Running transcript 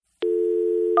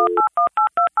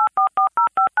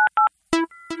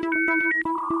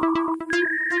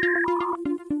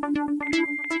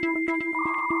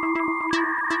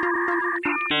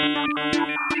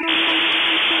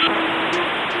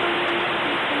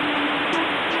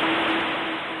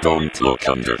Don't look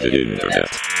under the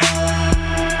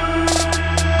internet.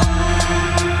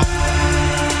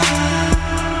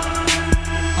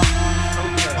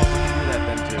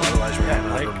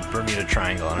 Bermuda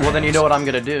Triangle. Well, then you know what I'm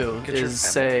going to do is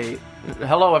say,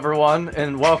 hello, everyone,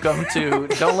 and welcome to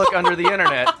Don't Look Under the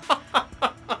Internet,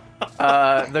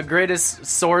 the greatest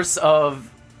source of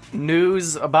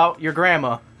news about your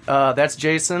grandma. That's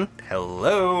Jason.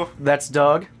 Hello. That's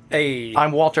Doug. Hey.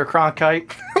 I'm Walter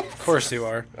Cronkite. Of course you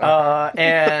are.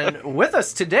 And with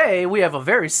us today, we have a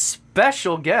very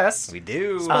special guest. We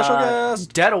do. Special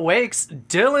guest. Dead Awake's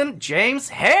Dylan James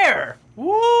Hare.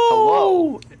 Woo!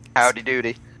 Hello. Howdy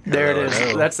doody. There it is.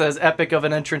 Hello. That's as epic of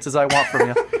an entrance as I want from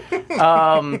you.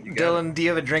 Dylan, do you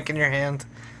have a drink in your hand?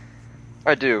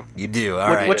 I do. You do. All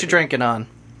right. What you drinking on?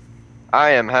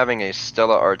 I am having a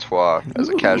Stella Artois as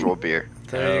a casual beer.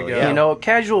 There you go. Yeah. You know,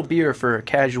 casual beer for a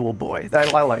casual boy.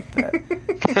 I like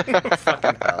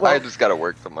that. I just gotta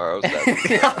work tomorrow.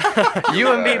 So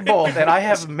You and me both, and I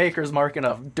have Maker's Mark in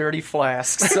a dirty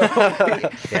flask. So Yeah,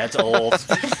 it's old.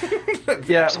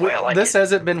 yeah, why I like this it.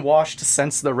 hasn't been washed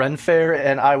since the Ren Fair,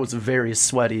 and I was very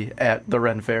sweaty at the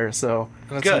Ren Fair. So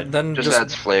And it's Good. Then just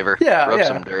adds flavor. yeah, Rub yeah,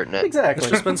 some dirt in it. exactly.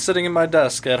 It's just been sitting in my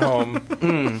desk at home.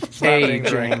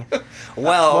 Aging.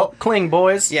 Well, Cling,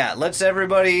 boys. yeah, let's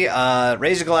everybody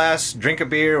raise a glass, drink a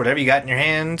beer, whatever you got in your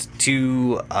hand,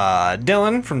 to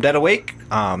Dylan from Dead Awake.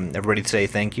 Everybody say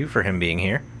thank you for him being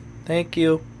here. Thank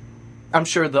you. I'm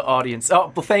sure the audience.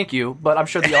 Oh, well, thank you, but I'm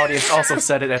sure the audience also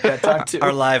said it at that time too.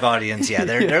 Our live audience, yeah,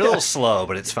 they're a little slow,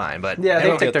 but it's fine. But Yeah, they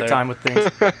They'll take get their there. time with things.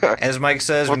 as Mike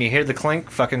says, when you hear the clink,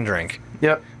 fucking drink.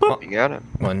 Yep. You got it.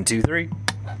 1, 2, 3.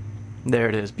 There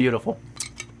it is. Beautiful.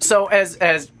 So,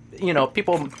 as you know,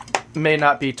 people may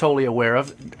not be totally aware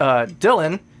of,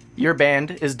 Dylan, your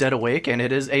band is Dead Awake, and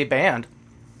it is a band.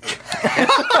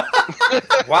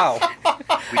 Wow.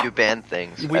 We do band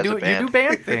things. We as do a band. you do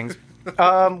band things.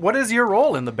 What is your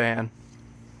role in the band?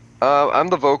 I'm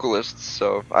the vocalist,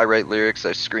 so I write lyrics.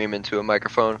 I scream into a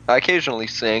microphone. I occasionally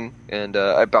sing, and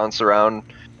I bounce around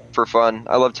for fun.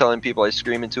 I love telling people I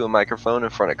scream into a microphone in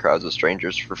front of crowds of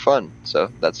strangers for fun. So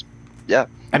that's, yeah.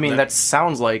 I mean, that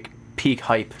sounds like peak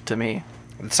hype to me.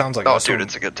 It sounds like Oh, us dude, when,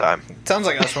 it's a good time. it sounds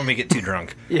like us when we get too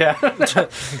drunk. Yeah,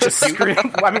 just scream.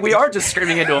 I mean, we are just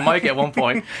screaming into a mic at one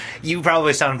point. You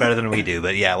probably sound better than we do,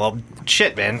 but yeah, well,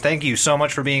 shit, man. Thank you so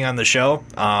much for being on the show.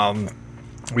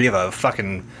 We have a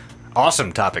fucking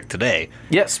awesome topic today.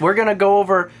 Yes, we're gonna go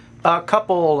over a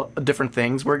couple different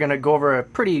things. We're gonna go over a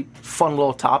pretty fun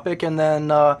little topic, and then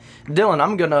Dylan,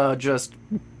 I'm gonna just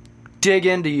dig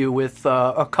into you with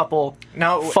a couple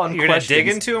Now, fun you're gonna questions. dig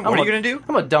into him? What are you gonna do?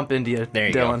 I'm gonna dump into you, There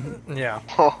you Dylan. Yeah.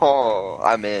 Oh,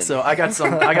 I'm in. So I got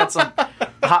some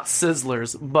hot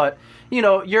sizzlers, but you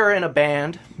know, you're in a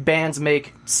band. Bands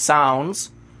make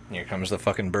sounds. Here comes the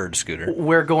fucking bird scooter.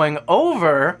 We're going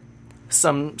over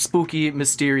some spooky,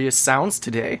 mysterious sounds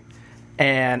today.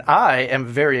 And I am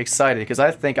very excited because I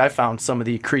think I found some of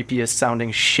the creepiest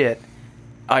sounding shit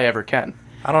I ever can.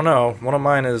 I don't know. One of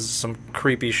mine is some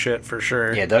creepy shit for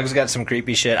sure. Yeah, Doug's got some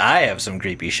creepy shit. I have some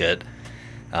creepy shit.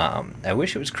 I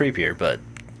wish it was creepier, but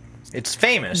it's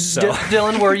famous, so...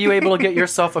 Dylan, were you able to get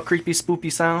yourself a creepy,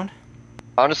 spoopy sound?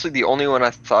 Honestly, the only one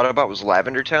I thought about was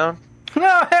Lavender Town.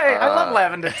 No, hey, I love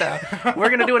Lavender Town. We're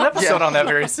going to do an episode Yeah. on that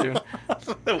very soon.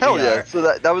 Hell yeah. So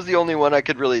that was the only one I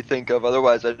could really think of.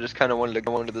 Otherwise, I just kind of wanted to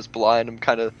go into this blind.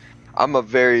 I'm a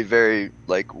very, very,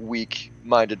 like,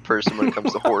 weak-minded person when it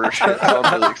comes to horror shit. So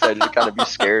I'm really excited to kind of be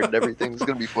scared and everything's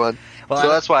going to be fun. Well, So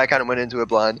that's why I kind of went into it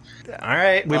blind. All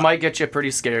right. We might get you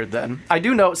pretty scared then. I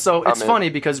do know, so it's I'm in. funny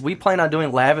because we plan on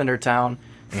doing Lavender Town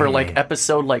for like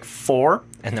episode like 4.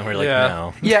 And then we're like, Yeah.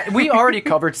 no. Yeah, we already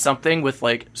covered something with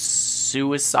like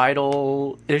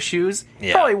suicidal issues.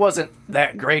 Yeah. Probably wasn't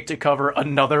that great to cover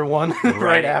another one right,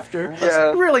 Right. after.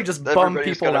 Yeah. Really just bum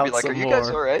Everybody's people gonna out be like, some are you more. guys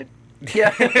all right?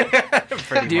 Yeah.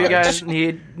 Pretty Do you much. guys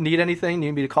need anything?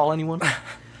 Need me to call anyone?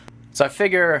 So I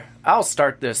figure I'll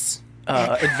start this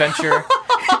adventure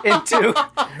into.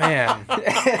 Man.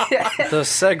 The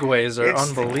segues are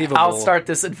unbelievable. I'll start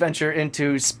this adventure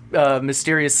into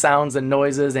mysterious sounds and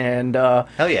noises and.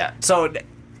 Hell yeah. So,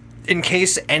 in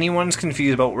case anyone's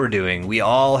confused about what we're doing, we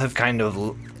all have kind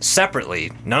of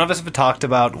separately, none of us have talked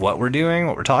about what we're doing,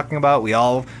 what we're talking about. We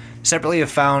all separately have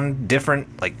found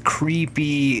different, like,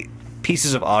 creepy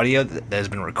pieces of audio that has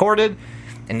been recorded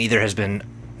and either has been,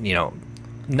 you know,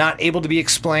 not able to be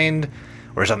explained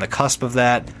or is on the cusp of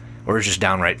that, or is just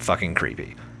downright fucking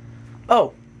creepy.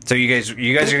 Oh, So you guys are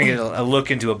gonna get a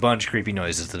look into a bunch of creepy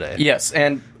noises today. yes,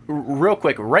 and real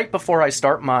quick, right before I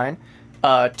start mine,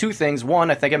 two things. One,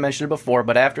 I think I mentioned it before,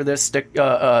 but after this,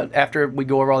 after we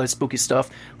go over all this spooky stuff,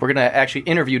 we're gonna actually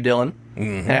interview Dylan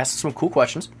and ask some cool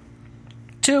questions.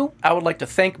 Two, I would like to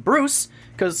thank Bruce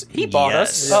because he bought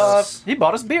us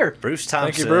beer. Bruce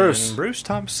Thompson. Thank you, Bruce. Bruce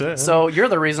Thompson. So you're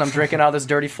the reason I'm drinking out of this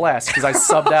dirty flask because I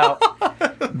subbed out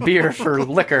beer for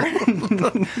liquor.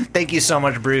 Thank you so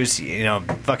much, Bruce. You know,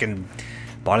 fucking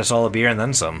bought us all a beer and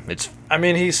then some. It's I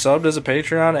mean, he subbed as a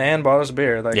Patreon and bought us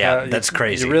beer. Like, Yeah, that's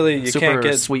crazy. You Super can't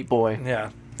get sweet boy.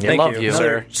 Yeah. Yeah, Thank love you, you.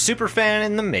 sir. super fan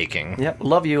in the making. Yep,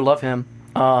 love you, love him.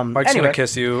 Mike's Anyway. gonna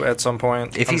kiss you at some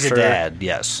point. If I'm he's sure. a dad,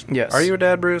 yes. Yes. Are you a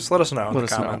dad, Bruce? Let us know in the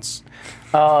us know. comments.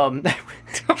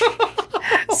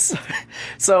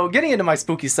 So getting into my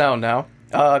spooky sound now,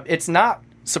 it's not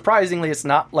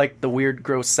like the weird,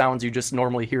 gross sounds you just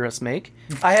normally hear us make.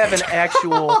 I have an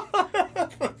actual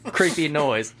creepy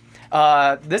noise.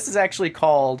 This is actually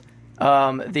called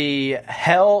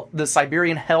the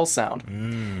Siberian hell sound.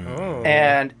 Oh.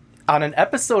 And on an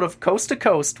episode of Coast to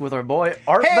Coast with our boy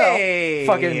Art Hey!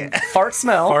 Bell, fucking fart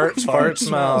smell. Fart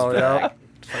smell. Yeah.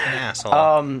 Fucking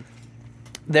asshole.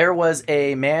 There was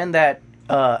a man that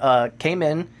came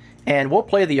in, and we'll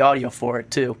play the audio for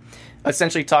it too.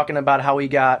 Essentially talking about how he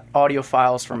got audio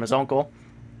files from his uncle.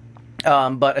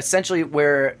 But essentially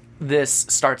where this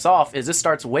starts off is this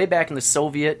starts way back in the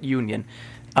Soviet Union.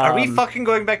 Are we fucking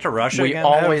going back to Russia we again?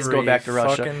 always go Every back to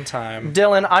Russia. fucking time.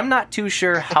 Dylan, I'm not too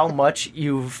sure how much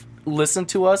you've listened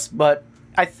to us, but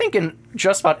I think in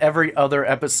just about every other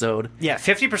episode. Yeah,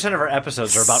 50% of our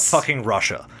episodes are about fucking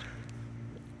Russia.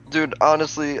 Dude,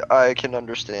 honestly, I can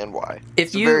understand why.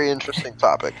 It's a very interesting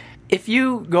topic. If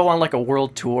you go on like a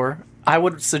world tour, I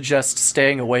would suggest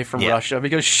staying away from Yeah. Russia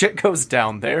because shit goes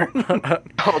down there.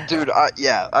 Oh, dude,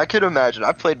 I could imagine.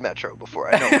 I've played Metro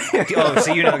before. I know. Oh,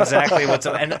 so you know exactly what's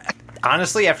up. And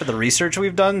honestly, after the research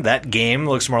we've done, that game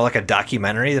looks more like a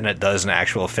documentary than it does an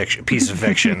actual piece of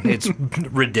fiction. It's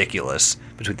ridiculous.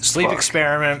 Between the sleep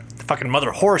experiment, the fucking mother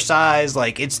horse eyes,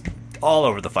 like, it's all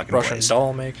over the fucking Russian place.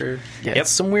 doll maker. Yeah, Yep. it's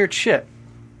some weird shit.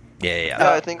 Yeah.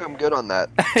 I think I'm good on that.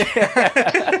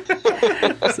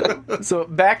 So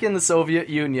back in the Soviet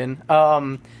Union,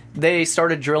 they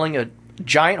started drilling a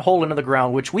giant hole into the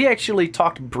ground, which we actually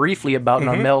talked briefly about in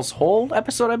our Mel's Hole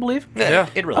episode, I believe. Yeah.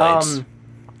 It relates.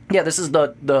 Yeah, this is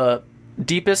the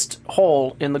deepest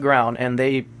hole in the ground, and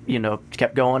they,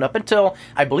 kept going up until,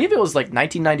 I believe it was like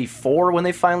 1994 when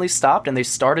they finally stopped, and they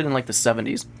started in like the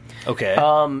 70s. Okay.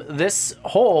 This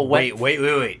hole went...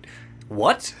 Wait.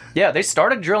 What? Yeah, they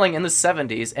started drilling in the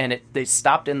 70s, and they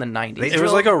stopped in the 90s. It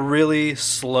was like a really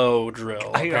slow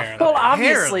drill, apparently. Well,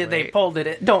 obviously Apparently. they pulled it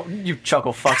in. Don't, you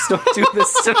chuckle fucks, don't do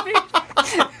this to me.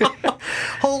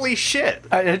 Holy shit.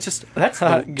 That's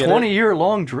a Get it?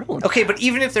 20-year-long drilling. Okay, but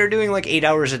even if they're doing like 8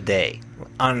 hours a day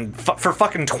for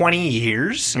fucking 20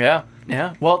 years, Yeah.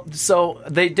 Well, so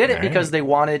they did it because they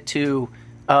wanted to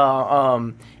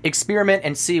experiment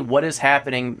and see what is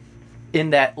happening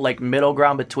in that like middle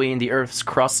ground between the Earth's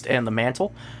crust and the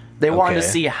mantle. They wanted to Okay.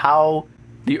 see how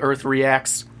the Earth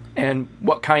reacts and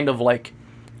what kind of like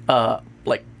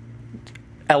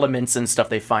elements and stuff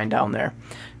they find down there.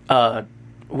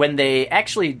 When they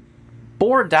actually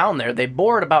bored down there, they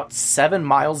bored about 7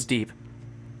 miles deep,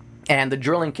 and the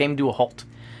drilling came to a halt.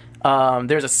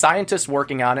 There's a scientist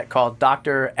working on it called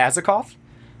Dr. Azakov,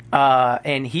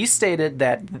 and he stated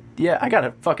that, I got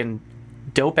a fucking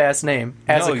dope-ass name,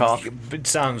 Azakov. No, it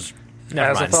sounds...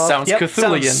 Never mind. Azathoth? Sounds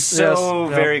Cthulhian. Sounds so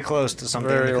Yes. very close to something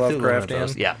Very like Cthulhu Lovecraftian.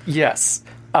 does. Yeah. Yes.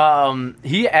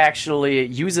 He actually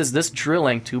uses this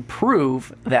drilling to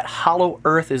prove that Hollow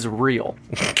Earth is real.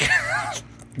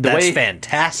 That's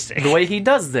fantastic. The way he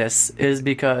does this is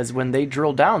because when they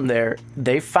drilled down there,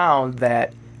 they found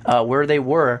that where they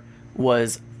were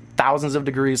was thousands of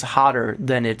degrees hotter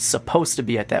than it's supposed to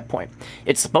be at that point.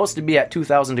 It's supposed to be at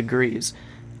 2,000 degrees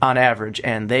on average,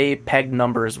 and they pegged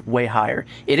numbers way higher.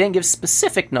 It didn't give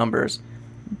specific numbers,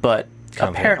 but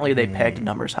apparently they pegged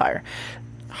numbers higher.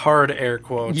 Hard air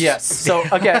quotes. Yes. So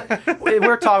again,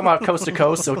 we're talking about coast to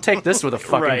coast, so take this with a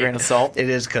fucking grain of salt. It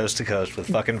is coast to coast with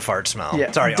fucking fart smell.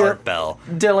 Yeah. Sorry, Art Bell.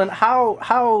 Dylan,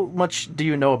 how much do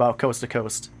you know about coast to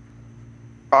coast?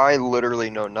 I literally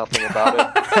know nothing about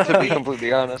it, to be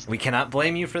completely honest. We cannot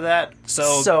blame you for that.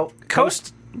 So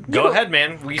coast. Go ahead,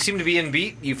 man. We seem to be in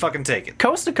beat. You fucking take it.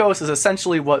 Coast to coast is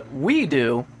essentially what we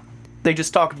do. They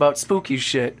just talk about spooky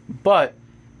shit, but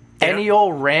any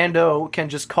old rando can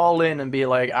just call in and be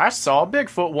like, I saw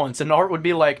Bigfoot once, and Art would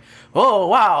be like, oh,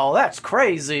 wow, that's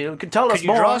crazy. Could tell us Could you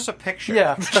more. draw us a picture?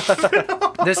 Yeah.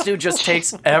 This dude just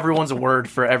takes everyone's word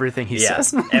for everything he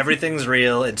says. Everything's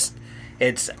real. It's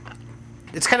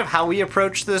kind of how we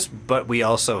approach this, but we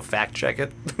also fact check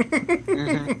it.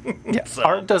 Yeah. So-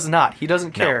 Art does not. He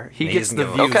doesn't care. He he gets doesn't the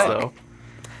give a views, fuck.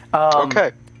 though.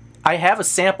 Okay. I have a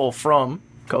sample from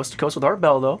Coast to Coast with Art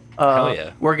Bell, though. Hell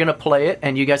yeah. We're going to play it,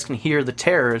 and you guys can hear the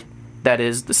terror that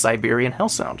is the Siberian Hell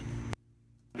Sound.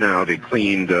 Now they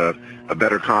cleaned a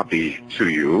better copy to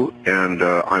you, and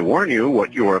I warn you,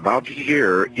 what you are about to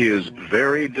hear is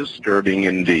very disturbing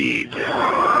indeed.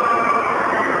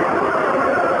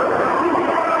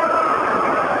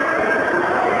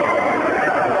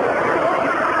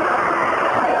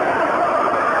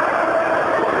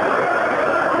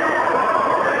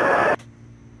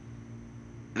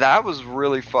 That was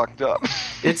really fucked up.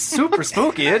 It's super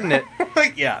spooky, isn't it?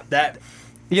 Like, yeah, that.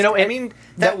 You know, I mean,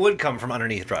 that would come from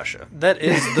underneath Russia. That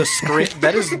is the scream.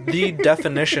 That is the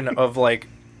definition of like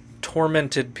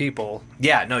tormented people.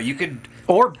 Yeah, no, you could.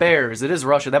 or bears. It is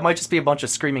Russia. That might just be a bunch of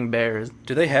screaming bears.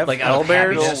 Do they have Like, hell out of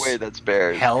bears? No happiness. way that's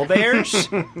bears. Hell bears?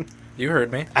 You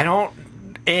heard me. I don't.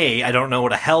 A, I don't know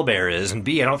what a hell bear is, and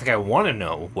B, I don't think I want to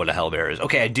know what a hell bear is.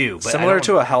 Okay, I do. But Similar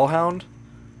to a hellhound.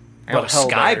 I know but what hell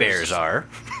sky bears. bears are.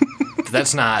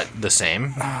 That's not the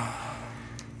same.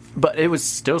 But it was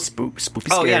still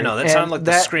spooky. Oh yeah, scary. no, that And sounded like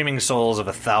the that screaming souls of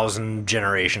 1,000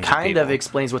 generations. kind of of people.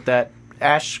 explains what that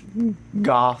Ash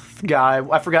Goth guy.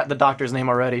 I forgot the doctor's name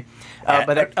already.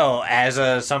 But that, as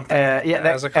a something. yeah,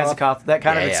 that Azakoth? Azakoth, that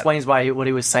kind of Yeah, yeah. explains why what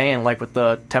he was saying, like with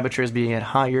the temperatures being at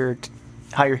higher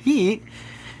heat.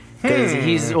 Because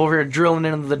he's over here drilling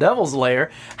into the devil's lair.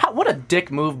 What a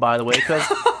dick move, by the way. Because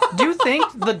do you think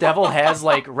the devil has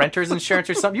like renter's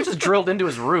insurance or something? You just drilled into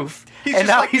his roof, He's and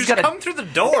just now like, he's just got come through the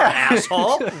door,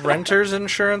 asshole. Renter's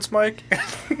insurance, Mike?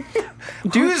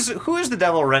 Who is the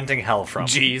devil renting hell from?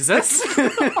 Jesus.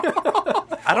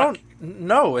 I don't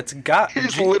know. It's got.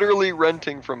 He's literally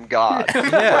renting from God.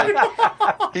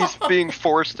 Yeah. He's being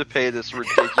forced to pay this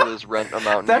ridiculous rent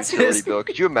amount in That's utility his- bill.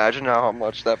 Could you imagine how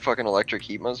much that fucking electric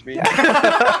heat must be?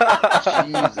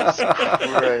 Jesus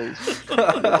Christ.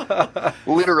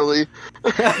 Literally.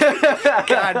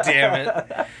 God damn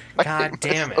it. God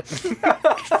damn it.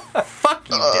 Fuck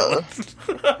you, Dylan.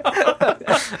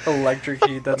 Electric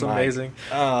heat. That's amazing.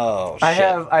 Oh, shit.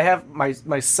 I have my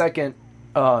second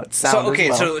sound. So, okay,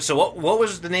 as well. so what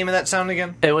was the name of that sound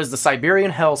again? It was the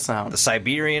Siberian Hell Sound. The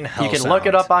Siberian Hell You can Sound. look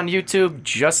it up on YouTube,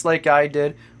 just like I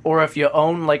did, or if you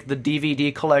own like the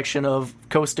DVD collection of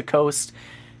Coast to Coast,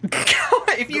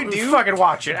 If you do, fucking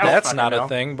watch it. I don't That's fucking not know. a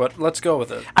thing, but let's go with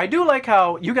it. I do like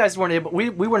how you guys weren't able. We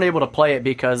weren't able to play it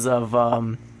because of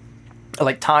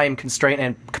like time constraint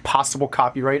and possible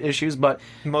copyright issues. But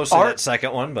mostly that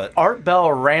second one, but Art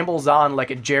Bell rambles on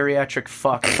like a geriatric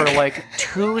fuck for like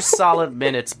 2 solid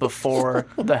minutes before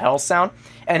the Hell Sound,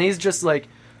 and he's just like,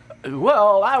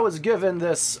 "Well, I was given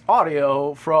this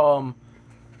audio from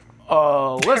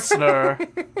a listener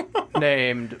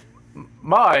named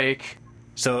Mike."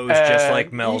 so it was just and-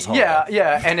 like Mel's Hall.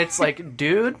 Yeah, and it's like,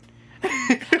 dude,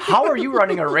 how are you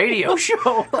running a radio show?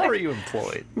 How Like, are you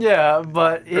employed? yeah,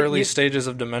 but Early stages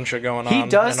of dementia going on. he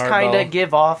does in Art kind Bell. of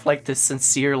give off like this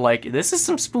sincere, like, this is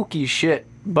some spooky shit.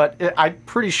 But I'm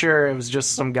pretty sure it was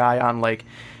just some guy on like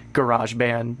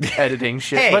GarageBand editing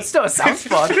shit. Hey. But still, it sounds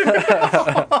fun.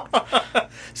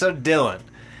 So Dylan,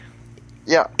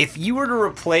 Yeah. if you were to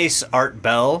replace Art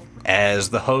Bell as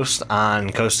the host on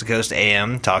Coast to Coast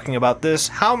AM talking about this,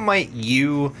 how might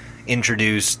you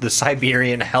introduce the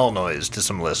Siberian hell noise to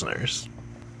some listeners?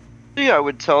 Yeah, I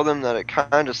would tell them that it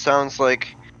kind of sounds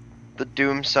like the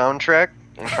Doom soundtrack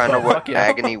and kind of what Fuck yeah.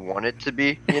 Agony wanted to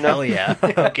be, you know? Hell yeah.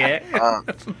 Okay.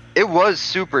 It was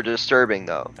super disturbing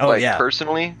though. Oh, like yeah.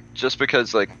 personally, just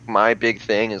because like my big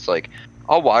thing is like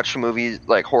I'll watch movies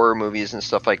like horror movies and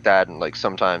stuff like that, and like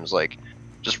sometimes like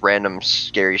just random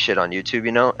scary shit on YouTube,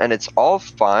 you know, and it's all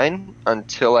fine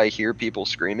until I hear people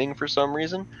screaming for some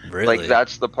reason. Really? Like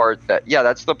that's the part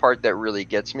that really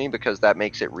gets me, because that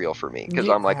makes it real for me, because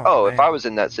Yeah. I'm like, Oh, if man. I was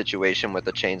in that situation with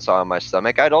a chainsaw in my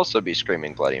stomach, I'd also be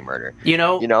screaming bloody murder, You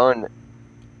know, you know. And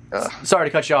sorry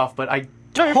to cut you off, but I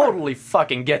No, you're fine. totally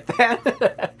fucking get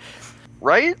that.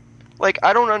 right? Like,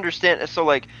 I don't understand. So,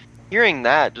 like, hearing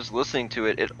that, just listening to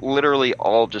it, it literally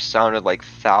all just sounded like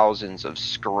thousands of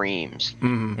screams.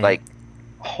 Like,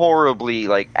 horribly,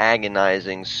 like,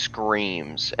 agonizing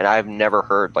screams. And I've never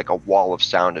heard, like, a wall of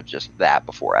sound of just that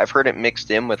before. I've heard it mixed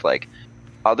in with, like,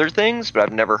 other things, but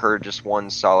I've never heard just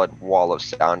one solid wall of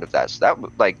sound of that. So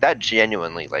that, like, that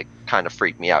genuinely, like, kind of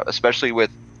freaked me out. Especially with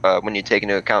when you take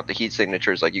into account the heat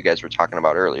signatures like you guys were talking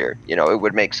about earlier. You know, it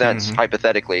would make sense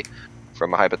hypothetically,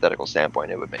 from a hypothetical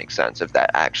standpoint, it would make sense if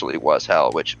that actually was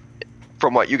hell, which,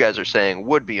 from what you guys are saying,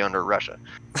 would be under Russia.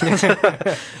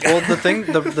 Well, the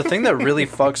thing that really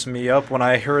fucks me up when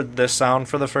I heard this sound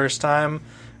for the first time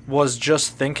was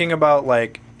just thinking about,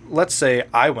 like, let's say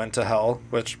I went to hell,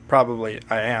 which probably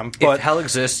I am. But if hell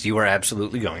exists, you are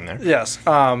absolutely going there. yes,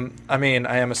 I mean,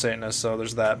 I am a Satanist, so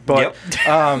there's that. But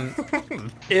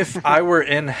if I were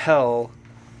in hell,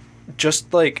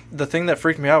 just like the thing that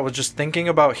freaked me out was just thinking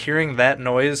about hearing that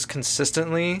noise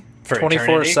consistently, For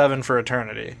 24/7 for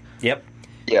eternity. Yep.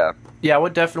 Yeah. Yeah, I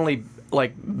would definitely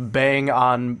like bang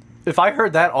on if I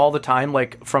heard that all the time,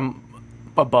 like from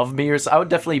above me, or I would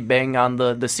definitely bang on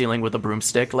the ceiling with a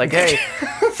broomstick, like, "Hey,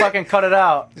 fucking cut it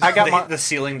out! I got the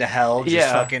ceiling to hell. Just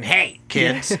Yeah. fucking, hey,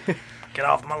 kids, get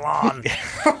off my lawn."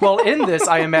 Well, in this,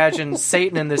 I imagine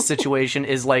Satan in this situation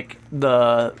is like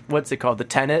the what's it called, the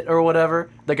tenant or whatever,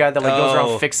 the guy that like goes Oh.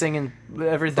 around fixing and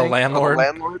everything. The landlord. The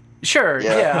landlord? Sure,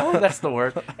 Yeah. yeah, that's the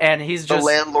word. And he's The just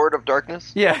landlord of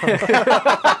darkness? yeah.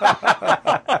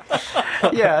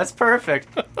 Yeah, that's perfect.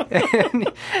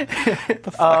 And,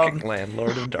 Fucking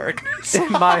landlord of darkness.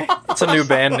 my It's a new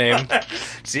band name.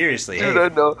 Seriously, Dude, hey. I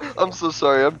know. I'm so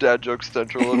sorry. I'm dad joke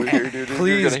central over here, dude. You're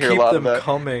Please gonna hear a keep lot of them that.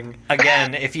 coming.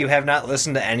 Again, if you have not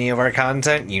listened to any of our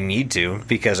content, you need to,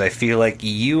 because I feel like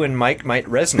you and Mike might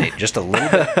resonate just a little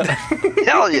bit.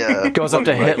 Hell yeah. goes up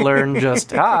to Hitler and just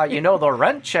the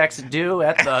rent checks due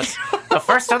at the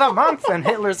first of the month, and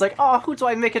Hitler's like, "Oh, who do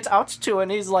I make it out to?" And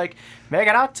he's like, "Make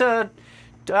it out to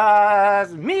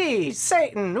me,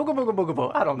 Satan." Ooga booga booga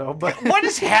boo. I don't know, but What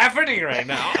is happening right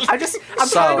now? I'm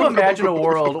trying to imagine a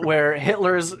world where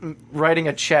Hitler's writing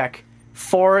a check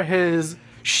for his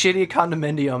shitty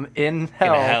condominium in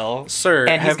hell, Sir,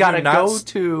 and he's have got you to not go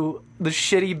to the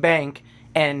shitty bank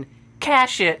and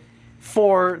cash it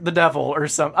for the devil or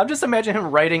something. I'm just imagining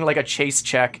him writing like a chase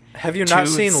check. have you not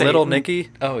to seen Satan. Little Nicky?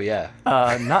 Oh, yeah.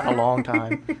 Not in a long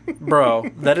time.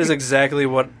 Bro, that is exactly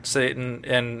what Satan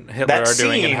and Hitler That are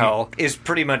doing in scene hell. is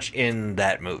pretty much in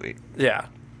that movie. Yeah.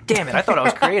 Damn it! I thought I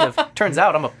was creative. Turns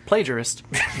out I'm a plagiarist.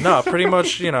 No, pretty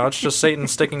much, it's just Satan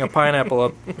sticking a pineapple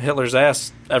up Hitler's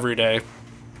ass every day.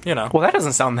 Well, that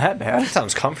doesn't sound that bad.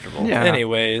 Sounds comfortable. Yeah.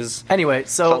 Anyways, Anyway,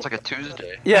 so Sounds like a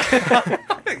Tuesday. yeah,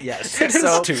 Yes. it's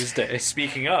so Tuesday.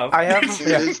 Speaking of, I have It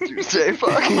is Tuesday.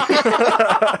 Fuck.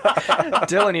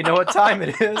 Dylan. You know what time it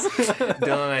is?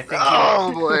 Dylan, I think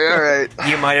Oh boy. All right.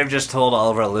 you might have just told all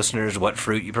of our listeners what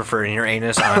fruit you prefer in your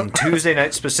anus on Tuesday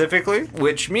night specifically,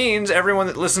 which means everyone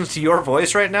that listens to your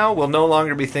voice right now will no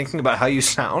longer be thinking about how you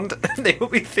sound. They will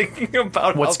be thinking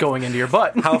about What's going into your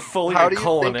butt? how full How your do you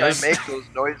colon think is. I make those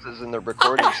noises in the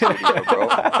recording studio, bro?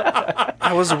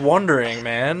 I was wondering,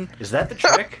 man. Is that the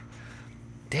trick?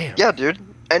 Damn. Yeah, dude.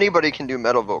 Anybody can do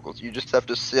metal vocals. You just have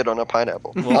to sit on a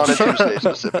pineapple on a Tuesday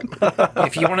specifically.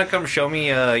 If you want to come show me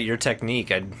your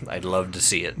technique, I'd love to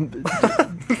see it.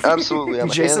 Absolutely. I'm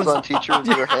a Jason's- hands-on teacher.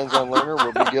 You're a hands-on learner.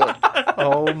 We'll be good.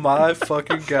 Oh my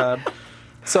fucking god.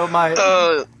 So my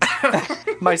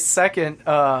my second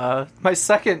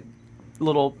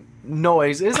little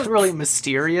noise isn't really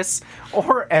mysterious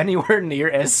or anywhere near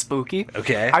as spooky.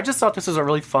 Okay. I just thought this was a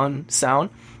really fun sound.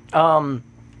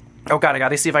 Oh god, I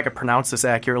gotta see if I can pronounce this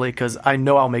accurately because I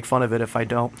know I'll make fun of it if I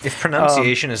don't. If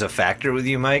pronunciation is a factor with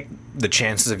you, Mike, the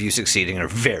chances of you succeeding are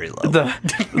very low.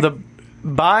 The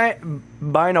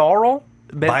binaural.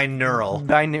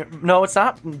 Binaural. No, it's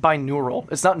not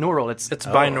binaural. It's not neural. It's It's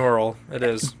binaural. It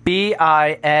is.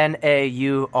 binaural.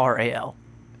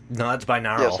 No, that's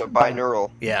binaural. Yeah, so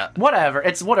binaural. Yeah. Whatever.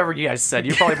 It's whatever you guys said.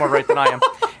 You're probably more right than I am.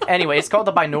 Anyway, it's called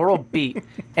the binaural beat,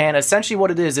 and essentially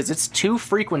what it is it's two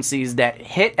frequencies that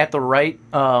hit at the right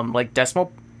like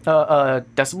decibel.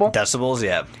 Decibels,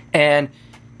 yeah. And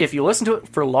if you listen to it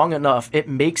for long enough, it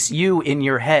makes you in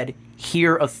your head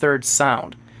hear a third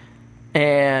sound.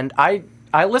 And I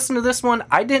listened to this one.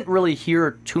 I didn't really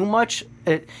hear too much.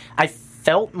 I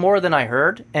felt more than I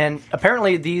heard. And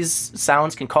apparently these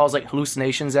sounds can cause like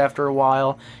hallucinations after a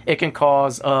while. It can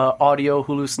cause audio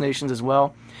hallucinations as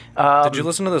well. Did you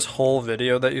listen to this whole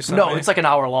video that you sent me? No, it's like an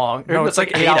hour long. No, it's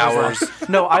like 8 hours. long.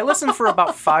 No, I listened for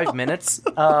about 5 minutes.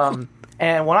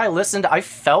 And when I listened, I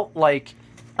felt like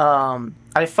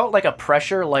a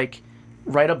pressure like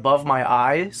right above my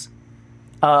eyes.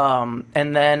 And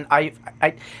then I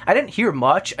didn't hear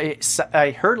much.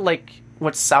 I heard like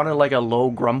what sounded like a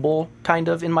low grumble kind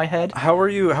of in my head. How are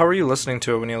you listening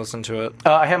to it when you listen to it?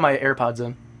 I have my AirPods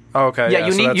in. Oh, okay. Yeah,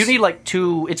 so you need like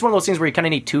two. It's one of those things where you kind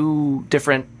of need two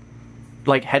different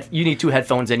you need two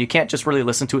headphones in. You can't just really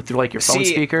listen to it through like your phone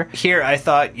speaker. Here, I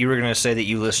thought you were going to say that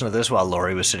you listened to this while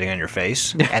Lori was sitting on your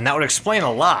face, and that would explain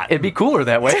a lot. It'd be cooler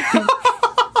that way.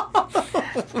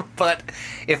 But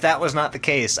if that was not the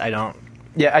case, I don't.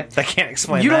 Yeah, I can't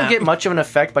explain. You that. don't get much of an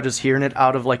effect by just hearing it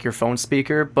out of like your phone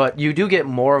speaker, but you do get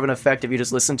more of an effect if you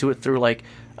just listen to it through like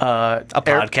a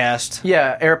podcast.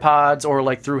 Yeah, AirPods or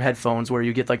like through headphones where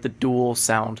you get like the dual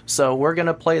sound. So we're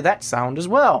gonna play that sound as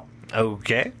well.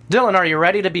 Okay, Dylan, are you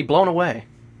ready to be blown away?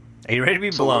 Are you ready to be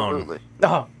Absolutely.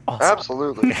 blown? Oh, awesome.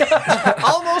 Absolutely.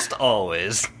 Almost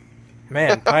always.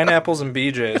 Man, pineapples and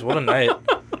BJ's. What a night.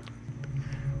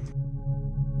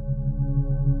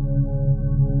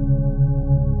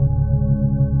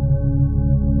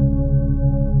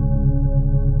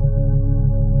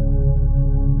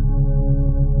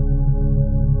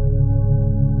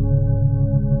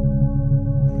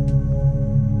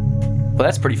 Well,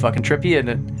 that's pretty fucking trippy, isn't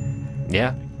it?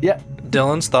 Yeah. Yeah.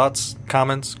 Dylan's thoughts,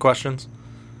 comments, questions?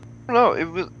 No, it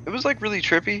was like really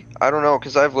trippy. I don't know,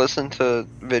 because I've listened to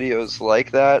videos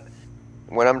like that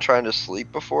when I'm trying to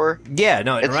sleep before. Yeah,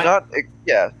 no, It's not.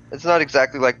 It's not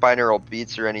exactly like binaural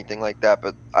beats or anything like that.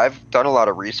 But I've done a lot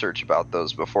of research about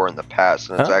those before in the past,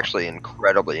 and it's actually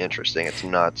incredibly interesting. It's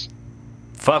nuts.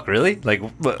 Fuck, really? Like,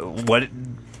 what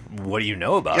do you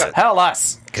know about it? Hell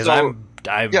us. Because So-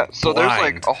 I'm So there's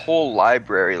blind. like a whole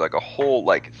library, like a whole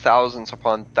like thousands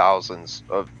upon thousands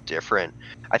of different.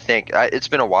 I think it's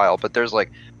been a while, but there's like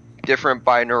different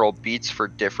binaural beats for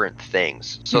different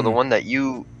things. So the one that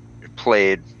you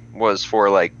played was for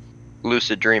like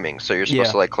lucid dreaming. So you're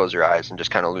supposed to like close your eyes and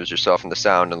just kind of lose yourself in the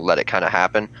sound and let it kind of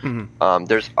happen.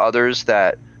 There's others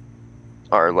that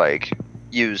are like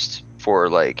used for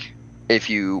like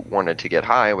if you wanted to get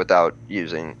high without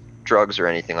using drugs or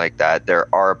anything like that. There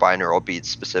are binaural beats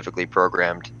specifically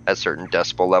programmed at certain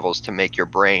decibel levels to make your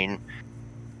brain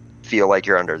feel like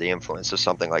you're under the influence of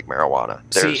something like marijuana.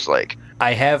 There's like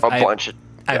I've bunch of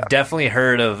I've definitely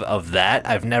heard of that.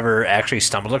 I've never actually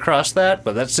stumbled across that,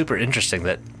 but that's super interesting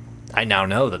that I now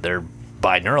know that they're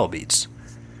binaural beats.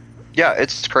 Yeah,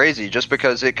 it's crazy just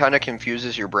because it kind of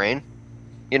confuses your brain,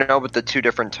 you know, with the two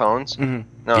different tones.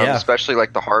 Especially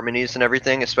like the harmonies and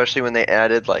everything, especially when they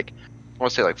added like I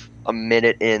want to say like a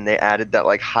minute in, they added that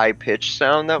like high pitch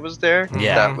sound that was there.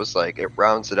 Yeah. That was like, it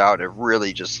rounds it out. It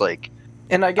really just like,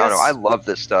 And I guess I don't know, I love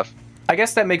this stuff. I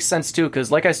guess that makes sense too, because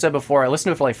like I said before, I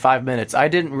listened to it for like 5 minutes. I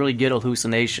didn't really get a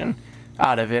hallucination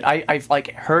out of it. I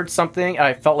like heard something, and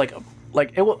I felt like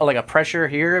it was like a pressure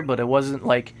here, but it wasn't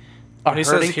like a When he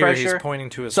hurting says here, pressure. he's pointing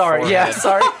to his Sorry, forehead. yeah,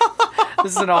 sorry.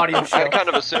 This is an audio show. I kind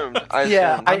of assumed.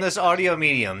 Yeah, assumed. On this audio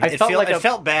medium, it felt like it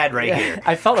felt bad right here.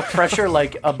 I felt a pressure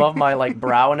like above my like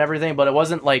brow and everything, but it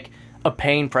wasn't like a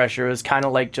pain pressure. It was kind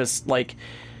of like just like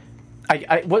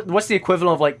what's the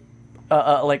equivalent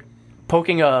of like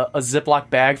poking a Ziploc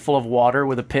bag full of water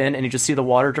with a pin and you just see the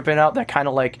water dripping out? That kind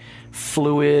of like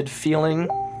fluid feeling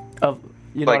of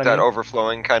you know like what that I mean?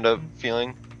 overflowing kind of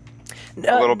feeling.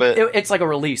 A little bit. It's like a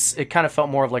release. It kind of felt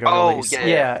more of like a release.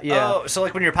 yeah. Yeah. Oh, so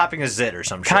like when you're popping a zit or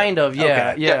some shit. Kind of,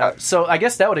 yeah, Okay. yeah. So I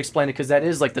guess that would explain it because that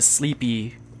is like the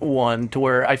sleepy one, to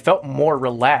where I felt more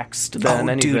relaxed than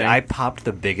anything. Dude, I popped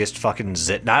the biggest fucking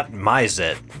zit. Not my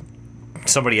zit.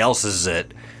 Somebody else's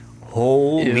zit.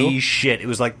 Holy Ew. shit. It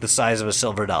was like the size of a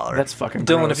silver dollar. That's fucking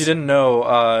Dylan, gross. if you didn't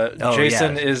know,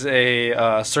 Jason yeah. is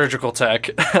a surgical tech.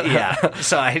 yeah.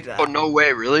 So Oh, no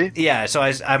way, really? Yeah, so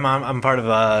I'm part of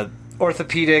a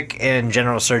orthopedic and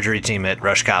general surgery team at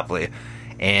Rush Copley,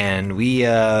 and we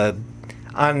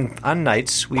on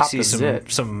nights we Pop see the some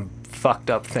zit. some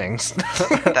fucked up things.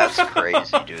 That's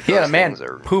crazy, dude. He had a Those man things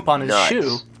are poop on his nuts.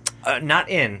 shoe. Not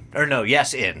in, or no,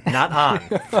 yes, in, not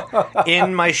on,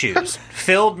 in my shoes,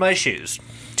 filled my shoes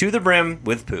to the brim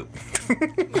with poop.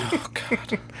 Oh,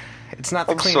 God. It's not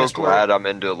the I'm so cleanest glad I'm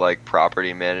into like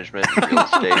property management and real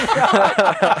estate.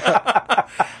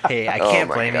 Hey, I Oh can't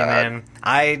my blame God. you, man.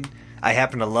 I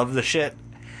happen to love the shit,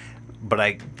 but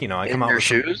I In come out your with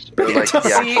some- shoes? Or like the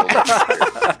See?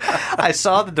 actual I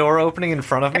saw the door opening in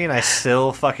front of me, and I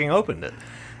still fucking opened it.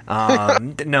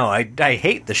 No, I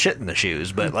hate the shit in the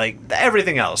shoes, but like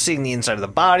everything else, seeing the inside of the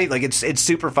body, like it's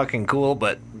super fucking cool.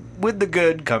 But with the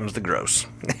good comes the gross.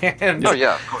 And Oh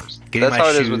yeah, of course. Getting That's my how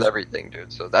it is with shoes- everything,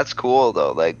 dude. So that's cool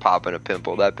though. Like popping a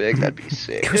pimple that big, that'd be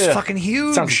sick. it was fucking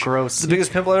huge. Sounds gross. It's the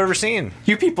biggest pimple I've ever seen.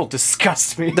 You people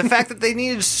disgust me. The fact that they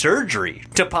needed surgery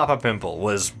to pop a pimple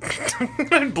was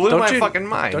it blew my fucking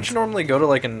mind. Don't you normally go to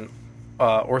like an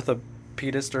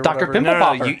orthopedist or Dr. whatever? Pimple No, no,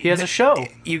 Popper. you- He has a show.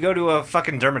 You go to a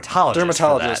fucking dermatologist.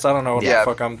 Dermatologist. for I don't know what Yeah. the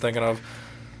fuck I'm thinking of.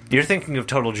 You're thinking of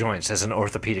total joints as an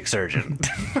orthopedic surgeon.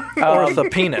 Or the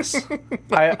penis.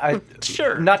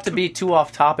 Sure. Not to be too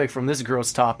off topic from this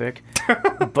gross topic,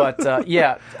 but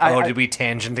yeah. Did we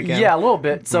tangent again? Yeah, a little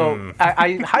bit. So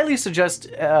I highly suggest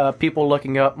people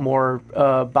looking up more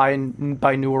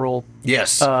binaural.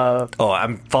 Yes.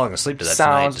 I'm falling asleep to that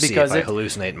tonight Sounds to see if I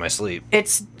hallucinate in my sleep.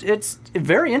 It's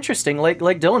very interesting. Like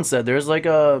Dylan said, there's like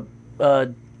a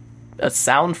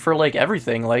sound for like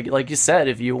everything. Like you said,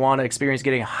 if you want to experience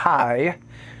getting high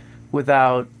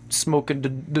without smoking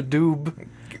the doob,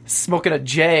 smoking a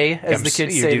J, as the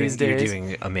kids say these days. You're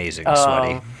doing amazing,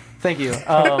 Sweaty. Thank you.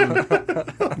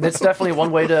 That's definitely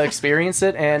one way to experience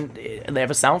it, and they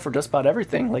have a sound for just about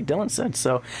everything, like Dylan said.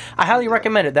 So I highly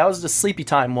recommend it. That was the sleepy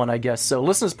time one, I guess. So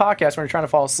listen to this podcast when you're trying to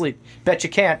fall asleep. Bet you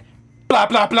can't. Blah,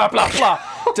 blah, blah, blah, blah.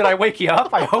 Did I wake you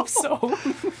up? I hope so.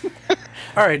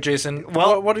 All right, Jason.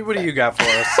 Well, what do you got for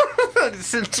us?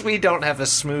 Since we don't have a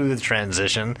smooth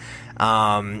transition,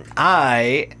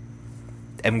 I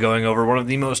am going over one of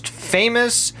the most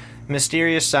famous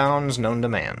mysterious sounds known to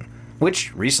man,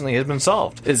 which recently has been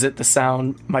solved. Is it the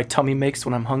sound my tummy makes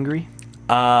when I'm hungry?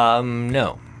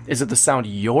 No. Is it the sound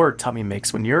your tummy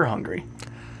makes when you're hungry?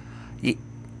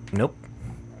 Nope.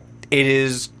 It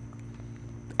is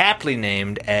aptly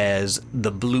named as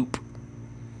the bloop.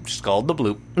 Just called the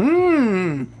bloop.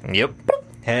 Yep.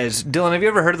 Dylan, have you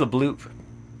ever heard of the bloop?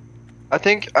 I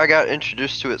think I got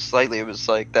introduced to it slightly. It was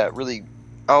like that really...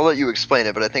 I'll let you explain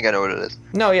it, but I think I know what it is.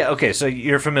 No, yeah, okay, so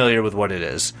you're familiar with what it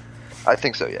is. I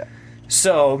think so, yeah.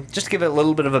 So, just to give it a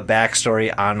little bit of a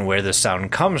backstory on where the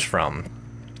sound comes from,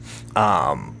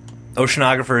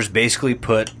 oceanographers basically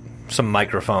put some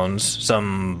microphones,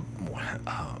 some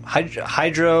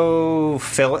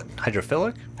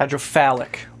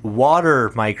hydrophilic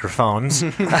water microphones.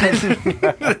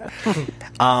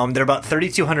 They're about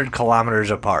 3,200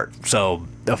 kilometers apart, so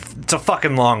it's a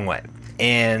fucking long way.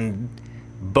 And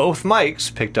both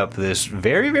mics picked up this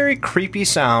very, very creepy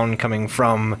sound coming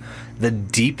from the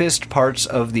deepest parts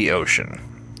of the ocean.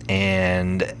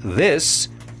 And this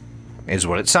is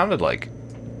what it sounded like.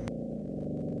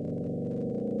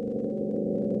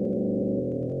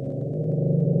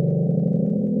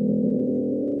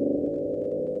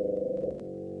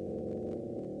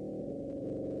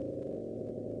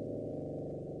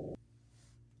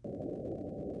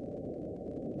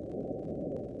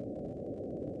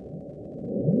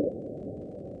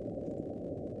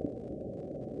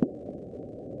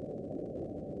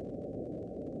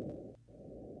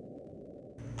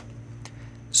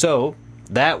 So,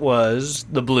 that was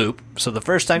the bloop. So the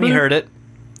first time you heard it,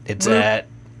 it's bloop. At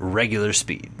regular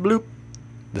speed. Bloop.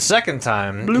 The second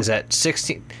time bloop. Is at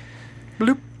 16...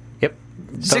 Bloop. Yep.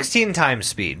 16 times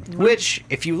speed. Bloop. Which,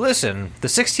 if you listen, the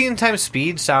 16 times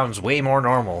speed sounds way more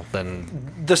normal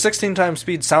than... The 16 times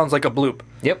speed sounds like a bloop.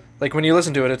 Yep. Like, when you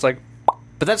listen to it, it's like...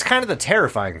 But that's kind of the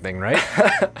terrifying thing, right?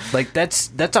 Like, that's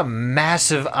a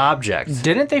massive object.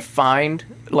 Didn't they find,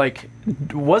 like,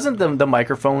 wasn't the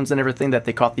microphones and everything that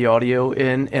they caught the audio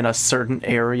in a certain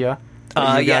area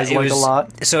that you guys liked a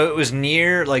lot? So it was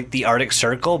near, like, the Arctic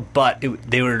Circle, but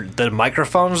the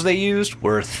microphones they used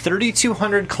were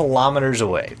 3,200 kilometers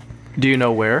away. Do you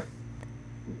know where?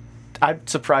 I'm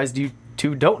surprised you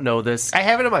two don't know this. I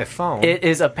have it on my phone. It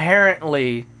is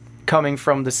apparently coming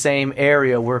from the same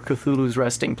area where Cthulhu's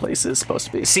resting place is supposed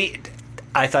to be. See,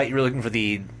 I thought you were looking for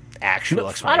the actual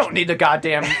explanation. I don't need the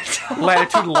goddamn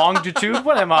latitude, longitude.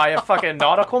 What am I, a fucking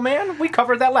nautical man? We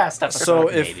covered that last episode. So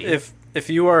if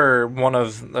you are one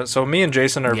of... So me and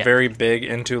Jason are very big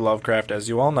into Lovecraft, as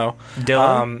you all know.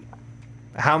 Dylan,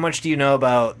 how much do you know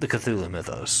about the Cthulhu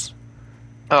mythos?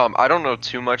 I don't know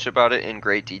too much about it in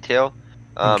great detail.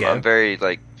 Okay. I'm very,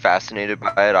 fascinated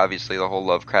by it, obviously the whole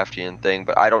Lovecraftian thing,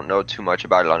 but I don't know too much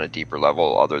about it on a deeper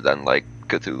level other than,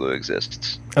 Cthulhu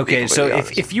exists. Okay, so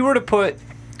if you were to put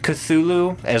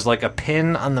Cthulhu as, a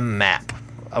pin on the map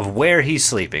of where he's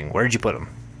sleeping, where'd you put him?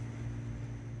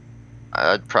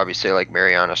 I'd probably say,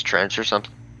 Marianas Trench or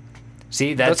something.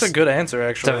 See, that's a good answer,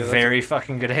 actually. It's a very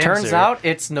fucking good answer. Turns out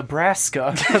it's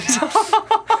Nebraska.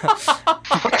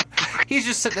 He's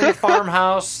just sitting in a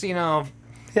farmhouse,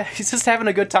 Yeah, he's just having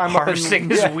a good time harvesting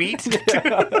his wheat.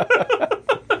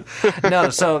 No,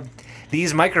 so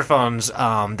these microphones,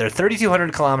 they're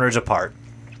 3,200 kilometers apart,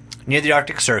 near the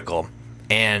Arctic Circle,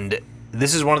 and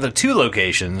this is one of the two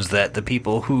locations that the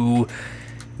people who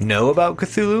know about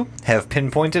Cthulhu have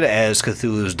pinpointed as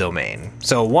Cthulhu's domain.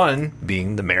 So one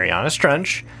being the Marianas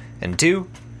Trench, and two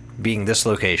being this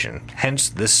location, hence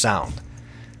this sound.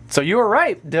 So you were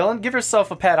right, Dylan. Give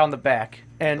yourself a pat on the back.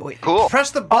 And cool. Press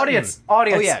the button.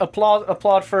 Audience,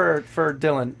 applaud for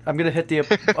Dylan. I'm gonna hit the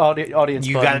audience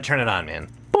You button. gotta turn it on, man.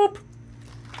 Boop.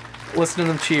 Listen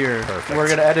to them cheer. Perfect. We're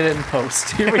gonna edit it in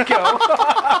post. Here we go.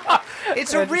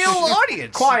 It's a real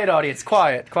audience. Quiet, audience.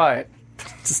 Quiet.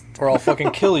 Or I'll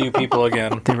fucking kill you people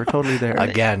again. They were totally there.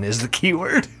 Again is the key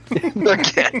word.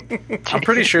 Again. I'm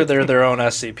pretty sure they're their own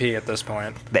SCP at this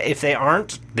point. If they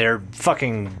aren't, they're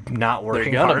fucking not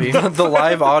working gonna hard. be. The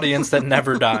live audience that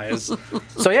never dies.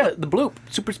 So yeah, the bloop,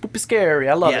 super spoopy scary.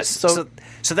 I love Yes. it.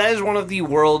 So that is one of the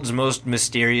world's most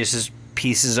mysterious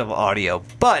pieces of audio.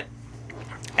 But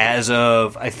as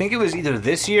of, I think it was either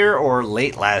this year or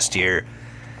late last year,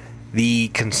 the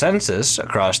consensus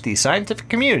across the scientific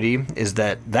community is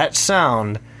that that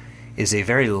sound is a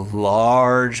very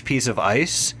large piece of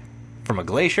ice from a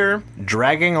glacier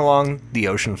dragging along the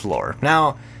ocean floor.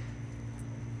 Now,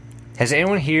 has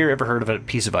anyone here ever heard of a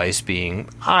piece of ice being,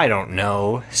 I don't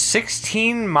know,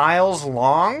 16 miles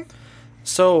long?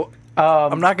 So,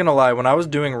 I'm not going to lie. When I was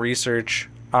doing research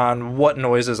on what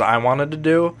noises I wanted to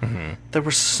do, there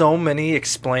were so many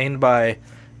explained by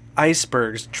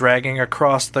icebergs dragging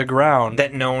across the ground.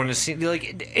 That no one has seen.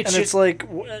 Like, it's and it's like,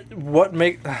 what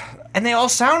make... and they all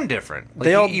sound different. Like,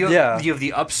 They all- you yeah. You have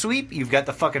the upsweep, you've got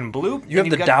the fucking bloop. You have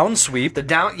and the you've got down sweep. The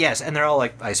down, yes, and they're all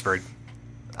like iceberg.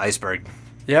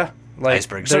 Yeah. Like,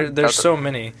 Iceberg. There's so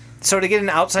many. So to get an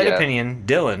outside Yeah. opinion,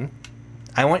 Dylan,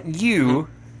 I want you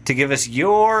to give us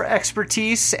your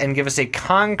expertise and give us a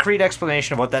concrete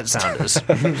explanation of what that sound is.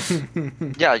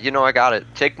 Yeah, I got it.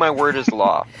 Take my word as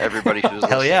law. Everybody who's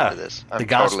Hell listening yeah. to this. The I'm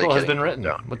gospel totally has kidding. been written.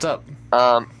 No. What's up?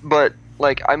 But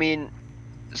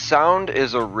sound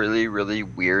is a really, really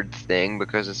weird thing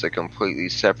because it's a completely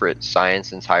separate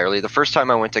science entirely. The first time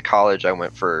I went to college, I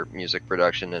went for music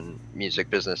production and music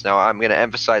business. Now, I'm going to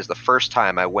emphasize the first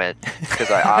time I went because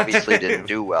I obviously didn't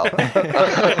do well. But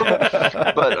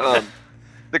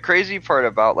the crazy part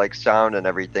about sound and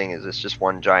everything is it's just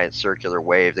one giant circular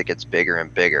wave that gets bigger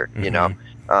and bigger.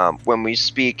 When we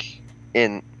speak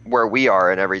in where we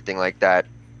are and everything like that,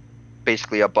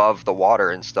 basically above the water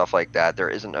and stuff like that, there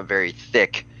isn't a very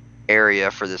thick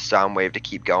area for this sound wave to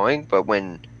keep going. But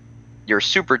when you're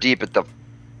super deep at the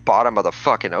bottom of the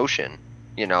fucking ocean,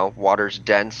 water's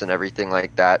dense and everything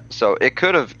like that. So it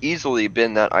could have easily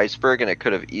been that iceberg, and it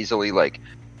could have easily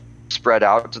spread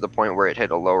out to the point where it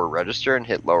hit a lower register and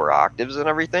hit lower octaves and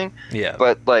everything. Yeah.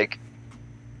 But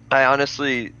I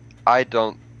honestly,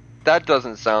 that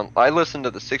doesn't sound, I listened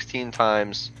to the 16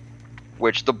 times,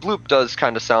 which the bloop does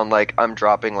kind of sound like I'm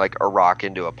dropping a rock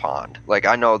into a pond.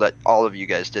 I know that all of you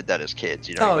guys did that as kids,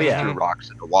 Oh, you yeah. threw rocks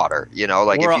into water,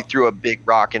 if you threw a big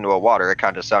rock into a water, it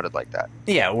kind of sounded like that.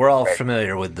 Yeah, we're all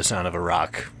familiar with the sound of a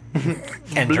rock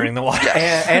entering the water.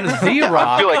 and the I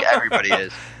rock. feel like everybody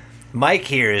is. Mike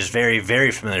here is very,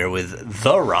 very familiar with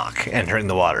The Rock entering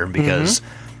the water because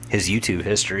his YouTube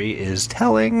history is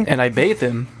telling. And I bathe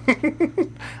him.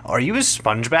 Are you a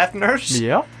sponge bath nurse?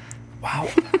 Yep. Wow.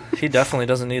 He definitely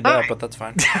doesn't need that, but that's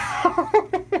fine.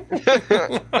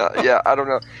 Yeah, I don't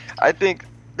know. I think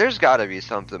there's got to be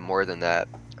something more than that.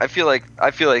 I feel like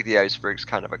the iceberg's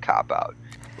kind of a cop out.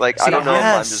 I don't know if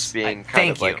I'm just being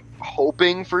kind of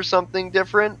hoping for something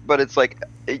different, but it's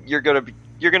you're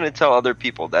gonna tell other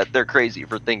people that they're crazy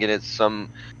for thinking it's some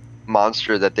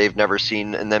monster that they've never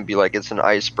seen, and then be like it's an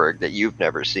iceberg that you've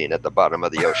never seen at the bottom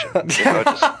of the ocean.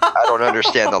 I don't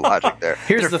understand the logic there.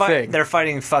 Here's the thing. They're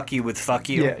fighting fuck you with fuck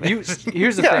you. Yeah,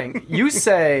 here's the thing. You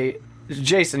say,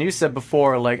 Jason, you said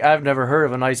before, I've never heard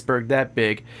of an iceberg that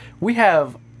big. We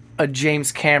have a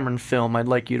James Cameron film I'd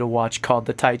like you to watch called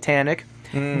The Titanic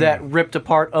that ripped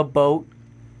apart a boat.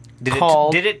 Did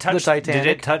it touch the Titanic? Did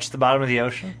it touch the bottom of the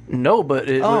ocean? No, but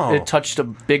it touched a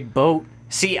big boat.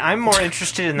 See, I'm more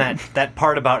interested in that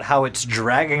part about how it's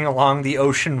dragging along the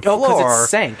ocean Oh, floor, because it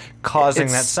sank. causing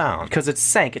that sound. Because it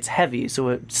sank. It's heavy, so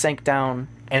it sank down.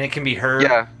 And it can be heard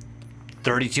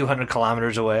 3,200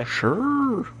 kilometers away.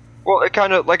 Sure. Well, it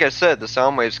kind of, like I said, the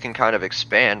sound waves can kind of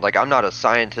expand. I'm not a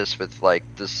scientist with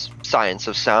this science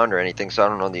of sound or anything, so I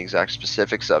don't know the exact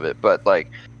specifics of it. But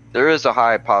there is a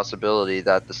high possibility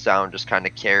that the sound just kind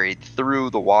of carried through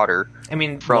the water. I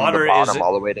mean, from the bottom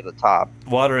all the way to the top.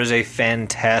 Water is a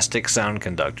fantastic sound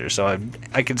conductor, so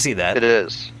I can see that. It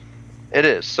is.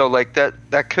 So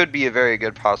that could be a very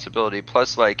good possibility.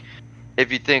 Plus,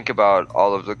 if you think about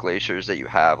all of the glaciers that you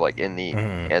have, in the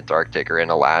Antarctic or in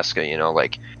Alaska,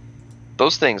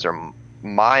 those things are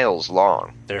miles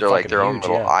long. They're like their own huge,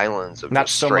 little yeah. islands of Not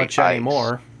just so straight much ice.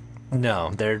 anymore.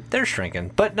 No, they're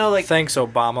shrinking. But no, Thanks,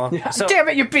 Obama. Yeah. So- Damn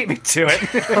it, you beat me to it.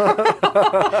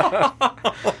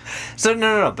 So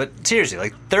no. But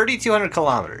seriously, 3,200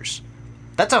 kilometers.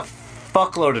 That's a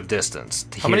fuckload of distance.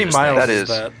 To How hear many this miles thing. That is is-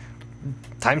 that?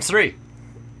 Times 3.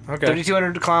 Okay.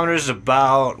 3,200 kilometers is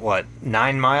about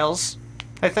 9 miles,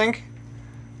 I think.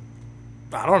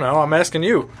 I don't know. I'm asking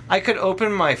you. I could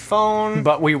open my phone,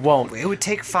 But we won't. it would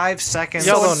take 5 seconds.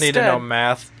 Y'all So don't need to know instead-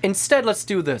 math. Instead, let's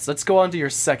do this. Let's go on to your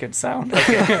second sound.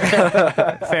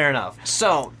 Fair enough.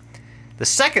 So, the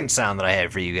second sound that I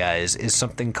have for you guys is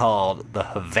something called the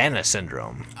Havana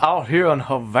Syndrome. Out here in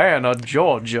Havana,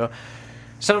 Georgia.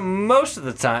 So most of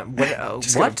the time, what?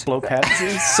 Just gonna blow past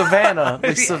it. Savannah.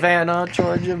 Like Savannah,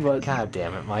 Georgia, but... God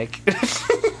damn it, Mike.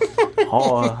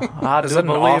 Oh, I Is do that an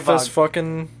believe office I...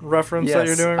 fucking reference Yes, that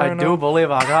you're doing right I now? do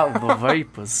believe I got the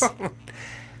vapors.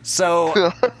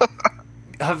 So,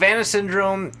 Havana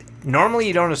Syndrome, normally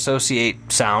you don't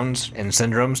associate sounds and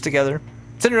syndromes together.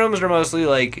 Syndromes are mostly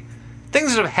like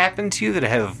things that have happened to you that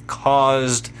have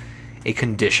caused a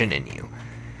condition in you.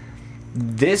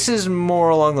 This is more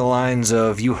along the lines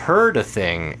of you heard a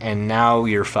thing and now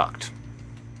you're fucked.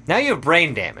 Now you have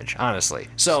brain damage, honestly.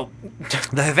 So,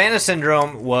 the Havana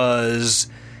Syndrome was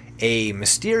a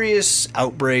mysterious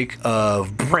outbreak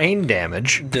of brain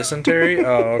damage. Dysentery?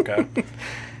 Oh, okay.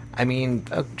 I mean,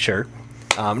 sure.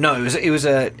 No, it was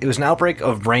an outbreak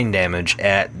of brain damage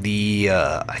at the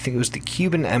I think it was the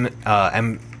Cuban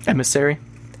Emissary?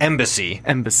 embassy.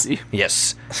 Embassy.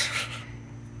 Yes.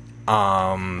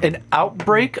 An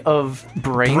outbreak of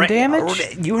brain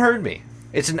damage? You heard me.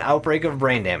 It's an outbreak of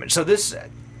brain damage. So this,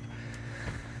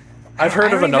 I've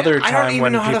heard I of don't another even- I don't time even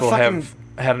when know how to people fucking- have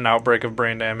had an outbreak of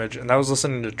brain damage, and that was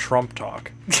listening to Trump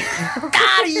talk.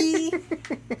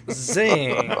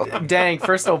 Zing. Dang,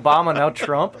 first Obama, now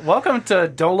Trump. Welcome to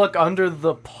Don't Look Under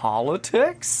the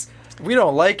Politics. We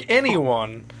don't like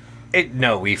anyone.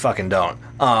 no, we fucking don't.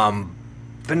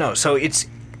 But no, so it's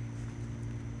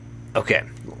okay.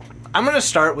 I'm gonna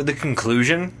start with the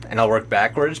conclusion, and I'll work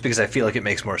backwards because I feel like it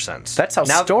makes more sense. That's how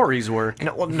Now- stories work.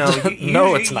 No, well, no,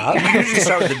 No, it's not. You usually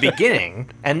start with the beginning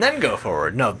and then go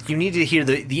forward. No, you need to hear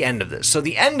the end of this. So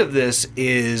the end of this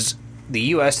is the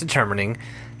U.S. determining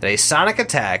that a sonic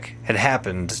attack had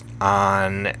happened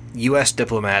on U.S.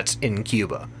 diplomats in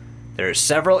Cuba. There are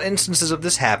several instances of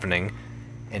this happening,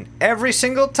 and every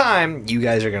single time you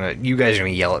guys are gonna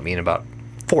yell at me in about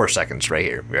 4 seconds right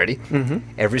here. Ready? Mm-hmm.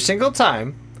 Every single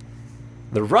time.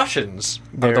 The Russians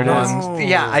are There the it is. ones.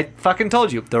 Yeah, I fucking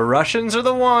told you. The Russians are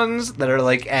the ones that are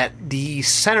like at the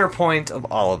center point of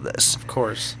all of this. Of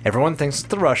course. Everyone thinks it's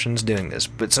the Russians doing this.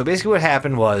 But so basically what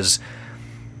happened was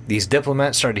these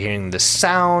diplomats started hearing this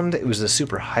sound. It was a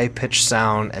super high-pitched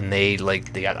sound, and they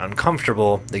got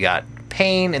uncomfortable. They got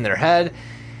pain in their head,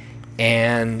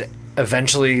 and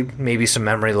eventually maybe some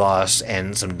memory loss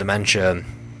and some dementia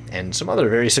and some other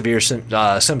very severe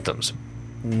symptoms.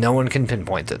 No one can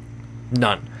pinpoint it.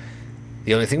 None.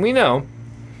 The only thing we know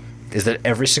is that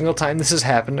every single time this has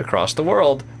happened across the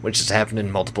world, which has happened in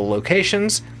multiple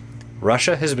locations,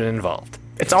 Russia has been involved.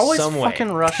 It's always some way.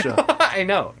 fucking Russia. I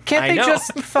know. Can't I they know.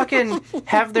 just fucking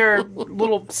have their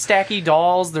little stacky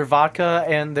dolls, their vodka,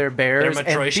 and their bears, Their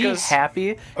and be matryoshkas?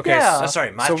 happy? Okay, yeah. sorry,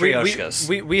 So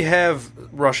matryoshkas. we have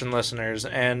Russian listeners,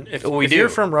 and if We if do. you're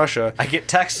from Russia, I get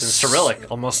texts in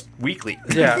Cyrillic almost weekly.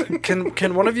 yeah,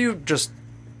 can one of you just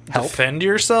defend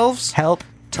yourselves? Help.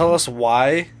 Tell us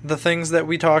why the things that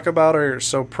we talk about are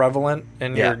so prevalent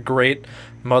in Yeah. your great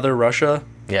mother Russia.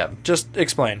 Yeah. Just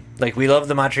explain. Like, we love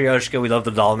the matryoshka, we love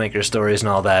the doll maker stories and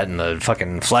all that, and the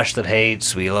fucking flesh that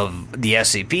hates, we love the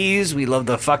SCPs, we love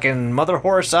the fucking mother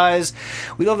horse eyes,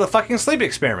 we love the fucking sleep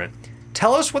experiment.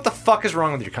 Tell us what the fuck is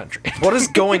wrong with your country. What is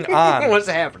going on? What's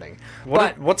happening?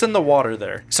 What's in the water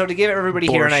there? So to give everybody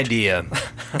here an Borscht. idea,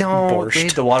 no,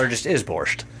 Borscht. the water just is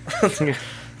borscht.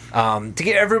 To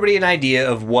give everybody an idea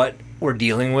of what we're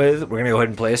dealing with, we're gonna go ahead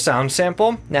and play a sound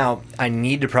sample. Now, I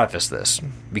need to preface this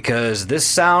because this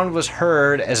sound was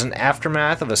heard as an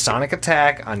aftermath of a sonic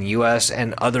attack on U.S.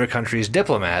 and other countries'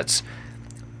 diplomats.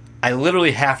 I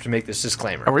literally have to make this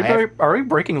disclaimer. Are we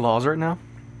breaking laws right now?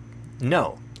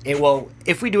 No. Well,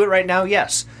 if we do it right now,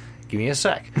 yes. Give me a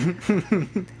sec.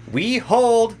 We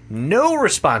hold no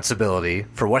responsibility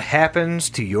for what happens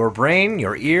to your brain,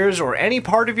 your ears, or any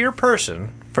part of your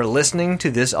person for listening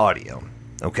to this audio.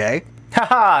 Okay?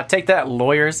 Haha, take that,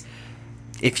 lawyers.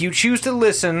 If you choose to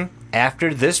listen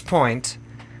after this point,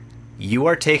 you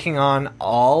are taking on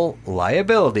all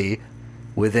liability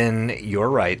within your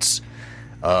rights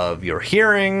of your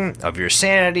hearing, of your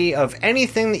sanity, of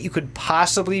anything that you could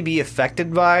possibly be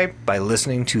affected by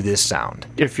listening to this sound.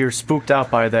 If you're spooked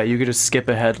out by that, you could just skip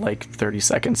ahead like 30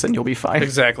 seconds and you'll be fine.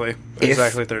 Exactly.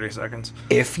 Exactly 30 seconds.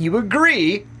 If you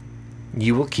agree,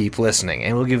 you will keep listening,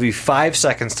 and we'll give you 5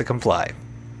 seconds to comply.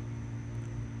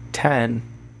 10,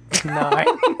 9.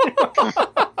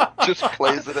 Just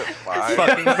plays it at 5.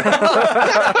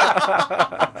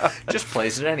 Just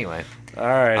plays it anyway. All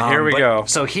right, here we go.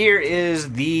 So here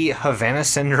is the Havana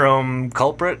Syndrome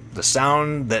culprit, the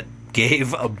sound that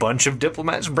gave a bunch of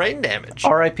diplomats brain damage.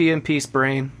 R.I.P. in peace,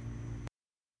 brain.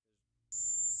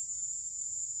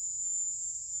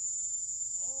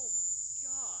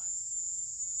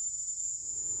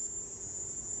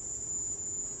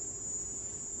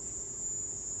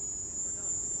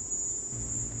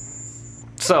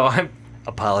 So I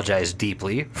apologize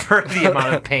deeply for the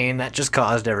amount of pain that just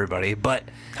caused everybody, but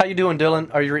How you doing,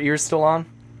 Dylan? Are your ears still on?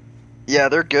 Yeah,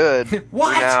 they're good.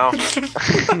 What? Now.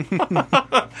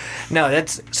 no,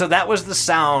 that was the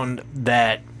sound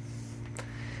that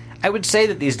I would say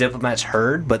that these diplomats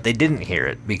heard, but they didn't hear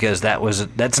it because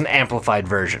that's an amplified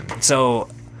version. So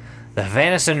the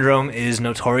Havana Syndrome is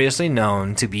notoriously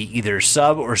known to be either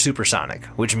sub or supersonic,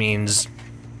 which means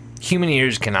human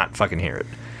ears cannot fucking hear it.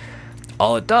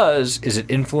 All it does is it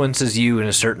influences you in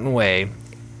a certain way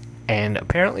and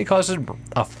apparently causes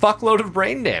a fuckload of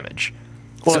brain damage.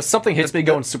 Well, if something hits me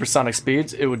going supersonic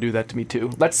speeds, it would do that to me too.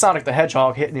 That's Sonic the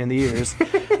Hedgehog hitting you in the ears.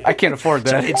 I can't afford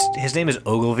that. His name is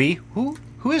Ogilvy. Who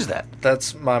is that?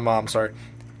 That's my mom, sorry.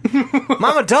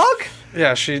 Mama Dog?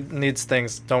 Yeah, she needs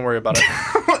things. Don't worry about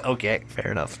it. Okay,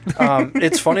 fair enough.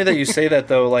 It's funny that you say that,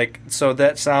 though. Like, so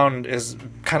that sound is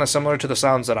kind of similar to the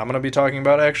sounds that I'm going to be talking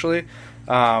about, actually.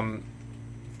 A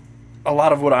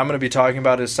lot of what I'm going to be talking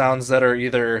about is sounds that are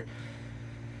either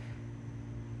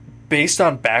based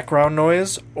on background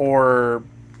noise or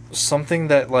something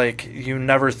that, like, you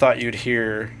never thought you'd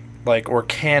hear, like, or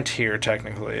can't hear,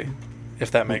 technically,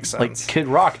 if that makes sense. Like Kid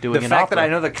Rock doing The an fact that opera.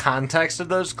 I know the context of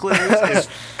those clues is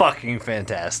fucking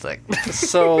fantastic.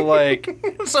 So, like...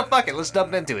 So fuck it, let's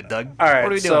jump into it, Doug. All right,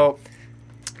 what are we doing? so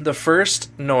the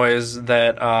first noise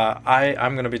that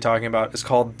I'm going to be talking about is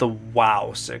called the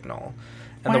wow signal.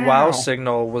 And the wow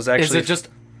signal was actually... Is it just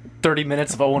 30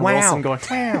 minutes of Owen Wilson going,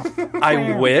 wow?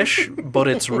 I wish, but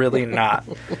it's really not.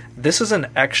 This is an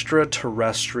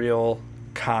extraterrestrial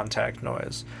contact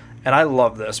noise. And I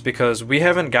love this because we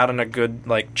haven't gotten a good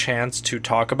chance to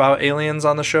talk about aliens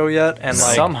on the show yet, and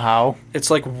somehow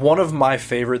it's like one of my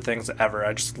favorite things ever.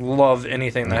 I just love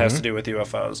anything that has to do with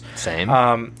UFOs.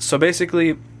 Same. So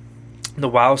basically, the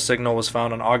WOW signal was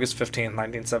found on August 15th,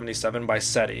 1977 by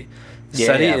SETI.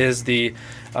 SETI is the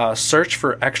Search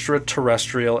for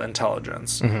Extraterrestrial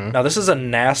Intelligence. Now, this is a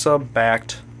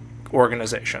NASA-backed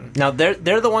organization. Now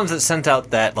they're the ones that sent out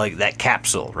that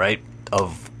capsule, right?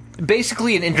 Of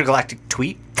basically an intergalactic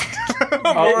tweet.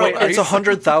 It's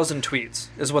 100,000 tweets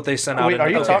is what they sent out. Wait, are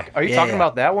you talking Yeah.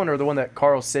 about that one or the one that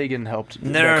Carl Sagan helped?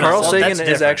 No, Carl well, Sagan that's is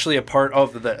different. actually a part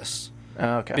of this.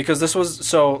 Okay. Because this was,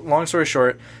 so long story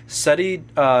short, SETI,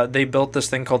 they built this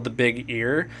thing called the Big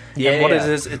Ear. And what it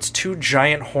is, it's two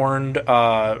giant horned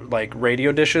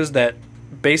radio dishes that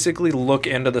basically look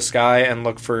into the sky and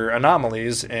look for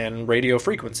anomalies in radio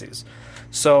frequencies.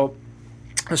 So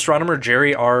astronomer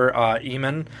Jerry R.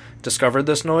 Eman discovered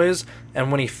this noise,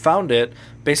 and when he found it,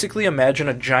 basically imagine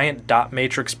a giant dot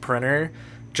matrix printer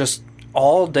just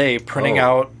all day printing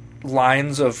out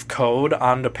lines of code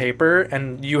onto paper,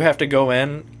 and you have to go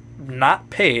in, not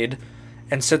paid,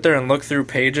 and sit there and look through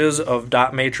pages of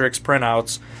dot matrix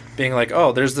printouts, being like,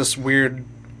 oh, there's this weird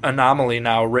anomaly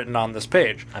now written on this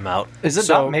page. I'm out. Is it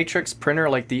So- dot matrix printer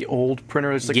like the old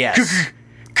printer? It's like Yes.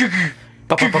 Yeah.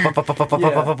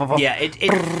 Yeah,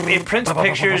 it prints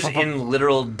pictures in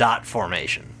literal dot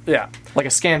formation. Yeah. like a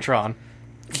Scantron.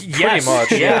 Yes,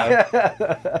 much, yeah.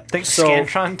 Think So-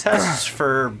 Scantron tests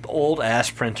for old ass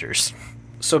printers.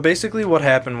 So basically what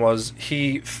happened was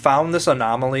he found this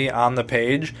anomaly on the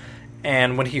page,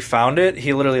 and when he found it,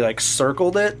 he literally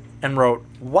circled it and wrote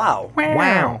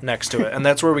wow next to it, and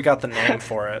that's where we got the name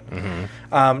for it.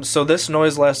 So this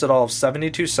noise lasted all of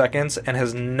 72 seconds and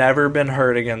has never been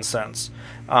heard again since.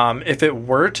 If it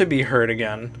were to be heard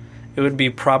again, it would be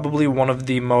probably one of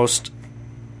the most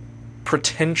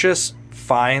pretentious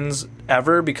finds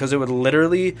ever, because it would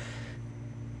literally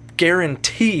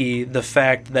guarantee the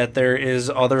fact that there is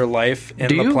other life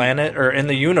in the planet or in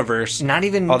the universe Not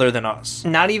even other than us.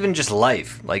 Not even just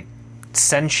life, like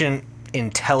sentient,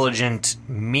 intelligent,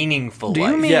 meaningful Do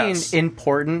life. you mean Yes.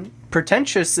 important?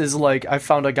 Pretentious is like I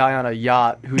found a guy on a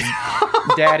yacht whose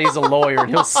daddy's a lawyer and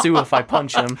he'll sue if I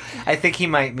punch him. I think he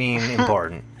might mean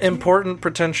important. Important,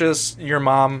 pretentious, your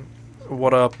mom,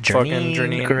 what up, fucking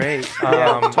Janine. Great.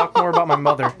 Yeah, talk more about my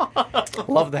mother.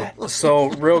 Love that. So,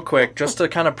 real quick, just to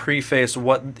kind of preface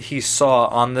what he saw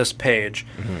on this page,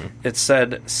 it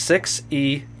said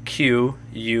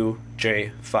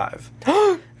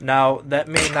 6EQUJ5. Now, that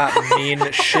may not mean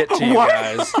shit to you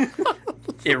guys.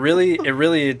 it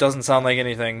really doesn't sound like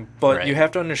anything. But Right. you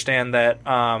have to understand that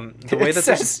the way It that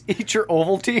says eat your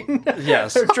Ovaltine.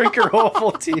 Yes. Or drink your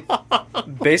Ovaltine.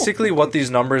 basically what these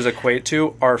numbers equate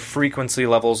to are frequency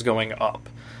levels going up.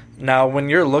 Now, when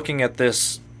you're looking at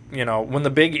this, when the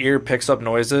big ear picks up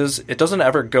noises, it doesn't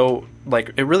ever go,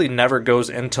 it really never goes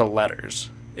into letters.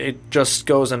 It just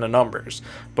goes into numbers.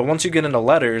 But once you get into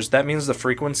letters, that means the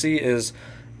frequency is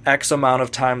X amount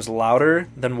of times louder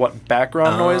than what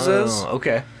background noise is.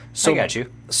 Okay. So, I got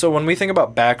you. So when we think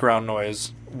about background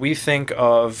noise, we think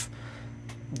of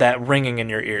that ringing in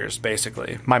your ears,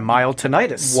 basically. My mild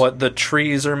tinnitus. What the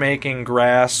trees are making,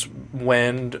 grass,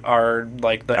 wind, are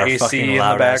like the Our AC fucking in the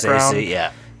loud ass background. AC,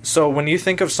 yeah. So when you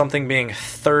think of something being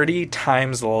 30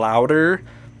 times louder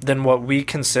than what we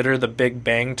consider the Big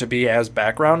Bang to be as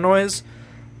background noise,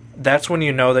 that's when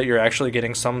you know that you're actually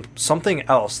getting something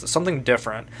else, something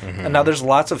different. Mm-hmm. And now there's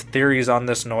lots of theories on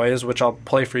this noise, which I'll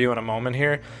play for you in a moment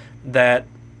here, that,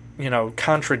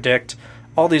 contradict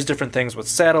all these different things with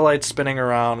satellites spinning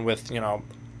around with,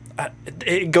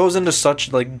 it goes into such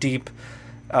deep,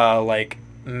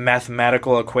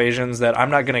 mathematical equations that I'm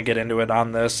not going to get into it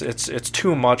on this. It's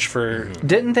too much for...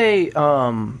 Didn't they,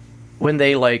 when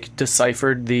they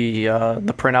deciphered the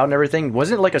printout and everything,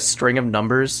 wasn't it a string of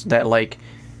numbers that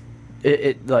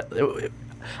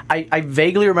I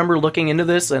vaguely remember looking into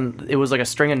this, and it was a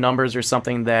string of numbers or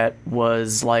something that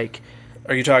was Are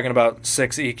you talking about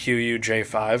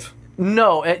 6EQUJ5?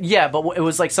 No, yeah, but it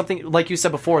was something like you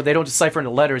said before. They don't decipher into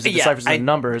letters; it deciphers into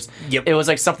numbers. Yep. It was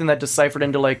something that deciphered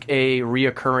into a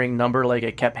reoccurring number,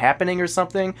 it kept happening or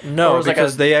something. No, or it was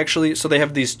because they actually they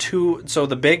have these two. So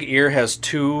the big ear has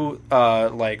two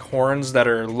horns that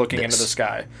are looking into the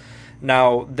sky.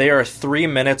 Now they are 3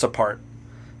 minutes apart.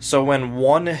 So when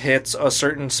one hits a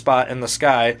certain spot in the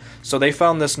sky, so they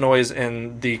found this noise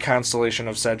in the constellation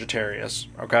of Sagittarius.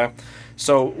 Okay,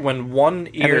 so when one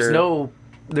ear, and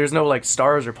there's no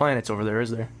stars or planets over there, is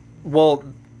there? Well,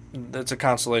 it's a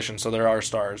constellation, so there are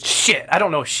stars. Shit, I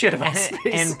don't know shit about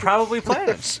space. And probably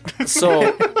planets.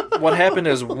 So what happened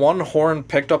is one horn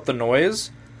picked up the noise,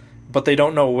 but they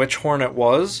don't know which horn it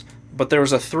was. But there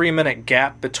was a 3-minute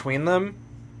gap between them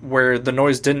where the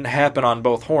noise didn't happen on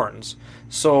both horns.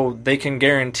 So they can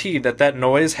guarantee that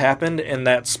noise happened in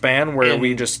that span where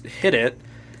we just hit it.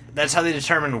 That's how they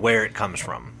determine where it comes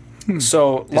from.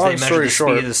 So, They long measure story the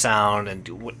short, speed of the sound,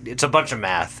 and it's a bunch of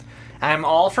math. I'm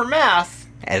all for math,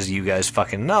 as you guys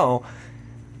fucking know.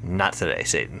 Not today,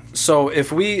 Satan. so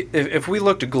if we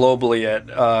looked globally at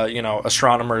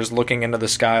astronomers looking into the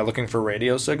sky looking for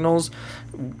radio signals,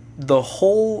 the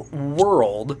whole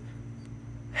world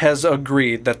has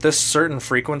agreed that this certain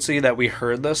frequency that we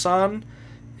heard this on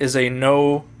is a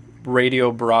no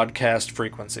radio broadcast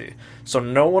frequency. So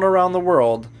no one around the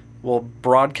world will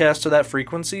broadcast to that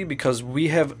frequency because we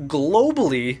have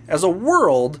globally, as a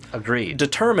world, Agreed.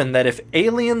 determined that if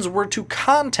aliens were to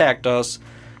contact us,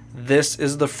 this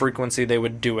is the frequency they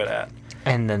would do it at.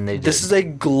 And then they did. This is a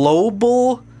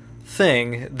global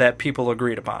thing that people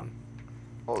agreed upon.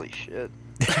 Holy shit.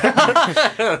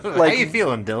 How you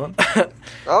feeling, Dylan?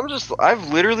 I've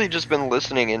literally just been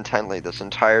listening intently this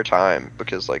entire time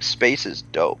because space is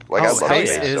dope. I love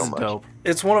space space is so much. dope.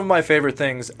 It's one of my favorite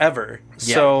things ever.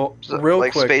 Yeah. So, real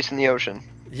like quick. space in the ocean.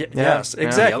 Yes, Yeah.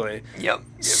 exactly. Yep.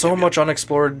 So much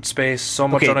unexplored space, so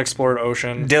much Okay. unexplored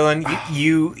ocean. Dylan,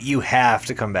 you have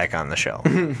to come back on the show.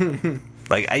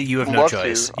 You have no Love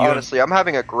choice. to. You have- Honestly, I'm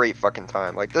having a great fucking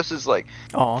time. This is Oh,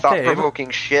 okay. thought-provoking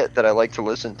shit that I like to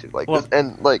listen to. Well- This,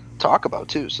 and talk about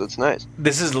too. So it's nice.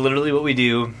 this is literally what we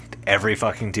do every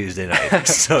fucking Tuesday night.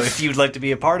 So if you'd like to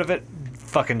be a part of it,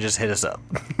 fucking just hit us up.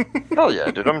 Hell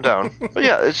yeah, dude, I'm down. But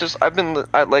yeah, it's just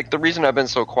the reason I've been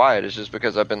so quiet is just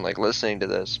because I've been listening to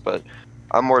this, but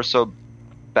I'm more so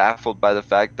baffled by the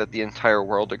fact that the entire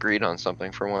world agreed on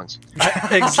something for once.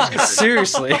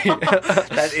 Seriously.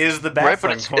 That is the Right, but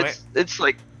baffling point. it's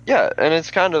yeah, and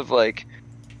it's kind of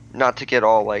not to get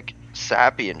all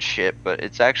sappy and shit, but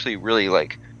it's actually really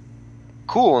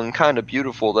cool and kind of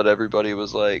beautiful that everybody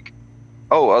was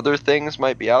oh, other things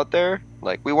might be out there.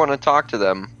 We want to talk to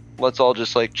them. Let's all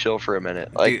just chill for a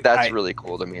minute. Dude, That's I- really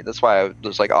cool to me. That's why I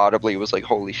was audibly was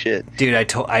holy shit. Dude, I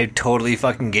totally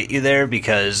fucking get you there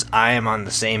because I am on the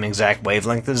same exact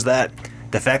wavelength as that.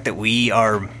 The fact that we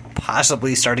are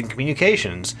possibly starting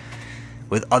communications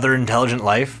with other intelligent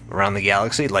life around the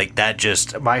galaxy, that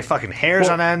just, my fucking hair's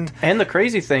on end. And the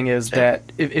crazy thing is that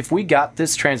if we got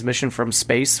this transmission from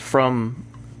space from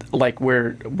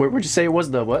where would you say it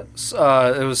was, the what?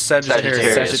 It was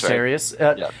Sagittarius. Sagittarius. Sagittarius.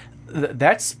 Yeah.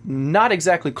 That's not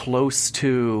exactly close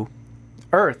to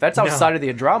Earth. That's outside of the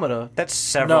Andromeda. That's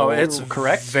several. No, it's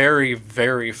correct? very,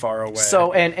 very far away.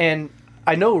 So, and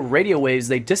I know radio waves,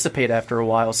 they dissipate after a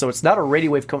while, so it's not a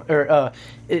radio wave,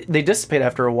 they dissipate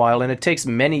after a while, and it takes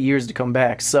many years to come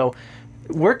back. So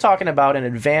we're talking about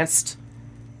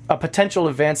a potential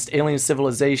advanced alien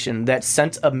civilization that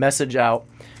sent a message out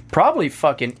probably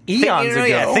fucking eons ago.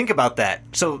 Yeah, think about that.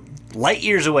 So light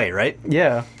years away, right?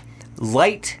 Yeah.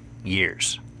 Light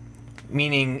years.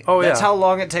 Meaning, Oh, that's yeah. how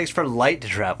long it takes for light to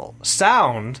travel.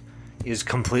 Sound is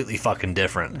completely fucking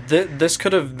different. This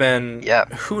could have been, Yeah.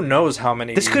 who knows how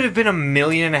many. This could have been 1.5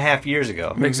 million years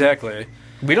ago. Exactly.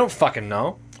 We don't fucking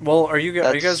know. Well, are you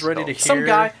guys That's ready to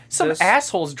hear Some this?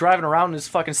 asshole's driving around in his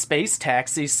fucking space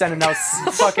taxi, sending out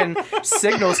fucking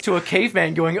signals to a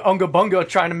caveman going unga bunga,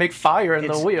 trying to make fire in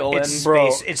the wheel. It's And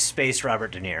Bro. space. It's space.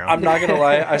 Robert De Niro. I'm not gonna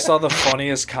lie, I saw the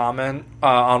funniest comment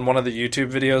on one of the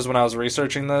YouTube videos when I was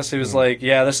researching this. He was like,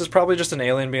 "Yeah, this is probably just an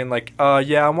alien being like,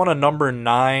 yeah, I want a number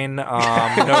 9,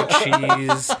 no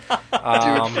cheese."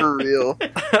 Dude, for real.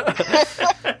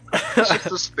 It's just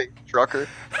a space trucker.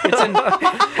 it's an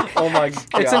Oh my god!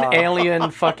 it's an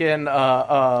alien fucking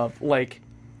like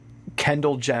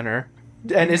Kendall Jenner.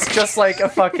 And it's just like a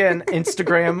fucking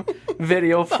Instagram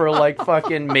video for like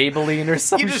fucking Maybelline or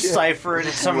something. you decipher it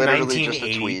in some Literally just a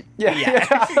 1980. tweet.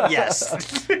 Yeah.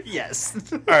 Yes. Yes.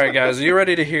 All right, guys, are you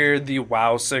ready to hear the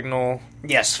wow signal?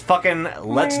 Yes. Fucking.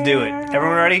 Let's do it.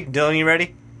 Everyone ready? Dylan, you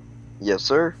ready? Yes,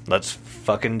 sir. Let's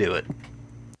fucking do it.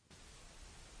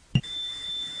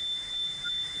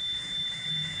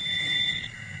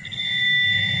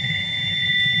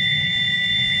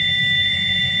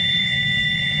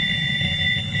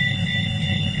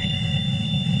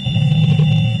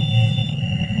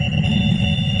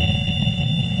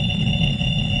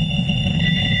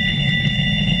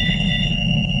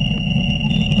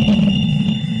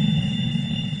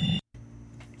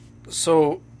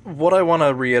 So, what I want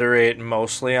to reiterate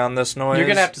mostly on this noise. You're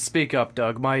gonna have to speak up,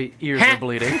 Doug. My ears are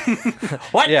bleeding.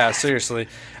 Yeah, seriously.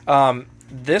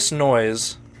 This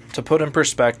noise, to put in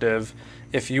perspective,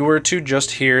 if you were to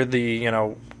just hear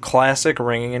the, classic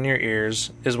ringing in your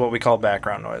ears, is what we call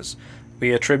background noise.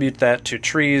 We attribute that to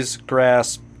trees,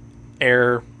 grass,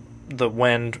 air, the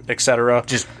wind, etc.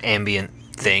 Just ambient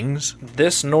things.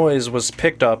 This noise was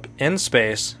picked up in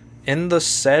space in the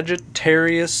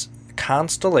Sagittarius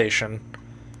constellation,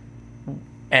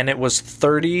 and it was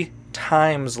 30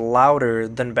 times louder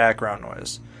than background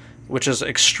noise, which is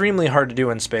extremely hard to do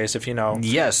in space if you know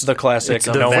Yes. the classic It's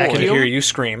the no one can vacuum. hear you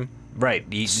scream. Right.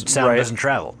 Sound Right. doesn't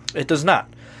travel. It does not.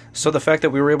 So the fact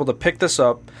that we were able to pick this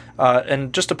up,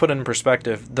 and just to put it in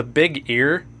perspective, the big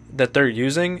ear that they're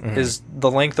using is the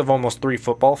length of almost 3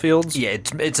 football fields. Yeah,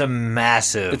 it's a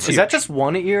massive. It's Is that just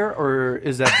one ear, or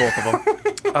is that both of them?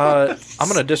 I'm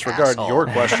going to disregard Asshole. your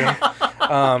question.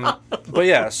 But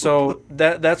yeah, so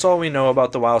that's all we know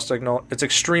about the wow signal. It's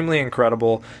extremely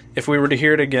incredible. If we were to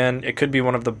hear it again, it could be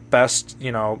one of the best,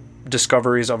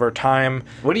 discoveries of our time.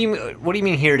 What do you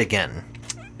mean hear it again?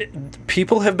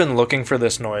 People have been looking for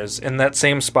this noise in that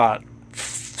same spot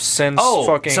since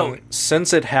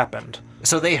since it happened.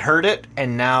 So they heard it,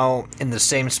 and now in the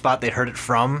same spot they heard it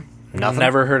from. Nothing.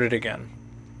 Never heard it again.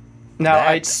 Now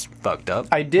That's fucked up.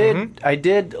 I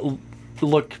did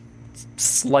look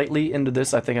slightly into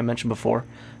this. I think I mentioned before.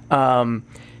 I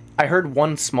heard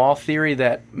one small theory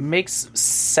that makes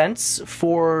sense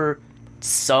for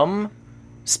some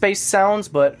space sounds,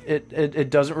 but it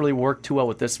doesn't really work too well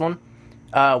with this one.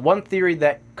 One theory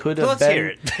that could have Let's been... hear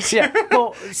it. Yeah,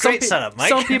 well, Great setup, Mike.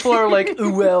 Some people are like,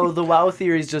 "Ooh, well, the WoW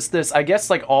theory is just this." I guess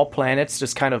like all planets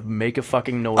just kind of make a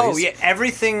fucking noise. Oh yeah,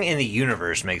 everything in the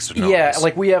universe makes a noise. Yeah,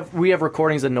 like we have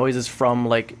recordings of noises from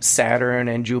like Saturn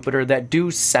and Jupiter that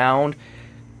do sound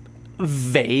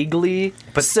vaguely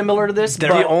similar to this.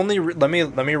 The only let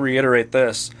me reiterate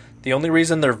this. The only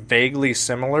reason they're vaguely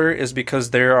similar is because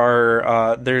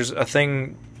there's a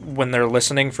thing when they're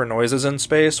listening for noises in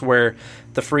space where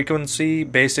the frequency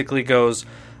basically goes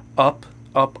up,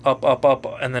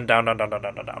 and then down,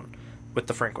 with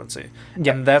the frequency.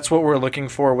 Yeah. And that's what we're looking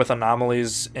for with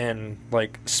anomalies in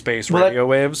like space radio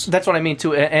waves. That's what I mean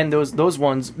too. And those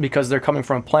ones, because they're coming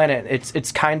from a planet,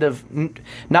 it's kind of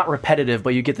not repetitive,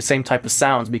 but you get the same type of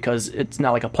sounds because it's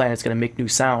not like a planet's going to make new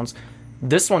sounds.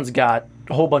 This one's got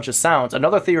a whole bunch of sounds.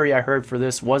 Another theory I heard for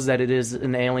this was that it is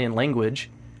an alien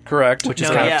language, Correct. which is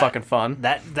No, kind yeah. of fucking fun.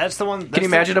 That's the one. Can you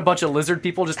imagine a bunch of lizard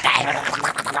people just...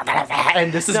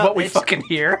 and this is No, what we it's- fucking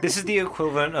hear? This is the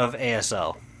equivalent of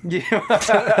ASL. You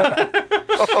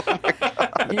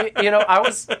know, I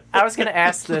was going to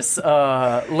ask this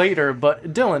later,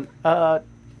 but Dylan,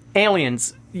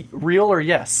 aliens, real or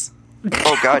yes?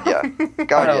 Oh God, yeah.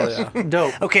 God, Hell yes. yeah.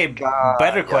 Dope. Okay, God,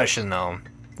 better yes. question though.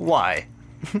 Why?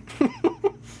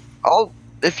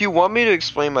 If you want me to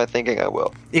explain my thinking, I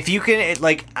will. If you can,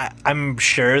 I'm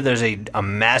sure there's a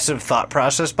massive thought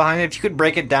process behind it. If you could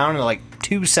break it down in like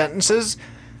 2 sentences,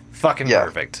 fucking Yeah.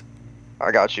 perfect.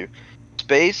 I got you.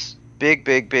 Space, big,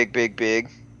 big, big, big, big.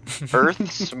 Earth,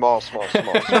 small, small, small,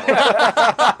 small.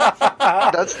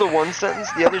 That's the one sentence.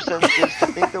 The other sentence is to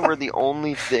think that we're the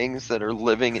only things that are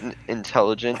living and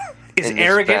intelligent Is in this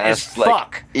arrogant as vast,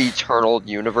 fuck. eternal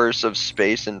universe of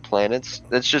space and planets.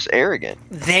 That's just arrogant.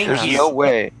 Thank There's you. no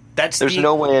way. There's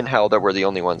No way in hell that we're the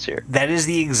only ones here. That is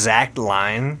the exact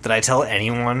line that I tell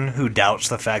anyone who doubts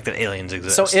the fact that aliens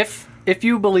exist. So if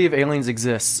you believe aliens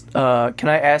exist, can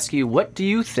I ask you, what do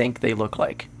you think they look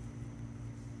like?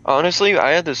 Honestly,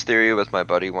 I had this theory with my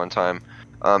buddy one time.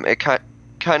 It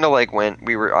kind of like when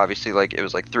we were obviously like it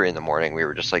was like 3 a.m. We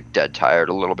were just like dead tired,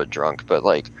 a little bit drunk, but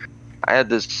like I had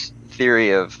this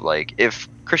theory of like if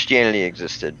Christianity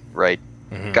existed, right?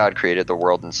 Mhm. God created the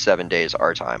world in 7 days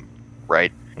our time,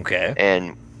 right? Okay.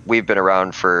 And we've been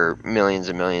around for millions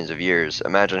and millions of years.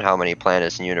 Imagine how many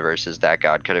planets and universes that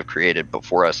God could have created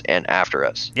before us and after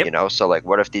us. Yep. You know, so like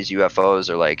what if these UFOs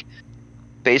are like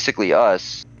basically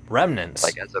us, Remnants.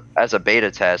 like as a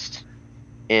beta test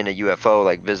in a UFO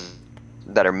like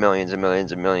that are millions and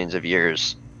millions and millions of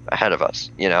years ahead of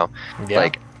us, you know? Yeah.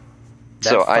 Like That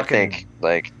so I fucking- think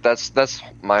like that's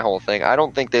my whole thing. I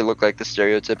don't think they look like the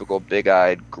stereotypical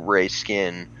big-eyed gray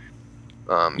skin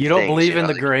You don't things, believe you in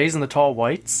know, the grays and the tall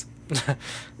whites?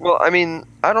 Well, I mean,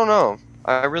 I don't know.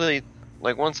 I really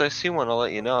like once I see one, I'll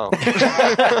let you know.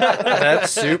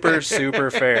 That's super, super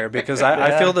fair because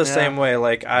I feel the Yeah. same way.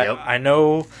 Like Yep. I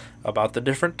know about the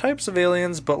different types of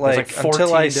aliens, but There's like, like 14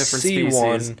 until I different see species.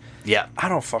 one, Yeah. I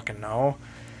don't fucking know.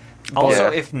 Also,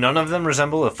 Yeah. if none of them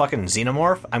resemble a fucking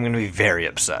xenomorph, I'm going to be very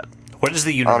upset. What is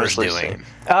the universe Honestly, doing?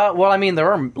 same. Well, I mean,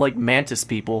 there are like mantis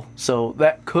people, so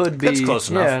that could be. That's close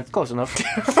enough. Yeah, it's close enough.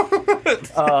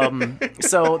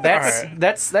 So that's Alright.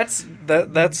 that's That's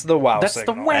the wow that's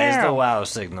signal. the wow. That is the wow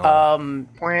signal.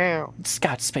 Wow.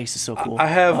 God, space is so cool. I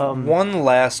have one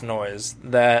last noise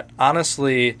that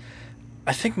honestly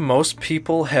I think most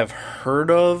people have heard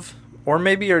of or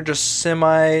maybe are just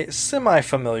semi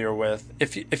familiar with.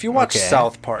 If you watch Okay.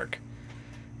 South Park.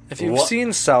 If you've What?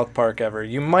 seen South Park ever,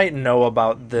 you might know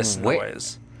about this Wait.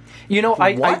 noise. You know,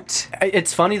 What?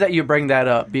 it's funny that you bring that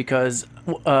up because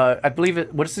I believe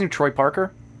it. What is his name? Troy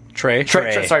Parker. Trey?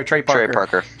 Trey Parker. Trey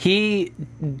Parker. He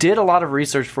did a lot of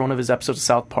research for one of his episodes of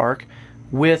South Park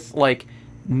with like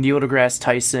Neil deGrasse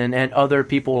Tyson and other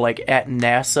people like at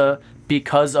NASA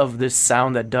because of this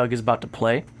sound that Doug is about to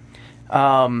play.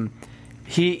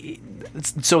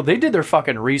 So they did their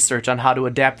fucking research on how to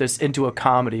adapt this into a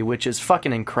comedy, which is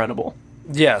fucking incredible.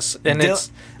 Yes, and it's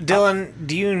Dylan,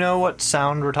 do you know what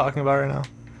sound we're talking about right now?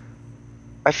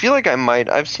 I feel like I might.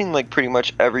 I've seen like pretty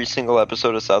much every single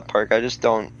episode of South Park. I just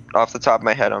don't, off the top of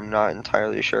my head, I'm not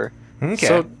entirely sure. Okay.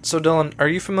 so Dylan, are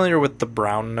you familiar with the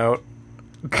brown note?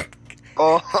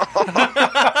 Oh.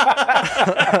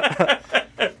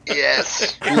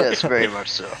 Yes, very much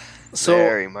so. So-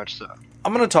 Very much so.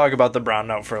 I'm going to talk about the brown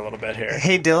note for a little bit here.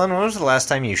 Hey, Dylan, when was the last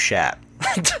time you shat?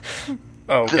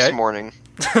 Okay. This morning,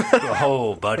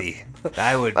 Oh, buddy.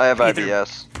 I would I have either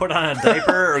IBS. put on a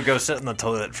diaper or go sit in the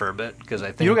toilet for a bit because I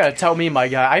think You don't gotta tell me, my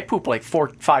guy. I poop like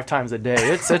 4-5 times a day.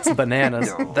 It's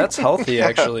bananas. That's healthy,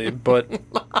 actually, but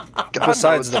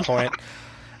besides the point.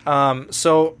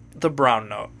 So, the brown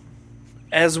note.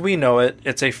 As we know it,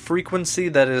 it's a frequency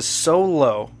that is so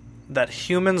low that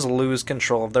humans lose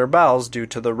control of their bowels due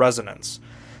to the resonance.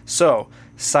 So,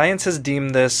 science has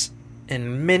deemed this,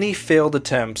 in many failed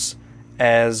attempts,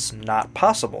 as not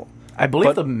possible. I believe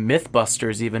But- the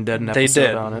Mythbusters even did an They episode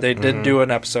did. on it. They did do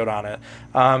an episode on it.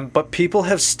 But people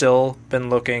have still been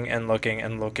looking and looking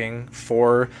and looking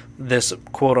for this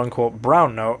quote-unquote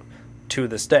brown note to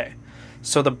this day.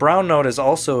 So the brown note is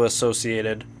also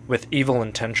associated with evil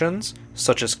intentions,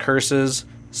 such as curses,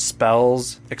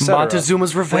 spells, etc.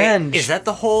 Montezuma's Revenge. Wait, is that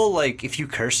the whole, like, if you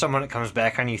curse someone, it comes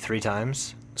back on you 3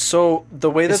 times? So the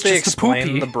way that It's they just a explain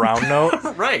poopy. the brown note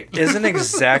Right. isn't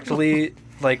exactly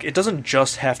like it doesn't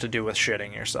just have to do with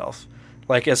shitting yourself.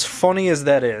 Like as funny as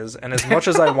that is, and as much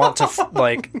as I want to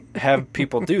like have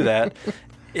people do that,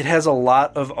 it has a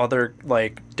lot of other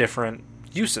like different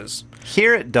uses.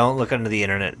 Here at Don't Look Under the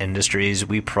Internet Industries,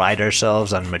 we pride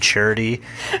ourselves on maturity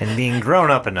and being grown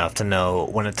up enough to know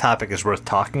when a topic is worth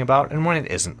talking about and when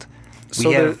it isn't. So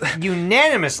We have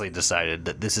unanimously decided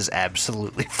that this is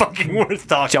absolutely fucking worth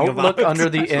talking Don't about. look under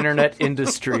the internet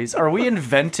industries. Are we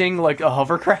inventing like a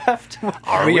hovercraft?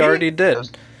 Are we we? already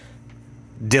did.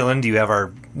 Dylan, do you have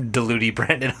our DLUTI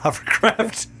branded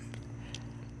hovercraft.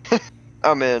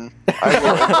 I'm in. I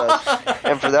will invest.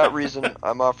 And for that reason,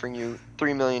 I'm offering you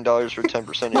 $3 million for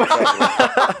 10% of your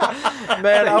capital.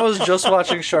 Man, I was just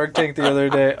watching Shark Tank the other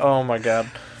day. Oh my god.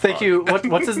 Thank you.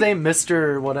 What's his name?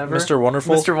 Mr. Whatever? Mr.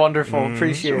 Wonderful? Mr. Wonderful.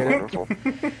 Appreciate it. Wonderful.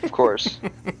 Of course.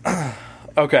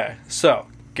 Okay, so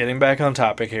getting back on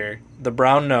topic here, the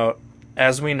brown note,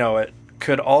 as we know it,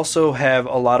 could also have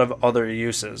a lot of other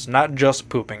uses, not just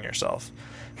pooping yourself.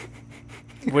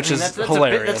 Which is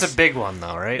hilarious. That's a big one,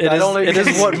 though, right? It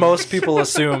is what most people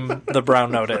assume the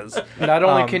brown note is. Not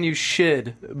only can you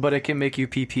shid, but it can make you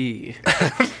pee.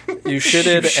 You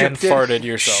shitted and farted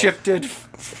yourself. Shifted,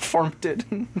 formed it.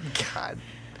 God.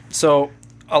 So,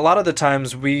 a lot of the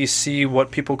times we see what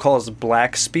people call as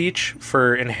black speech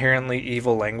for inherently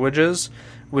evil languages,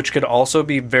 which could also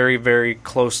be very, very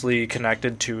closely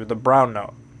connected to the brown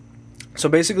note. So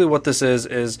basically what this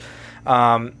is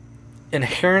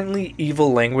inherently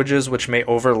evil languages which may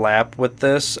overlap with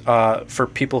this for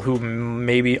people who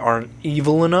maybe aren't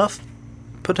evil enough,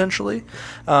 potentially.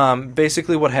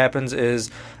 Basically what happens is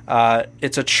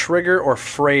it's a trigger or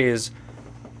phrase,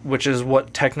 which is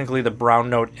what technically the brown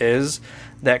note is,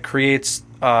 that creates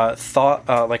thought,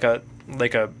 like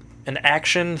an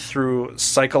action through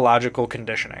psychological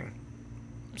conditioning.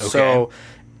 Okay. So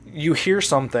you hear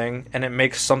something and it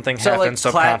makes something happen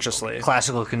subconsciously.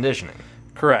 Classical conditioning.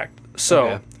 Correct. So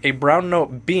Okay. a brown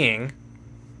note being,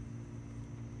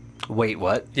 Wait,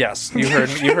 what? yes, you heard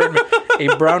me.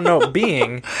 A brown note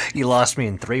being You lost me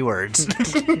in 3 words.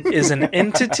 is an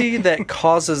entity that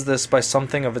causes this by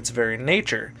something of its very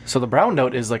nature. So the brown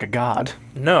note is like a god.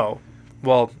 No.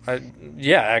 Well,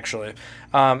 yeah, actually.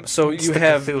 So It's you the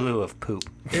have... Cthulhu of poop.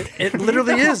 It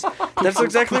literally is. That's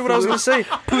exactly what I was going to say.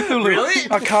 Really?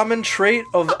 A common trait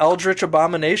of eldritch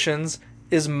abominations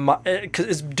is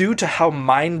due to how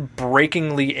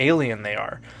mind-breakingly alien they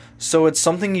are. So it's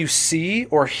something you see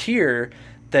or hear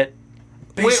that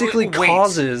basically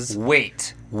causes...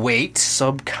 Wait.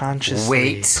 subconsciously...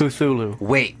 Wait. Cthulhu.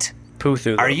 Wait.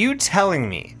 Cthulhu. Are you telling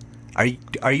me?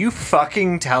 Are you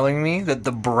fucking telling me that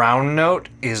the brown note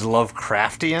is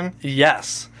Lovecraftian?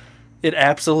 Yes. It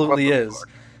absolutely What the is.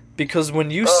 Because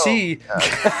when you see...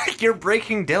 You're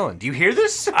breaking Dylan. Do you hear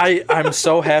this? I'm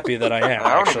so happy that I am, I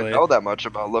don't actually. even know that much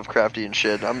about Lovecraftian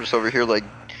shit. I'm just over here like,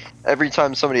 every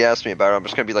time somebody asks me about it, I'm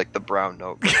just gonna be like the brown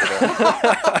note.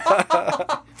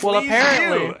 Well,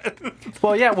 apparently.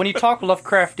 Well, yeah, when you talk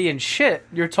Lovecraftian shit,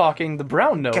 you're talking the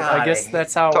brown note. God, I guess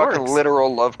that's how it Talking works.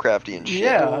 literal Lovecraftian shit.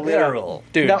 Yeah. Literal.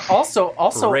 Dude. Now, also,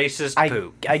 Racist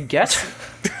poop.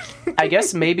 I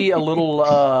guess maybe a little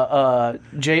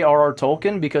J.R.R.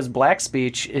 Tolkien, because black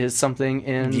speech is something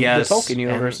in Yes, the Tolkien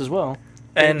universe as well.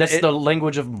 and And that's it- the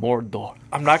language of Mordor.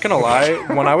 I'm not going to lie.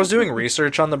 When I was doing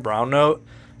research on the brown note,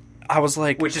 I was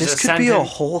like, Which is this a could be a sentence-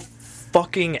 whole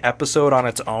fucking episode on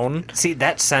its own. See,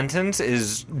 that sentence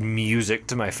is music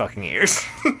to my fucking ears.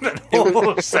 That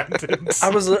whole sentence.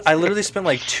 I literally spent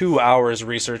like 2 hours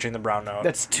researching the brown note.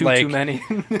 That's too Like, many.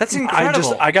 That's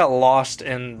incredible. I got lost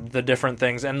in the different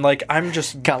things, and like I'm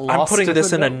lost putting in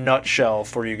this the in a note. nutshell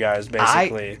for you guys,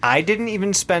 basically. I didn't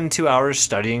even spend 2 hours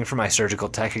studying for my surgical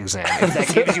tech exam. If that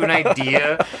gives you an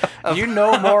idea of You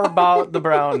know more about the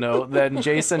brown note than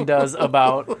Jason does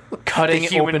about cutting The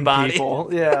human open body. people.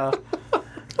 Yeah.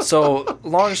 So,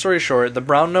 long story short, the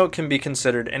brown note can be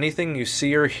considered anything you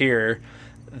see or hear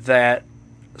that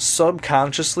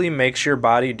subconsciously makes your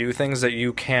body do things that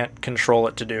you can't control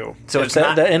it to do. So it's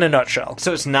not- in a nutshell.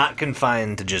 so it's not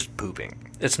confined to just pooping.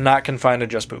 It's not confined to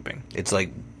just pooping. It's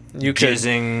like You could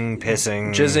jizzing, pissing.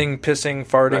 pissing,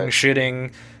 farting, Right.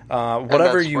 shitting, And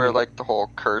whatever that's you. where like the whole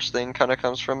curse thing kind of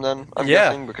comes from. Then I'm Yeah.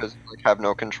 guessing because you like, have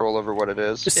no control over what it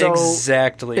is. So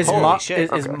exactly. Is, Holy Mo- shit,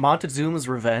 is okay. Montezuma's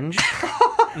Revenge?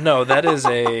 No, that is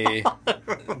a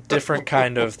different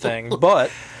kind of thing. But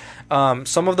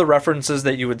some of the references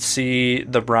that you would see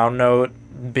the brown note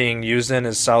being used in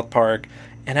is South Park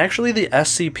and actually the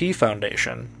SCP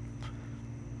Foundation.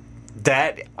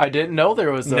 That I didn't know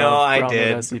there was a no, I brown note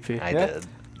did. SCP. I Yeah. did.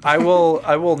 I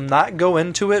will not go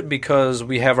into it because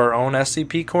we have our own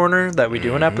SCP corner that we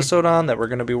do an episode on that we're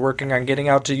going to be working on getting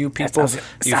out to you people. sounds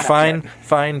You exciting.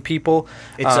 fine people.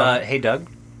 It's hey Doug.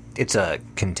 It's a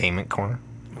containment corner.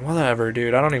 Whatever,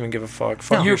 dude. I don't even give a fuck.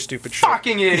 Fuck You your stupid shit.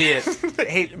 fucking idiot!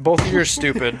 Hey, Both of you are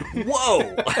stupid. whoa!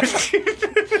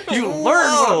 You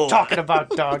learn what I'm talking about,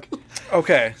 dog.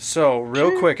 Okay, so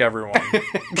real quick, everyone.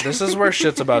 This is where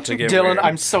shit's about to get Dylan, weird.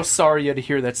 I'm so sorry you had to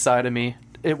hear that side of me.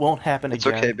 It won't happen It's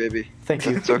again. okay, baby. Thank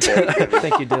you. It's okay.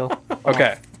 Thank you, Dill.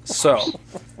 Okay, so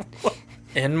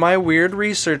in my weird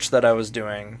research that I was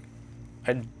doing,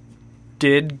 I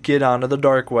did get onto the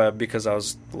dark web because I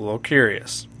was a little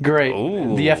curious. Great.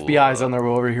 Ooh. The FBI's on their way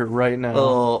over here right now.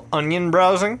 Little onion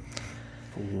browsing.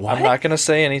 What? I'm not going to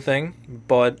say anything,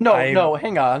 but No,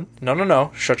 hang on.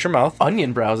 No. Shut your mouth.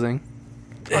 Onion browsing.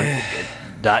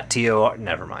 .tor.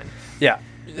 Never mind. Yeah,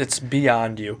 it's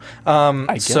beyond you. I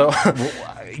guess. So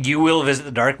You will visit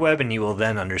the dark web, and you will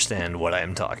then understand what I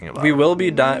am talking about. we will be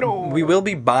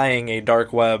buying a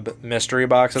dark web mystery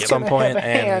box at some point Have a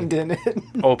hand and in it.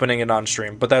 opening it on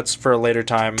stream. But that's for a later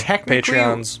time. Technically,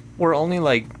 Patreons. we're only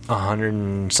like $100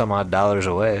 and some odd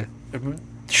away.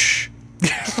 Shh.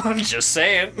 I'm just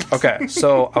saying. Okay,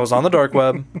 so I was on the dark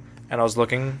web and I was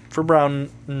looking for brown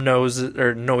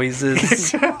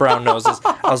noises. Brown noses.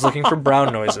 I was looking for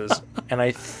brown noises, and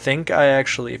I think I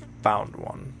actually found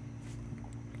one.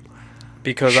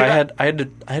 Because I had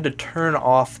to turn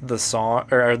off the song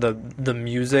or the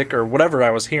music or whatever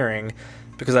I was hearing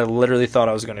because I literally thought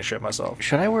I was going to shit myself.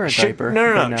 Should I wear a diaper?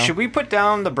 No. right now? Should we put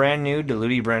down the brand new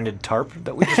DLUTI branded tarp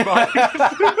that we just bought?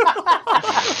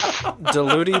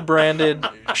 DLUTI branded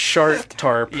shark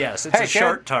tarp. Yes, it's Hey, a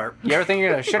short tarp. You ever think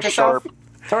you're gonna shit yourself?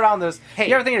 Throw down this. Hey.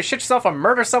 You ever think you're gonna shit yourself or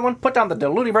murder someone? Put down the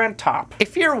DLUTI brand top.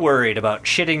 If you're worried about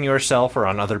shitting yourself or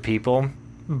on other people,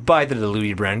 buy the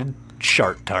DLUTI branded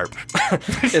shark tarp.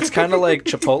 It's kind of like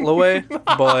Chipotle,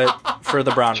 but for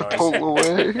the brown noise. Pull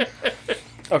away.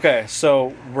 Okay,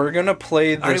 so we're gonna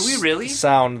play this we really?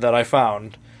 sound that I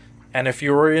found, and if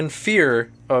you were in fear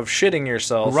of shitting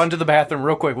yourself, Run to the bathroom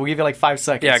real quick. We'll give you like 5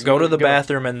 seconds. yeah, go to the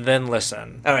bathroom and then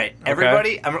listen. All right,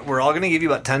 everybody, we're all going to give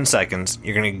you about 10 seconds.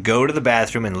 You're going to go to the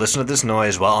bathroom and listen to this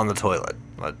noise while on the toilet.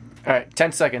 All right,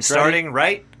 10 seconds. Starting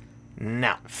right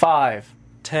now. 5,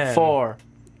 10, 4,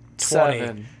 20,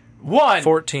 7, 1.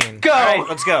 14. Go. All right,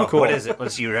 let's go. Cool. What is it?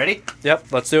 Let's see. You ready? Yep,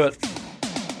 let's do it.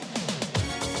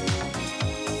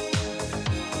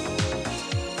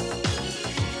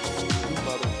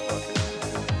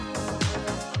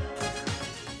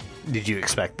 Did you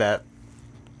expect that?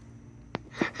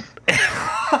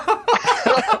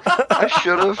 I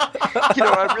should have.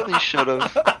 I really should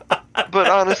have. But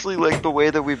honestly, like, the way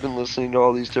that we've been listening to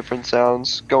all these different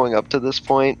sounds going up to this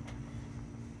point,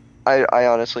 I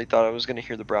honestly thought I was going to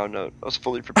hear the brown note. I was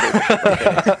fully prepared.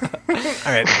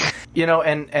 All right.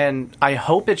 And I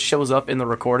hope it shows up in the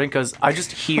recording because I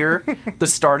just hear the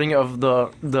starting of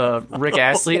the Rick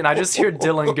Astley and I just hear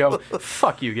Dylan go,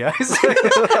 "Fuck you guys."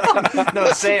 No,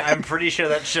 I'm pretty sure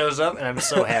that shows up, and I'm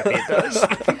so happy it does.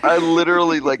 I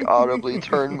literally, like, audibly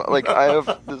turned, like, I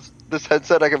have this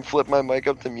headset, I can flip my mic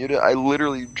up to mute it. I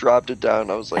literally dropped it down.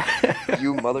 I was like,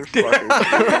 you motherfuckers.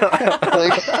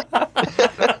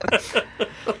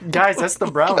 Guys, that's the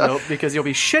brown note because you'll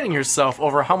be shitting yourself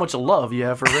over how much love you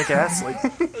have for Rick Astley.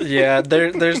 Yeah,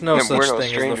 there's no And such we're no thing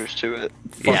strangers to it.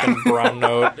 as the fucking brown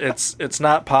note. It's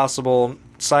not possible.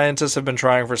 Scientists have been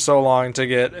trying for so long to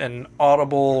get an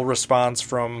audible response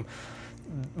from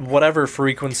whatever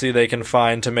frequency they can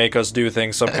find to make us do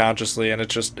things subconsciously, and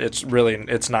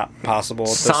it's not possible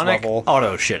at Sonic this level.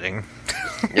 auto shitting.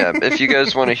 Yeah, if you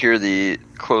guys want to hear the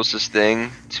closest thing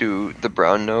to the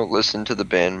brown note, listen to the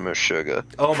band Meshuggah.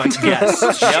 Oh my yes.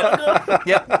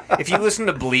 Yep. If you listen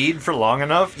to Bleed for long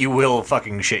enough, you will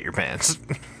fucking shit your pants.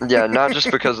 Yeah, not just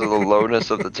because of the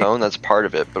lowness of the tone, that's part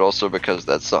of it, but also because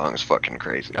that song's fucking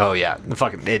crazy. Oh yeah.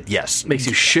 Yes. Makes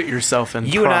you shit yourself in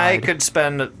You and I pride. could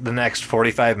spend the next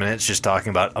 45 minutes just talking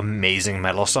about amazing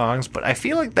metal songs, but I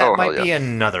feel like that Oh, might hell be yeah.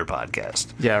 another podcast.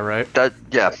 Yeah, right. That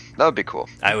would be cool.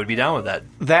 I would be down with that.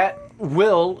 That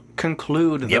will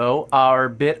conclude, though, our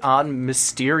bit on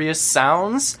mysterious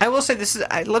sounds. I will say this is.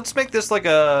 Let's make this like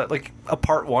a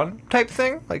part one type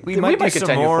thing. Like we might do some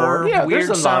continue more forward. Yeah, weird there's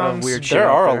a lot of sounds. weird shit There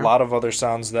out are there. a lot of other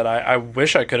sounds that I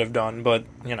wish I could have done, but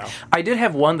I did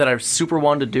have one that I super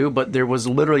wanted to do, but there was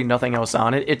literally nothing else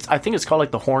on it. I think it's called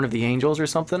like the Horn of the Angels or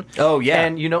something. Oh yeah,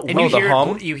 And you the hear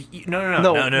hum?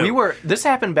 No. No, we were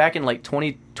back in like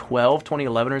 2012,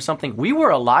 2011 or something. We were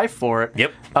alive for it.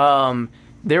 Yep.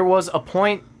 There was a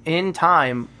point in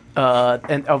time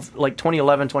and of like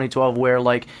 2011, 2012 where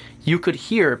like you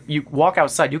walk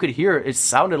outside, you could hear it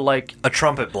sounded like A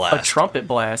trumpet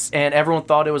blast. and everyone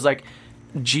thought it was like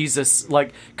Jesus,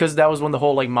 like, because that was when the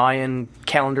whole like Mayan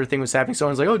calendar thing was happening.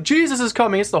 Someone's like, "Oh, Jesus is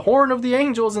coming! It's the horn of the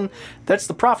angels, and that's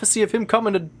the prophecy of him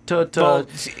coming to Well,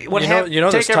 what happened?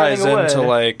 this take ties everything into away.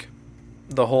 like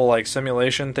the whole like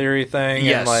simulation theory thing,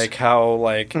 Yes. and like how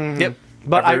like Yep.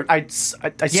 But Ever- I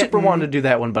super wanted to do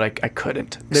that one, but I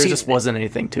couldn't. There See, just wasn't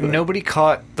anything to it. Nobody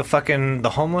caught the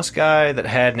homeless guy that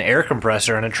had an air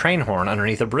compressor and a train horn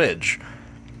underneath a bridge.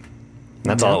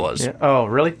 That's all it was. Yeah. Oh,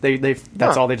 really?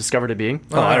 That's all they discovered it being?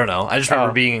 Oh, I don't know. I just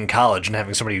remember being in college and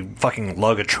having somebody fucking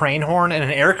lug a train horn and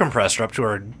an air compressor up to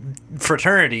our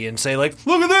fraternity and say, like,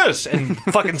 look at this, and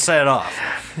fucking set it off.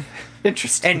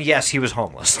 Interesting. And yes, he was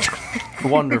homeless.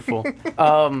 Wonderful.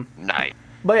 Nice.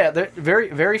 But yeah, they're very,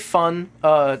 very fun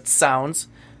sounds.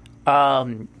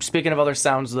 Speaking of other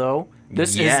sounds, though,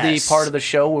 this is the part of the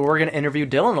show where we're going to interview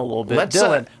Dylan a little bit.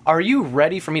 Dylan, are you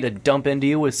ready for me to dump into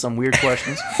you with some weird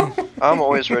questions? I'm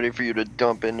always ready for you to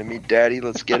dump into me, Daddy.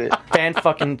 Let's get it.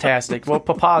 Fan-fucking-tastic. Well,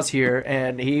 Papa's here,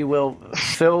 and he will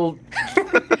fill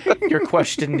your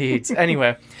question needs.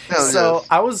 Anyway, so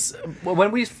I was...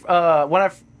 When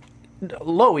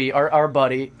Loey, our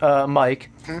buddy,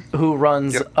 Mike, who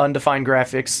runs Undefined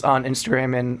Graphics on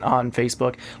Instagram and on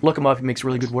Facebook. Look him up. He makes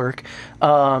really good work.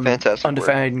 Fantastic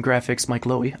Undefined Graphics, Mike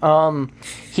Loey.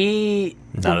 He...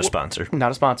 Not a sponsor. Not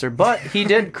a sponsor. But he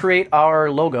did create our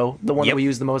logo, the one that we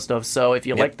use the most of. So if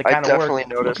you like the kind of work... I definitely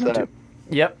noticed that.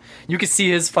 Yep. You can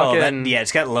see his fucking...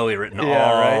 it's got Loey written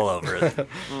all over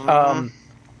it.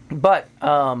 But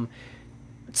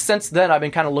since then, I've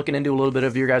been kind of looking into a little bit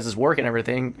of your guys' work and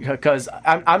everything, because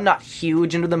I'm not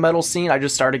huge into the metal scene. I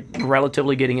just started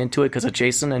relatively getting into it because of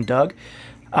Jason and Doug.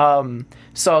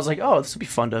 So I was like, oh, this would be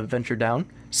fun to venture down.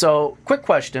 So, quick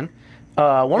question.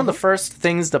 One of the first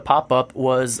things to pop up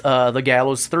was the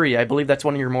Gallows 3. I believe that's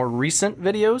one of your more recent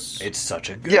videos. It's such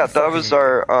a good... Yeah, that was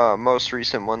our most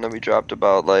recent one that we dropped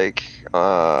about, like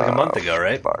a month ago,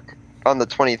 right? Fuck. On the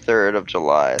 23rd of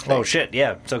July, I think. Oh, shit,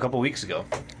 yeah. So a couple weeks ago.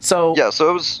 So yeah,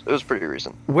 so it was pretty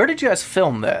recent. Where did you guys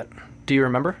film that? Do you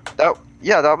remember? That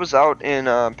was out in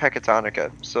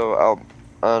Pecatonica. So out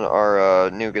on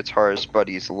our new guitarist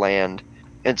buddy's land.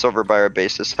 It's over by our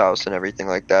bassist house and everything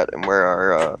like that, and where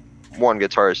our one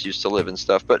guitarist used to live and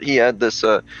stuff. But he had this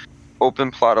open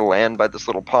plot of land by this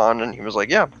little pond, and he was like,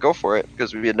 yeah, go for it,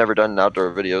 because we had never done an outdoor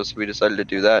video, so we decided to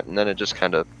do that, and then it just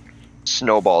kind of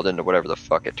snowballed into whatever the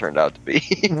fuck it turned out to be.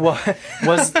 What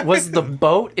was the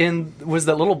boat was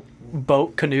that little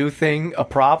boat canoe thing a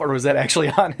prop, or was that actually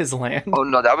on his land? Oh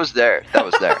no, that was there.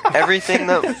 Everything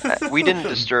that we didn't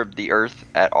disturb the earth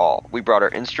at all. We brought our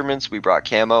instruments, we brought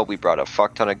camo, we brought a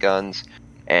fuck ton of guns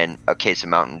and a case of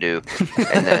Mountain Dew,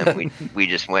 and then we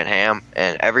just went ham.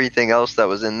 And everything else that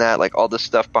was in that, like all the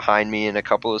stuff behind me and a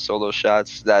couple of solo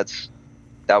shots, that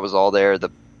was all there. The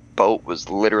boat was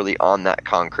literally on that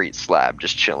concrete slab,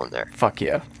 just chilling there. Fuck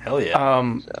yeah. Hell yeah.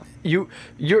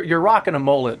 You're rocking a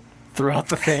mullet throughout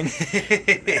the thing.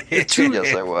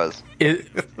 Yes, I was.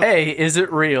 A, is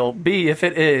it real? B, if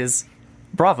it is,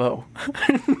 bravo.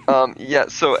 Yeah,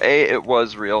 so A, it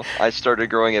was real. I started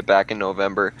growing it back in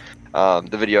November. The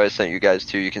video I sent you guys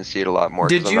to, you can see it a lot more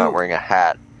because I'm not wearing a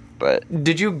hat. But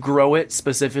did you grow it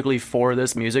specifically for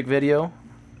this music video?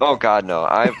 Oh God, no!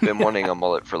 I've been wanting a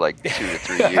mullet for like 2 to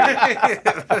 3 years.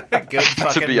 Good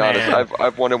fucking to be honest,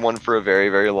 I've wanted one for a very,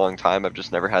 very long time. I've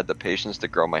just never had the patience to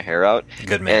grow my hair out.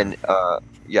 Good man. And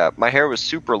yeah, my hair was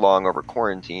super long over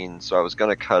quarantine, so I was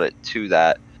gonna cut it to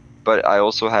that. But I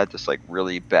also had this like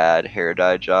really bad hair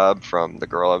dye job from the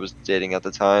girl I was dating at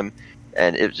the time,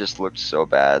 and it just looked so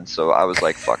bad. So I was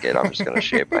like, fuck it, I'm just gonna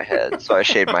shave my head. So I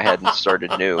shaved my head and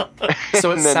started new.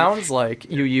 So it sounds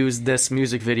like you used this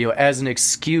music video as an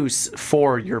excuse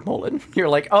for your mullet. You're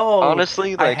like, oh,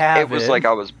 honestly, like it was like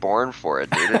I was born for it,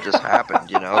 dude. It just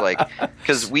happened, like,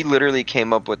 because we literally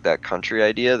came up with that country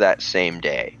idea that same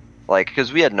day. Like,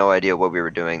 because we had no idea what we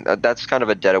were doing. That's kind of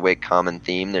a Dead Awake common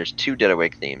theme. There's 2 Dead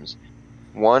Awake themes.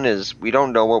 One is we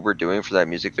don't know what we're doing for that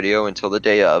music video until the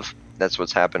day of. That's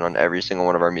what's happened on every single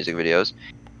one of our music videos.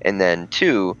 And then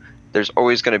 2, there's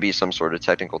always going to be some sort of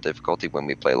technical difficulty when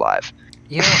we play live.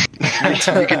 You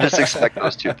can just expect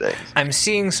those 2 things. I'm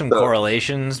seeing some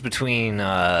correlations between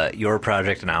your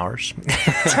project and ours.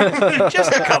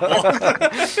 Just a couple.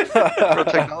 Bro,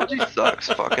 technology sucks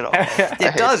fucking off.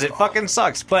 It does. It fucking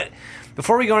sucks. But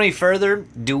before we go any further,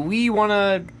 do we want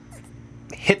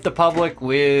to hit the public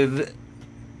with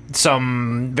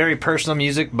some very personal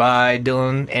music by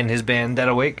Dylan and his band Dead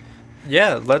Awake?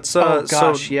 Yeah, let's. Oh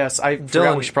gosh, so, yes. I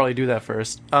forgot we should probably do that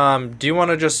first. Do you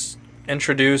want to just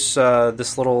introduce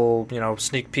this little,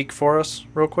 sneak peek for us,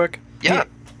 real quick? Yeah.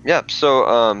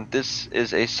 So this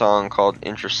is a song called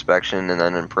Introspection, and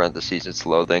then in parentheses it's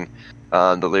Loathing.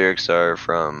 The lyrics are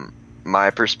from my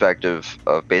perspective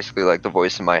of basically like the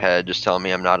voice in my head just telling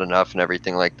me I'm not enough and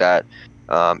everything like that.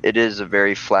 It is a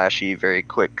very flashy, very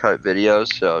quick cut video,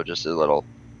 so just a little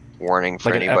warning for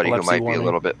like anybody who might be a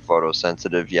little bit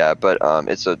photosensitive. Yeah, but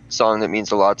it's a song that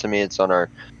means a lot to me. It's on our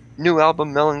new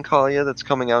album Melancholia that's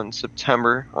coming out in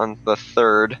September on the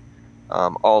 3rd.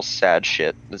 all sad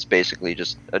shit. It's basically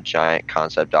just a giant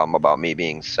concept album about me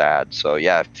being sad. So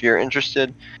yeah, if you're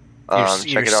interested,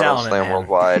 check it out on Slam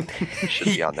Worldwide. It should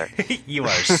be on there. You are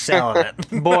selling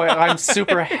it. Boy, I'm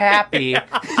super happy.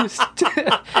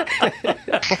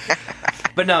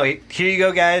 But no, here you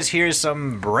go, guys. Here's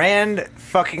some brand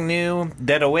fucking new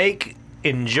Dead Awake.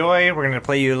 Enjoy. We're going to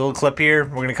play you a little clip here.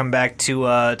 We're going to come back to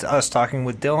us talking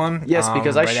with Dylan. Yes,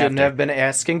 because I shouldn't have been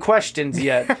asking questions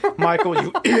yet. Michael,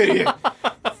 you idiot.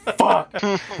 Fuck.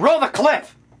 Roll the clip.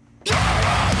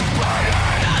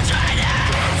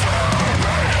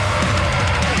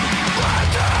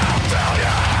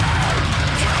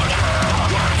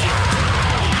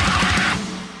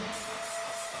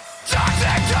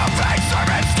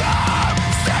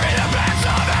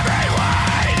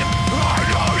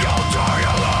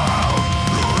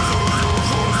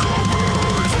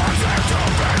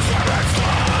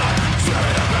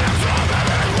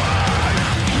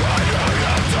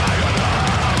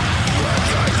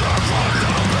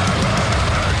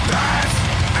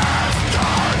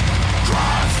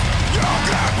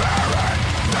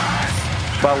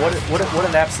 Wow, what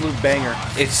an absolute banger!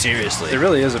 It's seriously. It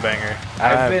really is a banger.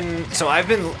 I've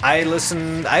been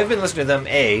listening to them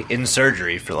in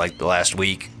surgery for like the last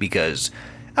week because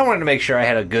I wanted to make sure I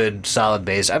had a good solid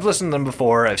base. I've listened to them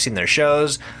before. I've seen their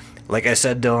shows. Like I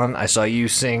said, Dylan, I saw you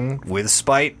sing with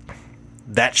Spite.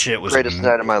 That shit was greatest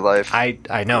night of my life. I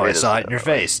know. I saw it in your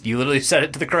face. You literally said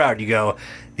it to the crowd. You go,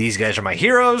 "These guys are my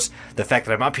heroes. The fact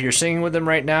that I'm up here singing with them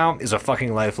right now is a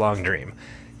fucking lifelong dream."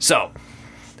 So,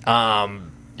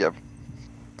 Yep.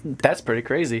 That's pretty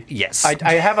crazy. yes.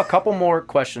 I have a couple more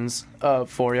questions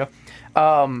for you.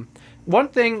 One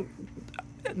thing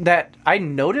that I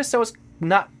noticed that was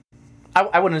not,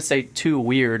 I wouldn't say too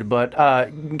weird, but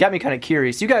got me kind of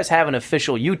curious. You guys have an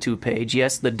official YouTube page,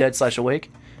 yes? The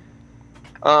Dead/Awake?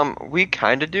 We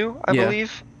kind of do, I Yeah.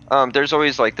 believe. There's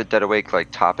always like the Dead Awake like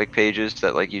topic pages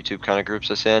that like YouTube kind of groups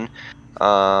us in.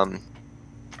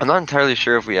 I'm not entirely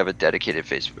sure if we have a dedicated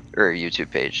Facebook or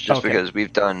YouTube page, just Okay. because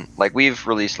we've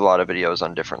released a lot of videos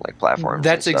on different like platforms.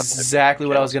 That's and stuff. exactly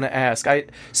what I was going to ask.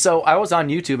 So I was on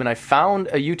YouTube and I found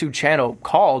a YouTube channel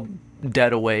called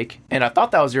Dead Awake, and I thought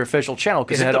that was your official channel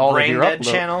because Is it it had the all Brain of your Dead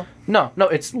uploads. channel? No,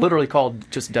 it's literally called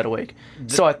just Dead Awake.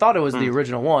 So I thought it was the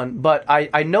original one, but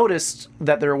I noticed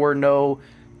that there were no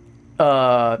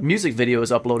music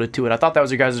videos uploaded to it. I thought that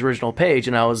was your guys' original page,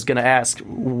 and I was going to ask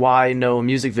why no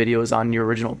music videos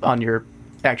on your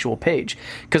actual page,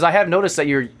 because I have noticed that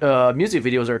your music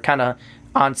videos are kind of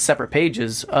on separate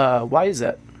pages. Why is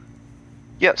that?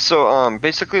 Yeah, so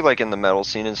basically like in the metal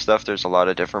scene and stuff, there's a lot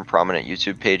of different prominent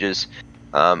YouTube pages,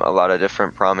 a lot of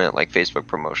different prominent like Facebook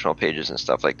promotional pages and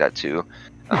stuff like that too,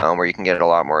 where you can get a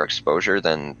lot more exposure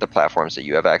than the platforms that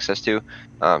you have access to.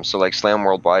 So like Slam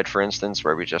Worldwide, for instance,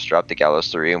 where we just dropped the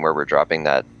Gallows 3 and where we're dropping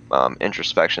that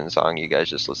introspection song you guys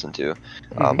just listened to,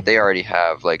 they already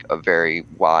have like a very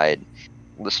wide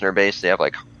listener base. They have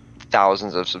like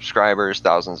thousands of subscribers,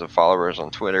 thousands of followers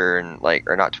on Twitter and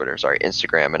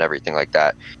Instagram and everything like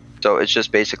that. So it's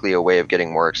just basically a way of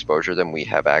getting more exposure than we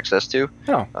have access to.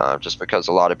 Oh. Just because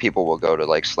a lot of people will go to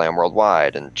like Slam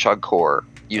Worldwide and Chugcore,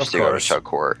 used to go to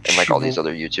Chugcore, and like all these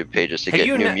other YouTube pages to get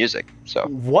new music. So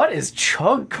What is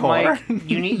Chugcore? Mike,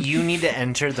 you need to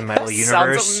enter the metal That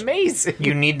universe. sounds amazing.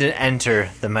 You need to enter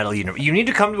the metal universe. You need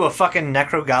to come to a fucking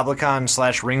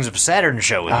Necrogoblicon / Rings of Saturn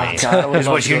show with me. Is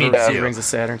what you need to do. Rings of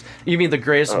Saturn. You mean the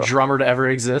greatest drummer to ever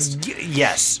exist?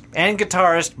 Yes, and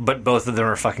guitarist, but both of them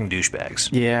are fucking douchebags.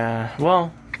 Yeah.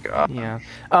 Well. God, Yeah.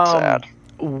 sad.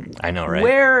 I know, right?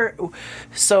 Where?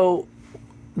 So,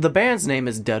 the band's name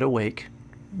is Dead Awake.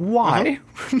 Why?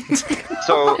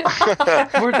 So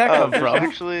Where'd that come from?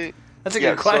 actually, That's a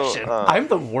good question. I'm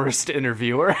the worst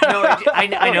interviewer. No,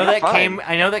 I know that fine.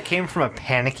 I know that came from a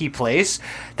panicky place.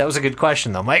 That was a good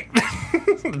question, though, Mike.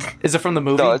 Is it from the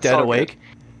movie No, it's Dead all Awake?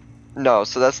 No,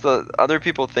 so that's the other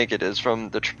people think it is from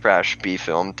the trash B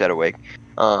film Dead Awake.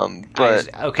 But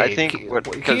okay, I think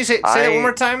can you say that one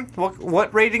more time?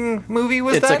 What rating movie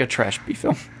was It's that? like a trash B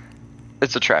film.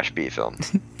 it's a trash B film.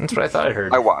 That's what I thought I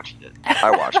heard. I watched it,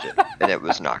 and it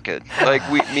was not good. Like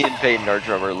me and Peyton, our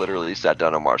drummer, literally sat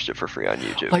down and watched it for free on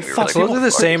YouTube. Like, We were fuck, It's literally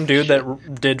the "Fuck same this dude shit."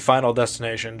 that did Final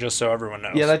Destination, just so everyone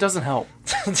knows. Yeah, that doesn't help.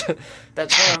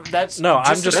 That's No,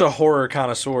 I'm just a horror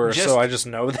connoisseur, just- so I just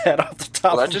know that off the top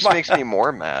Well, that of just my makes me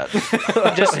more mad.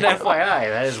 just an FYI.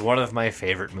 That is one of my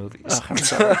favorite movies.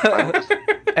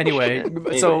 Anyway,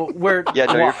 so where? Yeah,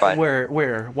 no, you're fine. Where?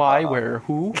 Why? Where?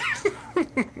 Who?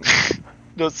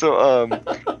 No, so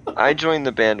I joined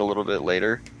the band a little bit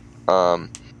later.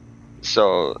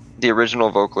 So the original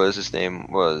vocalist, his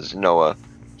name was Noah.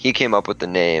 he came up with the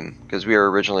name because we were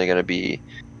originally going to be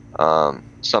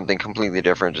something completely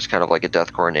different, just kind of like a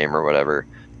deathcore name or whatever.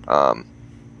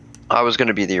 I was going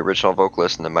to be the original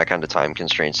vocalist, and then my kind of time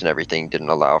constraints and everything didn't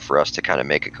allow for us to kind of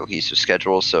make a cohesive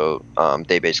schedule. So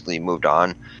they basically moved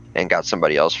on and got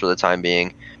somebody else for the time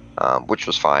being, which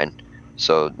was fine.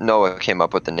 So Noah came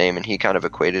up with the name, and he kind of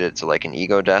equated it to like an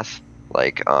ego death.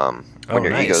 Like when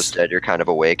your ego's dead, you're kind of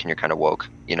awake and you're kind of woke.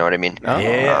 You know what I mean? Oh.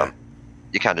 Yeah.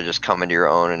 You kind of just come into your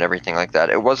own and everything like that.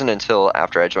 It wasn't until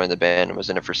after I joined the band and was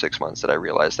in it for 6 months that I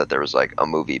realized that there was like a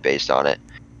movie based on it.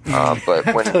 But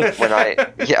when I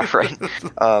yeah right.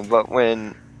 But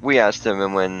when we asked him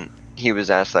and when he was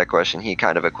asked that question, he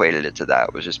kind of equated it to that.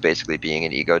 It was just basically being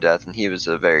an ego death, and he was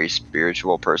a very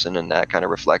spiritual person, and that kind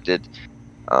of reflected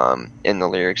in the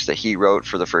lyrics that he wrote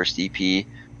for the first EP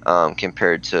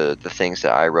compared to the things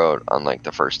that I wrote on like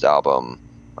the first album.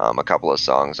 A couple of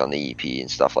songs on the EP and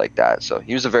stuff like that. So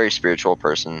he was a very spiritual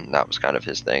person. And that was kind of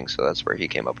his thing. So that's where he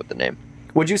came up with the name.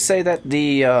 Would you say that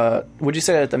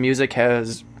the music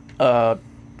has, I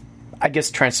guess,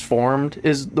 transformed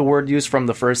is the word used from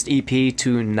the first EP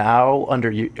to now under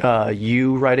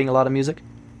you writing a lot of music?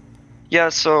 Yeah.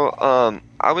 So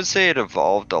I would say it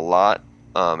evolved a lot.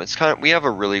 It's kind of, we have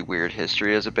a really weird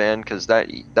history as a band because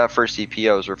that first EP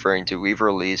I was referring to, we've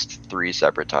released 3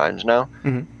 separate times now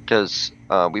because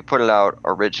we put it out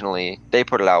originally. They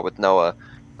put it out with Noah,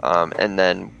 and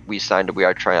then we signed to We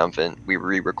Are Triumphant. We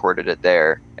re-recorded it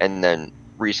there, and then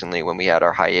recently when we had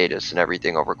our hiatus and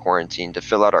everything over quarantine to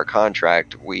fill out our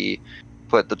contract, we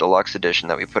put the deluxe edition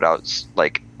that we put out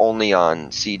like only on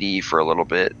CD for a little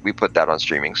bit. We put that on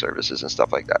streaming services and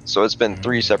stuff like that. So it's been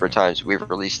 3 separate times we've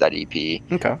released that EP.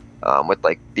 Okay. With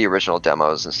like the original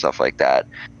demos and stuff like that.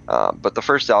 But the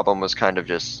first album was kind of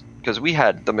just because we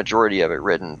had the majority of it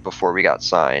written before we got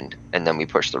signed, and then we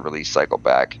pushed the release cycle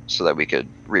back so that we could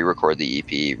re-record the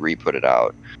EP, re-put it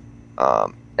out.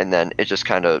 And then it just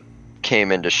kind of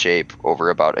came into shape over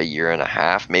about a year and a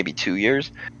half, maybe 2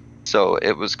 years. So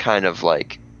it was kind of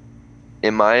like,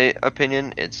 in my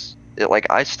opinion, like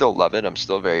I still love it. I'm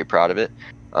still very proud of it.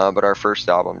 But our first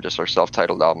album, just our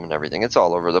self-titled album and everything, it's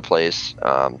all over the place.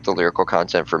 The lyrical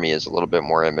content for me is a little bit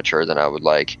more immature than I would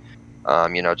like.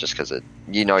 Just because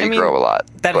you grow a lot.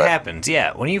 That happens,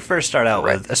 yeah. When you first start out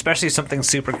with, especially something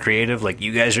super creative like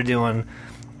you guys are doing,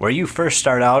 where you first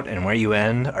start out and where you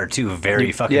end are 2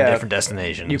 very different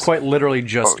destinations. You quite literally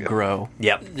just grow.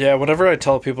 Yep. Yeah, whenever I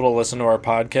tell people to listen to our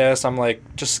podcast, I'm like,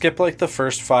 just skip like the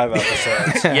first 5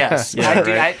 episodes. Yes.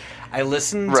 Yeah, I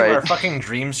listened to our fucking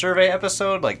Dream Survey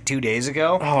episode like 2 days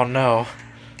ago. Oh, no.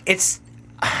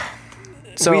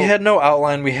 So we had no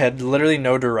outline. We had literally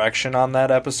no direction on that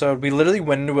episode. We literally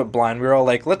went into it blind. We were all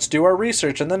like, let's do our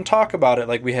research and then talk about it.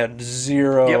 Like, we had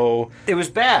zero... Yep. It was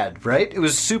bad, right? It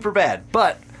was super bad.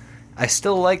 But I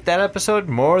still like that episode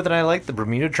more than I like the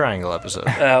Bermuda Triangle episode.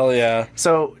 Hell yeah.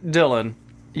 So, Dylan,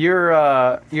 you're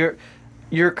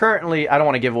currently, I don't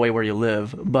want to give away where you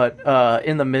live, but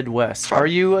in the Midwest. Are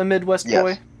you a Midwest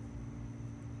boy?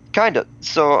 Kind of.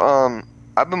 So,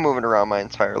 I've been moving around my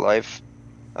entire life.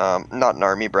 Not an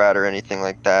army brat or anything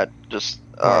like that. Just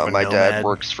my dad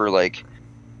works for like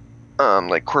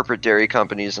corporate dairy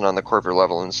companies and on the corporate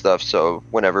level and stuff. So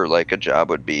whenever like a job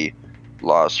would be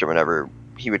lost or whenever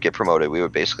he would get promoted, we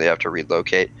would basically have to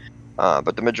relocate.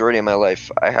 But the majority of my life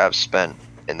I have spent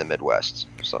in the Midwest.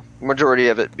 So the majority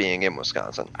of it being in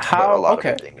Wisconsin.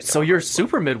 So you're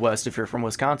super Midwest if you're from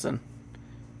Wisconsin.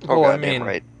 Oh, well, I mean,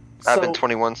 right. I've been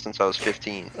 21 since I was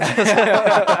 15.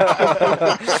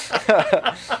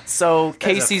 So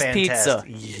Casey's Pizza,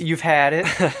 you've had it.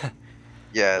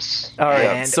 Yes. All right.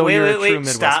 And So you're a true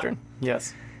Midwestern. Stop.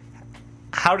 Yes.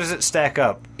 How does it stack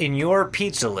up in your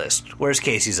pizza list? Where's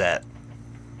Casey's at?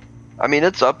 I mean,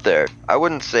 it's up there. I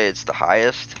wouldn't say it's the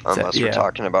highest unless yeah. we're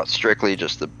talking about strictly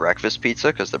just the breakfast pizza,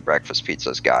 because the breakfast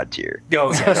pizza is god tier.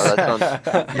 Oh,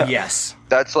 yes. Yes.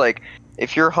 That's like,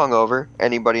 if you're hungover,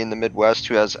 anybody in the Midwest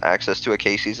who has access to a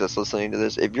Casey's that's listening to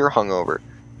this, if you're hungover,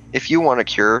 if you want a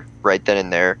cure right then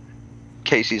and there,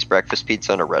 Casey's breakfast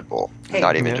pizza and a Red Bull.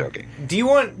 Not even joking. Do you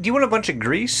want a bunch of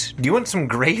grease? Do you want some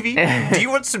gravy? Do you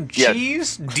want some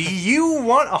cheese? Do you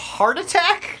want a heart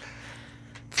attack?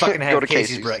 Fucking have Go to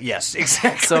Casey's. Yes,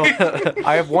 exactly. So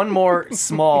I have one more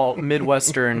small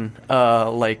Midwestern,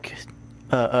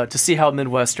 to see how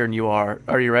Midwestern you are.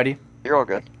 Are you ready? You're all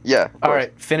good. Yeah. All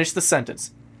right. Finish the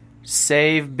sentence.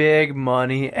 Save big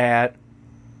money at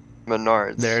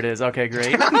Menards. There it is. Okay,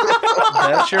 great.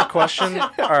 That's your question. All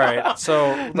right,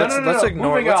 so let's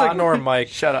ignore Mike.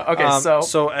 Shut up. Okay,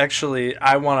 so actually,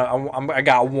 I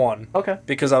got one. Okay.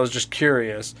 Because I was just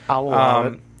curious. I'll allow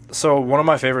it. So one of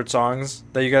my favorite songs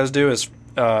that you guys do is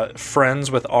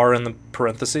friends with R in the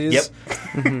parentheses.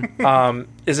 Yep.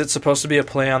 Is it supposed to be a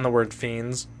play on the word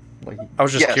fiends? Like, I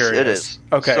was just Yes, curious. it is.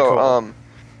 Okay, so, cool.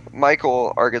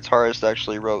 Michael, our guitarist,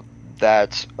 actually wrote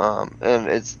that, and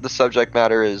it's the subject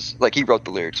matter is like he wrote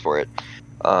the lyrics for it,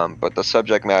 but the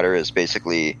subject matter is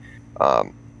basically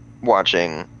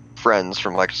watching friends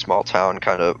from like a small town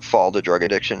kind of fall to drug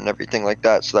addiction and everything like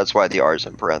that. So that's why the R's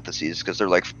in parentheses, because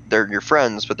they're your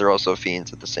friends, but they're also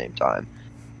fiends at the same time.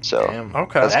 So Damn.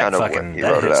 Okay. that's That kind of fucking what he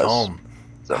that wrote it hits as. home.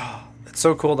 So, It's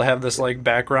so cool to have this like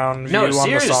background view No, on the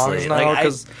seriously, songs now, like,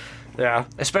 because yeah.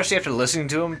 Especially after listening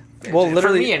to them. Well,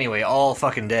 literally- for me anyway, all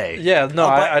fucking day. Yeah, no, Oh,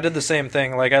 but- I did the same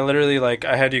thing. Like, I literally, like,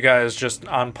 I had you guys just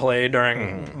on play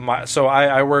during my... So,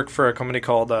 I work for a company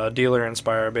called Dealer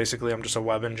Inspire. Basically, I'm just a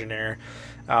web engineer.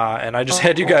 And I just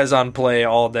had you guys on play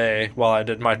all day while I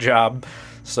did my job.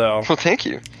 So, well, thank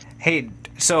you. Hey,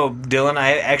 so Dylan,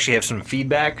 I actually have some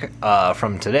feedback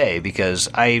from today because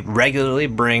I regularly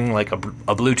bring like a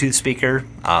Bluetooth speaker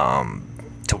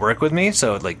to work with me.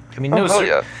 So like, I mean,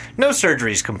 no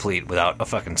surgery's complete without a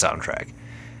fucking soundtrack.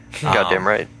 Goddamn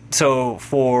right. So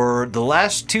for the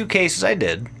last 2 cases I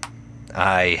did,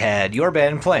 I had your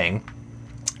band playing,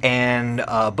 and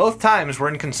both times were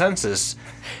in consensus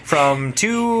from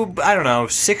 2, I don't know,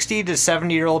 60 to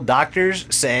 70-year-old doctors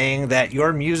saying that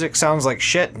your music sounds like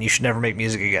shit and you should never make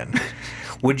music again.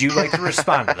 Would you like to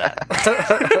respond to that?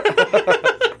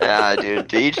 Yeah, dude,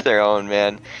 to each their own,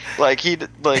 man. Like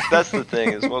that's the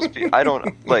thing is most people.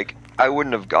 I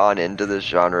wouldn't have gone into this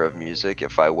genre of music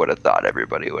if I would have thought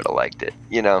everybody would have liked it.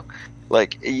 You know,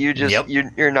 like you just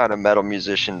you're not a metal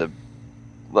musician to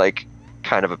like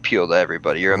kind of appeal to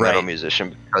everybody. You're a metal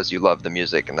musician because you love the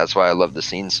music, and that's why I love the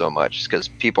scene so much. Because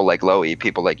people like Loey,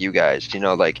 people like you guys, you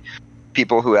know, like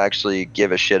people who actually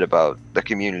give a shit about the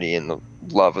community and the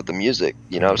love of the music,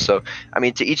 you know. So I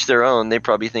mean, to each their own. They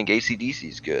probably think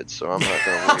AC/DC's good, so I'm not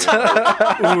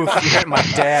gonna worry. Oof, you hit my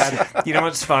dad. You know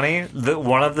what's funny?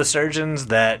 One of the surgeons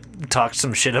that talked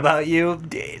some shit about you,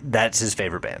 that's his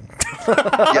favorite band.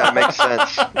 Yeah, it makes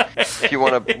sense. If you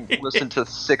want to listen to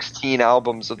 16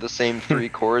 albums of the same 3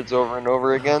 chords over and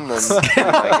over again, then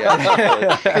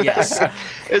I guess. Yes.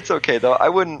 It's okay though. I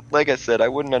wouldn't, like I said, I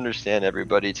wouldn't understand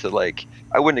everybody to like.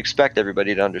 I wouldn't expect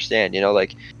everybody to understand. You know,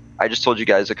 like I just told you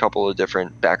guys a couple of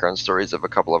different background stories of a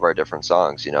couple of our different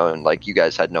songs. You know, and like you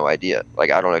guys had no idea.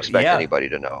 Like I don't expect anybody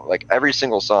to know. Like every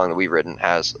single song that we've written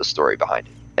has a story behind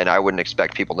it, and I wouldn't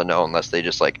expect people to know unless they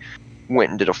just like went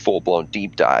and did a full-blown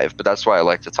deep dive. But that's why I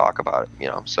like to talk about it. You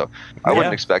know, so I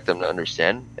wouldn't expect them to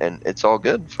understand, and it's all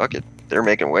good. Fuck it. They're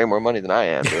making way more money than I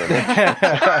am doing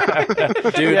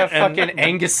it. Dude, yeah, fucking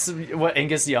Angus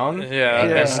Young? yeah.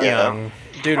 Angus Young.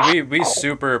 Dude, we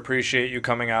super appreciate you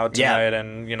coming out tonight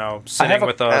and, you know, sitting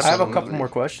with us. I have a Absolutely. couple more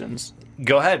questions.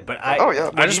 Go ahead, but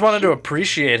I just wanted to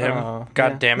appreciate him.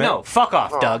 God damn it. No, fuck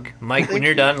off, Doug. Mike, when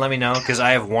you're done, let me know, because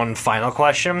I have one final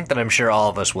question that I'm sure all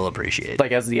of us will appreciate.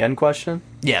 Like as the end question?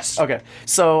 Yes. Okay.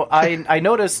 So I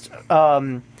noticed.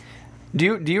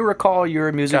 Do you recall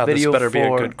your music God, video? this better for... be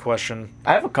a good question.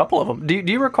 I have a couple of them. Do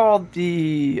you recall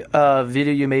the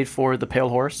video you made for the Pale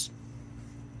Horse?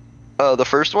 The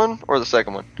first one or the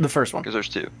second one? The first one. Because there's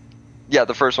 2. Yeah,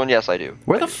 the first one. Yes, I do.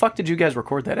 Where the fuck did you guys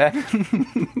record that at?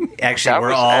 Actually, That we're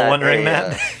was all at wondering a,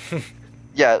 that.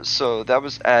 Yeah, so that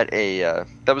was at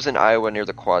that was in Iowa near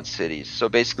the Quad Cities. So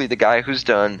basically, the guy who's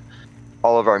done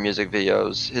all of our music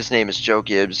videos, his name is Joe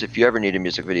Gibbs. If you ever need a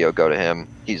music video, go to him.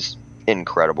 He's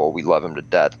incredible. We love him to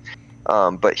death.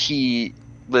 But he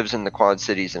lives in the Quad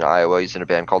Cities in Iowa. He's in a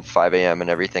band called 5 a.m. and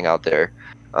everything out there.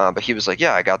 But he was like,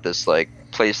 yeah, I got this like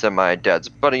place that my dad's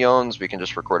buddy owns. We can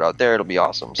just record out there. It'll be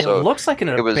awesome. It So looks like an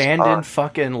it was, abandoned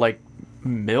fucking like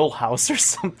mill house or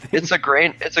something. it's a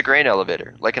grain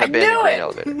elevator, like an abandoned grain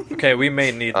elevator. Okay, we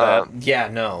may need that. Yeah,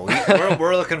 no.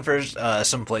 We're looking for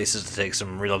some places to take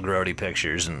some real grody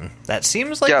pictures, and that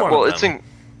seems like Yeah, one well, of them.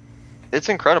 it's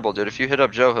incredible, dude. If you hit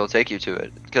up Joe, he'll take you to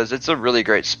it because it's a really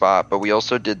great spot. But we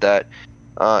also did that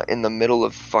in the middle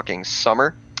of fucking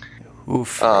summer.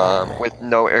 Oof. With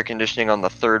no air conditioning on the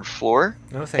 3rd floor.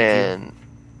 No, thank you. And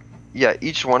yeah,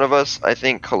 each one of us, I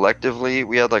think collectively,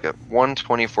 we had like a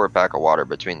 124 pack of water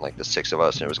between like the 6 of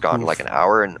us, and it was gone in like an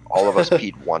hour, and all of us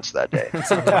peed once that day.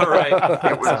 Sounds about right.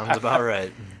 Sounds about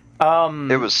right.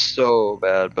 It was so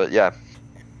bad, but yeah.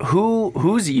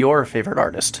 Who's your favorite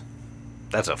artist?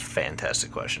 That's a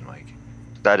fantastic question, Mike.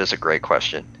 That is a great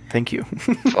question. Thank you.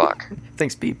 Fuck.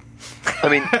 Thanks, Beep. I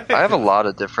mean, I have a lot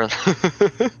of different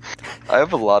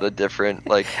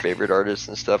like favorite artists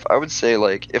and stuff. I would say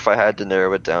like if I had to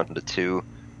narrow it down to 2,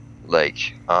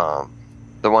 like the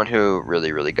one who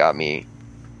really got me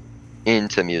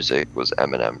into music was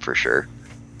Eminem for sure.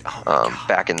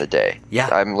 back in the day. Yeah.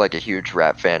 I'm like a huge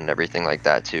rap fan and everything like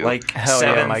that too. Like Hell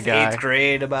yeah, 7th, my guy. 8th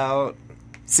grade about.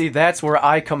 See, that's where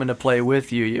I come into play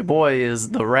with you. Your boy is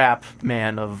the rap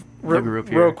man of the group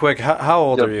here. Real quick, how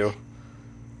old Yep. are you?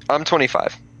 I'm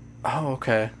 25. Oh,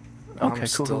 okay. Okay, I'm cool.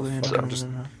 still cool. fucking just-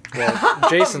 Well,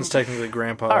 Jason's technically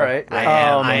grandpa. All right.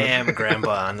 I am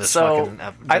grandpa on this So fucking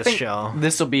I this think show.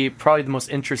 this will be probably the most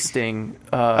interesting.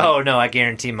 Oh no, I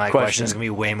guarantee my question question. is gonna be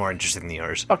way more interesting than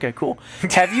yours. Okay, cool.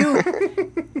 Have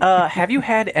you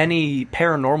had any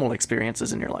paranormal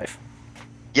experiences in your life?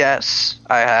 Yes,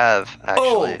 I have actually.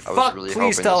 Oh, I was fuck, really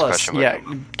please hoping tell this us. question would Yeah,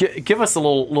 come. give us a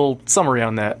little summary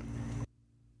on that.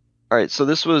 All right, so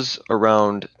this was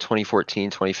around 2014,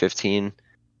 2015.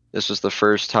 This was the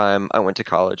first time I went to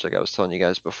college, like I was telling you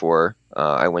guys before.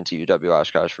 I went to UW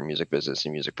Oshkosh for music business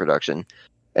and music production.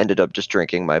 Ended up just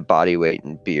drinking my body weight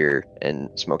in beer and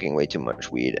smoking way too much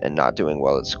weed and not doing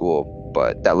well at school.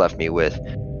 But that left me with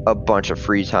a bunch of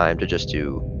free time to just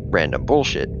do random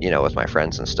bullshit, with my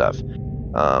friends and stuff.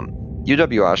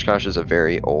 UW Oshkosh is a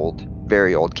very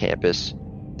old campus.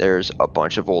 There's a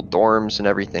bunch of old dorms and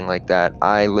everything like that.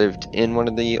 I lived in one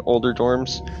of the older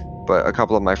dorms, but a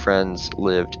couple of my friends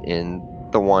lived in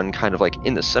the one kind of like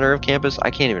in the center of campus. I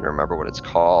can't even remember what it's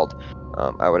called.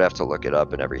 I would have to look it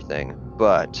up and everything.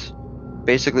 But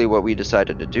basically what we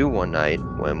decided to do one night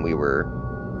when we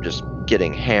were just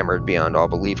getting hammered beyond all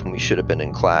belief when we should have been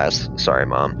in class, sorry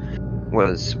mom,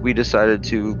 was we decided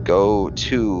to go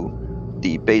to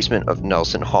the basement of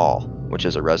Nelson Hall, which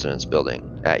is a residence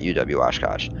building at UW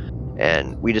Oshkosh.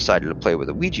 And we decided to play with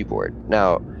a Ouija board.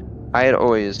 Now,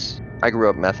 I grew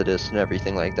up Methodist and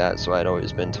everything like that, so I'd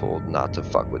always been told not to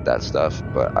fuck with that stuff,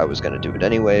 but I was going to do it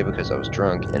anyway because I was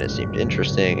drunk and it seemed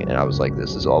interesting, and I was like,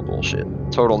 this is all bullshit.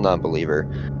 Total non-believer.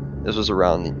 This was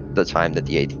around the time that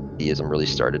the atheism really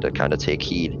started to kind of take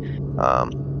heed.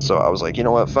 So I was like, you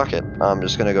know what, fuck it. I'm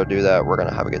just going to go do that. We're going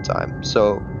to have a good time.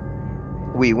 So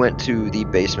we went to the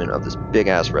basement of this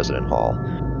big-ass resident hall.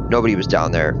 Nobody was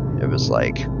down there. It was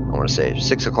like, I want to say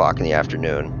 6 o'clock in the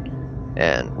afternoon.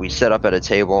 And we set up at a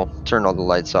table, turned all the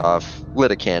lights off,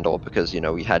 lit a candle because,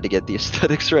 we had to get the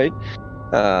aesthetics right.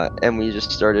 And we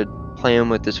just started playing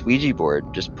with this Ouija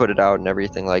board, just put it out and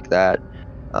everything like that.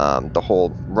 The whole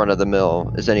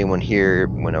run-of-the-mill, is anyone here?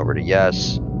 Went over to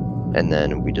yes. And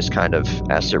then we just kind of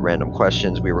asked it random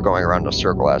questions. We were going around in a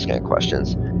circle asking it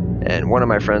questions. And one of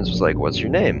my friends was like, what's your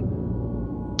name?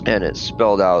 And it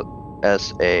spelled out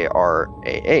Sarah.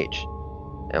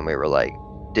 And we were like,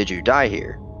 did you die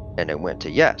here? And it went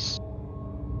to yes.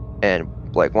 And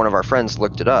like one of our friends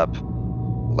looked it up,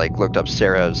 looked up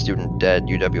Sarah, student dead,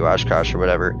 UW Oshkosh or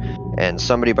whatever. And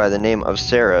somebody by the name of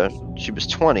Sarah, she was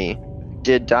 20,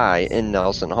 did die in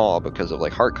Nelson Hall because of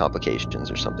heart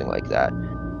complications or something like that.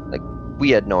 We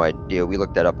had no idea. We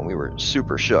looked that up and we were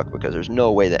super shook because there's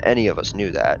no way that any of us knew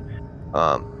that.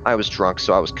 I was drunk,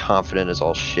 so I was confident as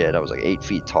all shit. I was 8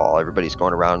 feet tall. Everybody's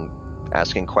going around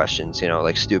asking questions,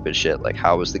 stupid shit, like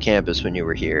how was the campus when you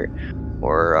were here?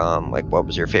 Or what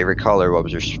was your favorite color? What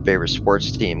was your favorite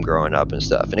sports team growing up and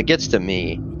stuff? And it gets to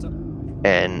me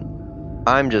and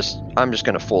I'm just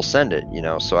gonna full send it,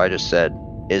 so I just said,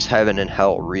 is heaven and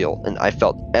hell real? And I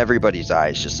felt everybody's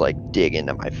eyes just dig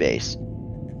into my face.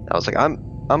 I was like,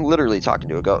 I'm literally talking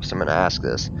to a ghost. I'm gonna ask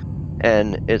this.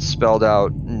 And it spelled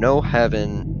out, no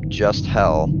heaven, just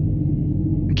hell.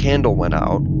 The candle went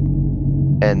out,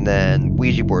 and then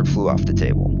Ouija board flew off the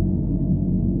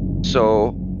table.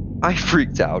 So I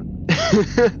freaked out.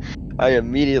 I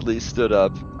immediately stood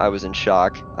up. I was in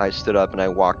shock. I stood up and I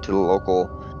walked to the local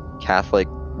Catholic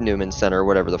Newman Center,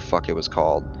 whatever the fuck it was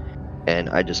called. And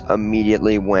I just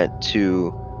immediately went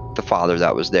to the father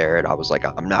that was there, and I was like,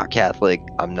 I'm not Catholic.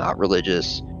 I'm not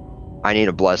religious. I need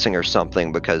a blessing or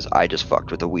something because I just fucked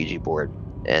with a Ouija board.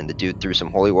 And the dude threw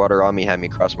some holy water on me, had me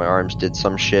cross my arms, did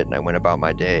some shit, and I went about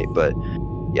my day. But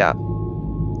yeah,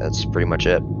 that's pretty much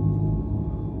it.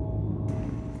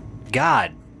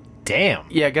 God damn.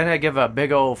 Yeah, gotta give a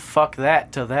big old fuck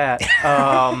that to that.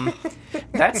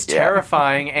 That's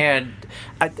terrifying, and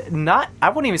I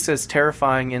wouldn't even say it's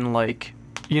terrifying in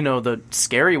the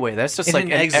scary way. That's just In like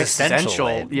an an existential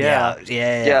way.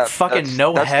 Yeah. Fucking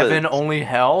no heaven, only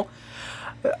hell.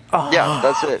 Yeah,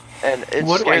 that's it. And it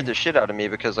What do scared I- the shit out of me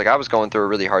because I was going through a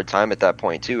really hard time at that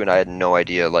point too, and I had no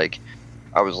idea.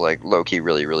 I was low-key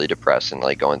really, really depressed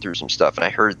and going through some stuff, and I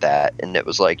heard that, and it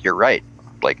was you're right.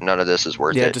 None of this is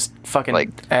worth it. Yeah, just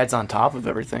fucking adds on top of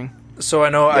everything. So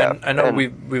I know and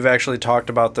we've actually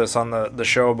talked about this on the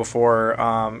show before.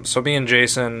 So me and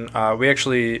Jason,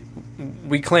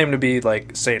 we claim to be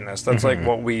Satanists. That's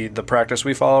what the practice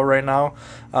we follow right now.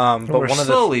 But We're one of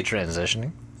slowly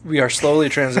transitioning. we are slowly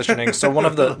transitioning. So one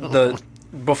of the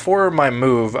before my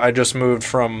move, I just moved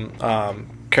from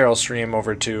Carroll Stream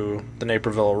over to the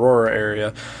Naperville, Aurora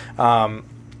area.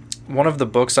 One of the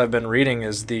books I've been reading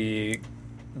is the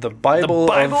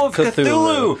Bible of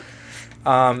Cthulhu.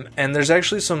 And there's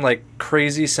actually some like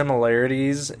crazy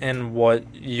similarities in what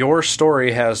your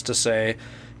story has to say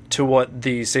to what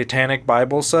the Satanic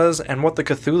Bible says and what the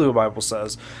Cthulhu Bible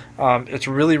says. It's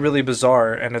really, really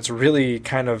bizarre, and it's really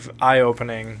kind of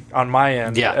eye-opening on my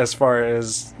end as far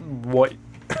as what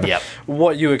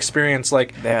what you experience.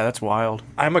 Like, yeah, that's wild.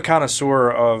 I'm a connoisseur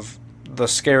of the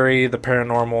scary, the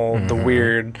paranormal, the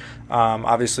weird.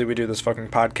 Obviously, we do this fucking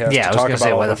podcast. Yeah, to I was talk gonna about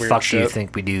say, all why the weird fuck shit. do you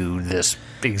think we do this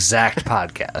exact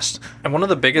podcast? And one of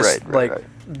the biggest, Right.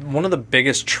 one of the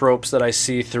biggest tropes that I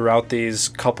see throughout these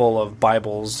couple of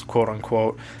Bibles, quote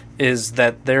unquote, is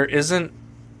that there isn't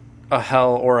a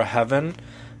hell or a heaven.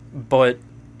 But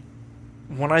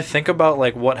when I think about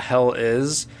like what hell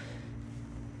is,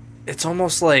 it's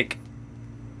almost like,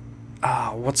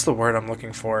 what's the word I'm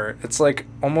looking for? It's like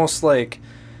almost like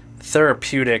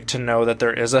therapeutic to know that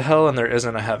there is a hell and there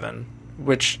isn't a heaven,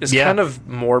 which is kind of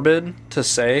morbid to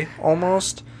say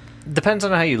almost. Depends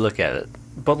on how you look at it.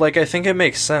 But like I think it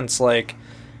makes sense. Like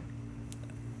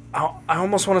I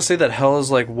almost want to say that hell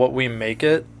is like what we make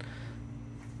it.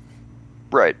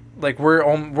 Right. Like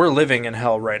we're living in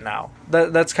hell right now.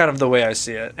 That's kind of the way I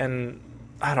see it. And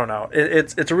I don't know.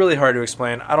 It's really hard to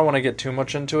explain. I don't want to get too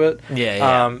much into it.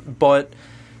 Yeah. But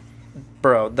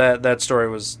bro, that story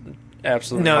was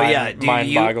absolutely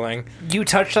mind-boggling. You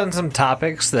touched on some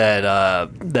topics that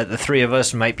that the three of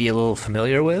us might be a little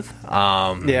familiar with.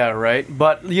 Yeah, right.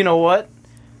 But you know what?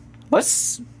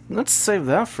 Let's save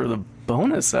that for the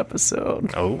bonus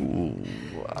episode. Oh.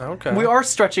 Okay. We are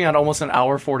stretching out almost an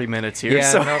hour 40 minutes here.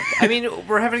 Yeah, so no, I mean,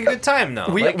 we're having a good time, though.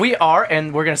 we are,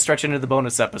 and we're going to stretch into the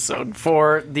bonus episode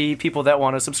for the people that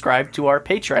want to subscribe to our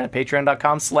Patreon at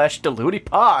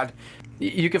patreon.com/DLUTIPod.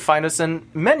 You can find us in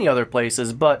many other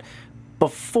places, but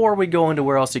before we go into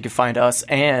where else you can find us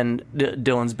and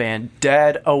Dylan's band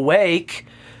Dead Awake,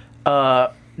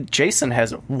 Jason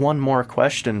has one more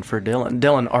question for Dylan.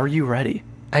 Dylan, are you ready?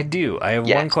 I do. I have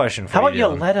Yeah. one question for How you. about you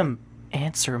Dylan. let him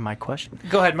answer my question?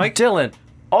 Go ahead, Mike. Dylan,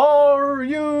 are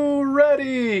you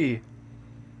ready?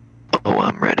 Oh,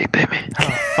 I'm ready, baby.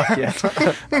 Fuck yeah. Oh,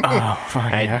 fuck All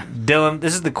right, yeah. Dylan,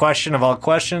 this is the question of all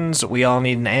questions. We all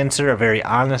need an answer, a very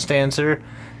honest answer.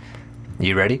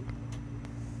 You ready?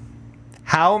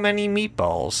 How many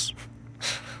meatballs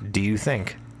do you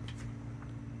think?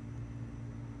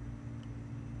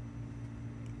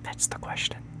 That's the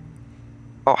question.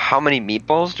 Oh, how many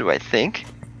meatballs do I think?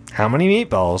 How many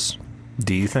meatballs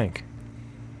do you think?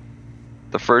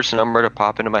 The first number to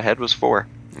pop into my head was 4.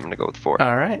 I'm gonna go with 4.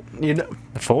 All right.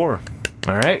 4.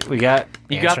 All right, we got.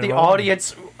 You got answer the number one.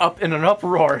 audience up in an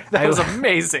uproar. That was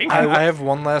amazing. I have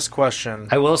one last question.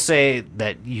 I will say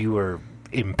that you were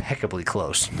impeccably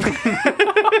close.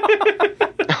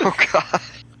 Oh God.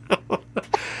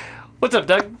 What's up,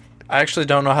 Doug? I actually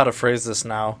don't know how to phrase this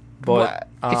now, but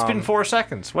It's been 4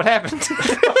 seconds. What happened?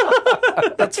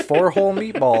 that's 4 whole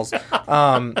meatballs.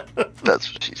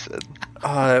 That's what she said.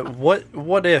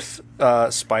 What if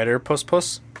spider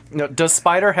puss? No, does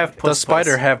Spider have puss? Does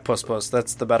spider have puss?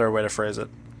 That's the better way to phrase it.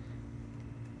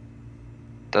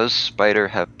 Does spider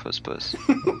have puss?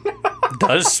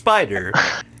 Does Spider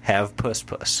have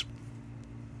puss?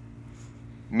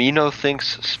 Mino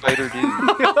thinks spider do.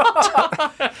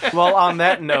 Well, on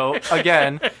that note,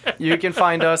 again, you can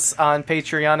find us on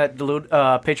Patreon at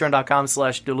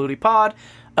patreon.com/DLUTIPod.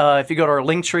 If you go to our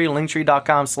Linktree,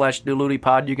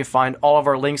 linktree.com/DLUTIPod, you can find all of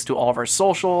our links to all of our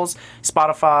socials,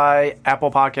 Spotify,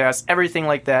 Apple Podcasts, everything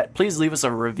like that. Please leave us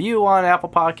a review on Apple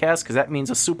Podcasts, because that means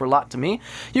a super lot to me.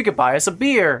 You could buy us a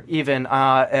beer, even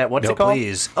at, what's it called?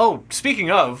 Please. Oh, speaking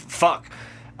of, fuck.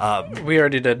 We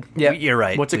already did. Yeah, You're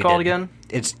right. What's it we called did. again?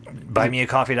 It's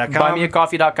buymeacoffee.com.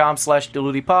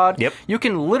 buymeacoffee.com/DLUTIPod. Yep. You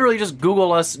can literally just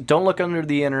Google us, don't look under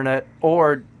the internet,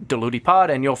 or DLUTIPod,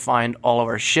 and you'll find all of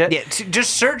our shit. Yeah,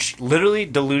 just search literally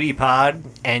DLUTI Pod,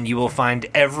 and you will find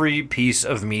every piece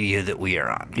of media that we are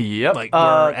on. Yep. Like,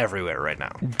 we're everywhere right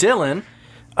now. Dylan,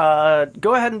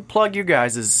 go ahead and plug your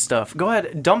guys' stuff. Go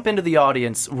ahead, dump into the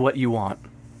audience what you want.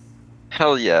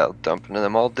 Hell yeah, I'll dump into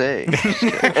them all day. Just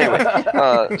kidding.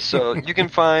 Anyway, so you can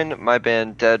find my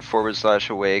band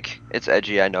Dead/Awake. It's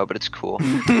edgy, I know, but it's cool.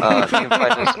 You can find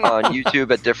us on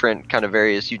YouTube at different kind of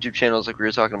various YouTube channels like we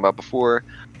were talking about before.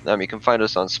 You can find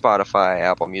us on Spotify,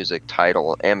 Apple Music,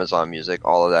 Tidal, Amazon Music,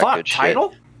 all of that good shit.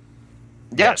 Tidal?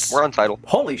 Yes, we're on Tidal.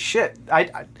 Holy shit.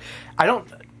 I don't...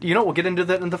 we'll get into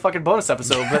that in the fucking bonus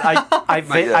episode. But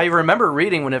I remember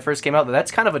reading when it first came out that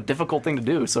that's kind of a difficult thing to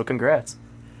do. So congrats.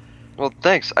 Well,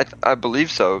 thanks. I believe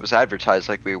so. It was advertised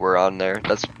like we were on there.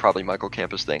 That's probably Michael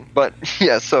Campus thing. But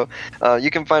yeah, so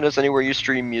you can find us anywhere you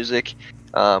stream music.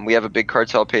 We have a big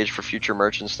cartel page for future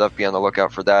merch and stuff. Be on the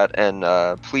lookout for that.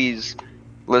 And please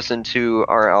listen to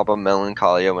our album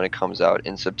Melancholia when it comes out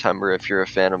in September. If you're a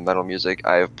fan of metal music,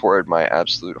 I have poured my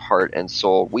absolute heart and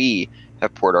soul. We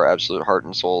have poured our absolute heart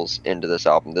and souls into this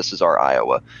album. This is our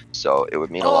Iowa, so it would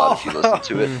mean a lot if you listen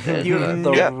to it.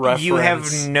 And, you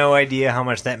have no idea how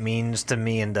much that means to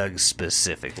me and Doug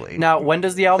specifically. Now, when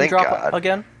does the album drop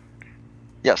again?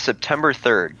 Yeah, September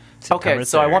 3rd. Okay,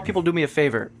 so I want people to do me a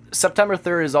favor. September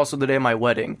 3rd is also the day of my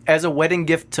wedding. As a wedding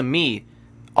gift to me,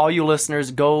 all you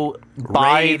listeners, go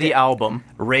buy the album.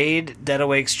 Raid Dead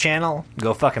Awake's channel.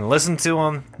 Go fucking listen to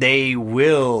them. They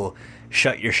will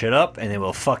shut your shit up and they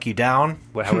will fuck you down,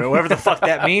 whatever the fuck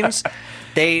that means.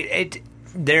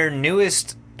 Their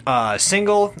newest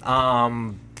single,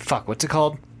 what's it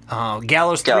called?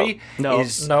 Gallows 3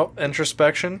 No,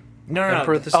 Introspection.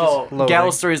 No.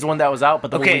 Gallows 3 is the one that was out,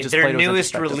 but the one we just their played was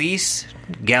newest release,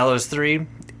 Gallows 3,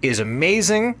 is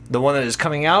amazing. The one that is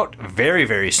coming out very,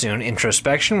 very soon,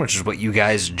 Introspection, which is what you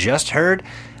guys just heard.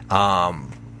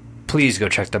 Please go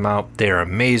check them out. They are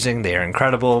amazing. They are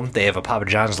incredible. They have a Papa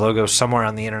John's logo somewhere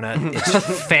on the internet.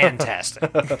 It's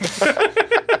fantastic.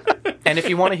 And if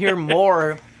you want to hear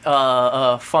more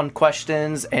fun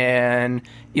questions and,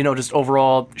 just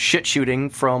overall shit shooting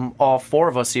from all four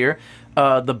of us here,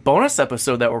 the bonus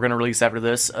episode that we're going to release after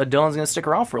this, Dylan's going to stick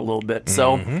around for a little bit.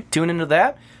 So tune into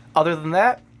that. Other than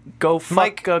that, go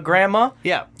fuck grandma.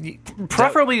 Yeah.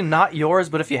 Preferably not yours,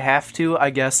 but if you have to, I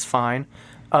guess fine.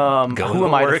 Who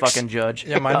am I to fucking judge?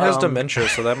 Yeah, mine has dementia,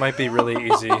 so that might be really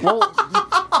easy. Well,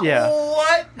 yeah.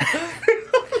 What?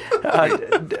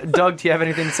 Doug, do you have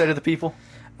anything to say to the people?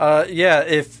 Yeah,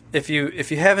 if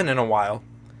you haven't in a while,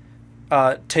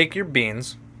 take your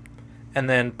beans, and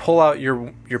then pull out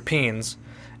your peens,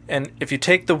 and if you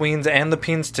take the weens and the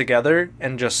peens together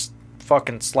and just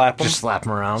fucking slap them. Just slap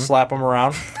them around. Slap them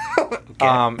around.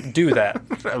 Okay. Do that.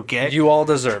 Okay. You all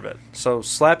deserve it. So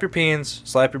slap your peens,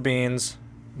 slap your beans,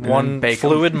 one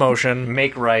fluid motion.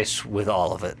 Make rice with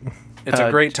all of it. It's a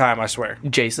great time, I swear.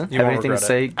 Jason, you have anything to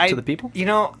say to the people?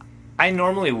 I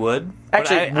normally would.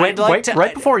 Actually,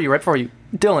 right before you,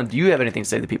 Dylan, do you have anything to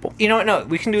say to the people? You know what? No,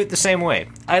 we can do it the same way.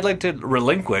 I'd like to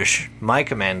relinquish my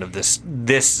command of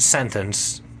this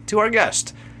sentence to our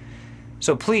guest.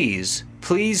 So please,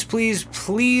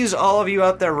 all of you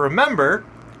out there, remember...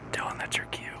 Dylan, that's your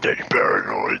cue. Stay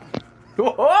paranoid.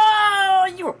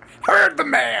 Oh, you heard the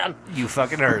man. You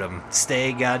fucking heard him.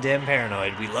 Stay goddamn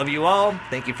paranoid. We love you all.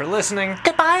 Thank you for listening.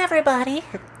 Goodbye, everybody.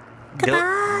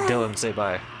 Goodbye. Dylan, say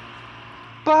bye.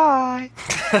 Bye.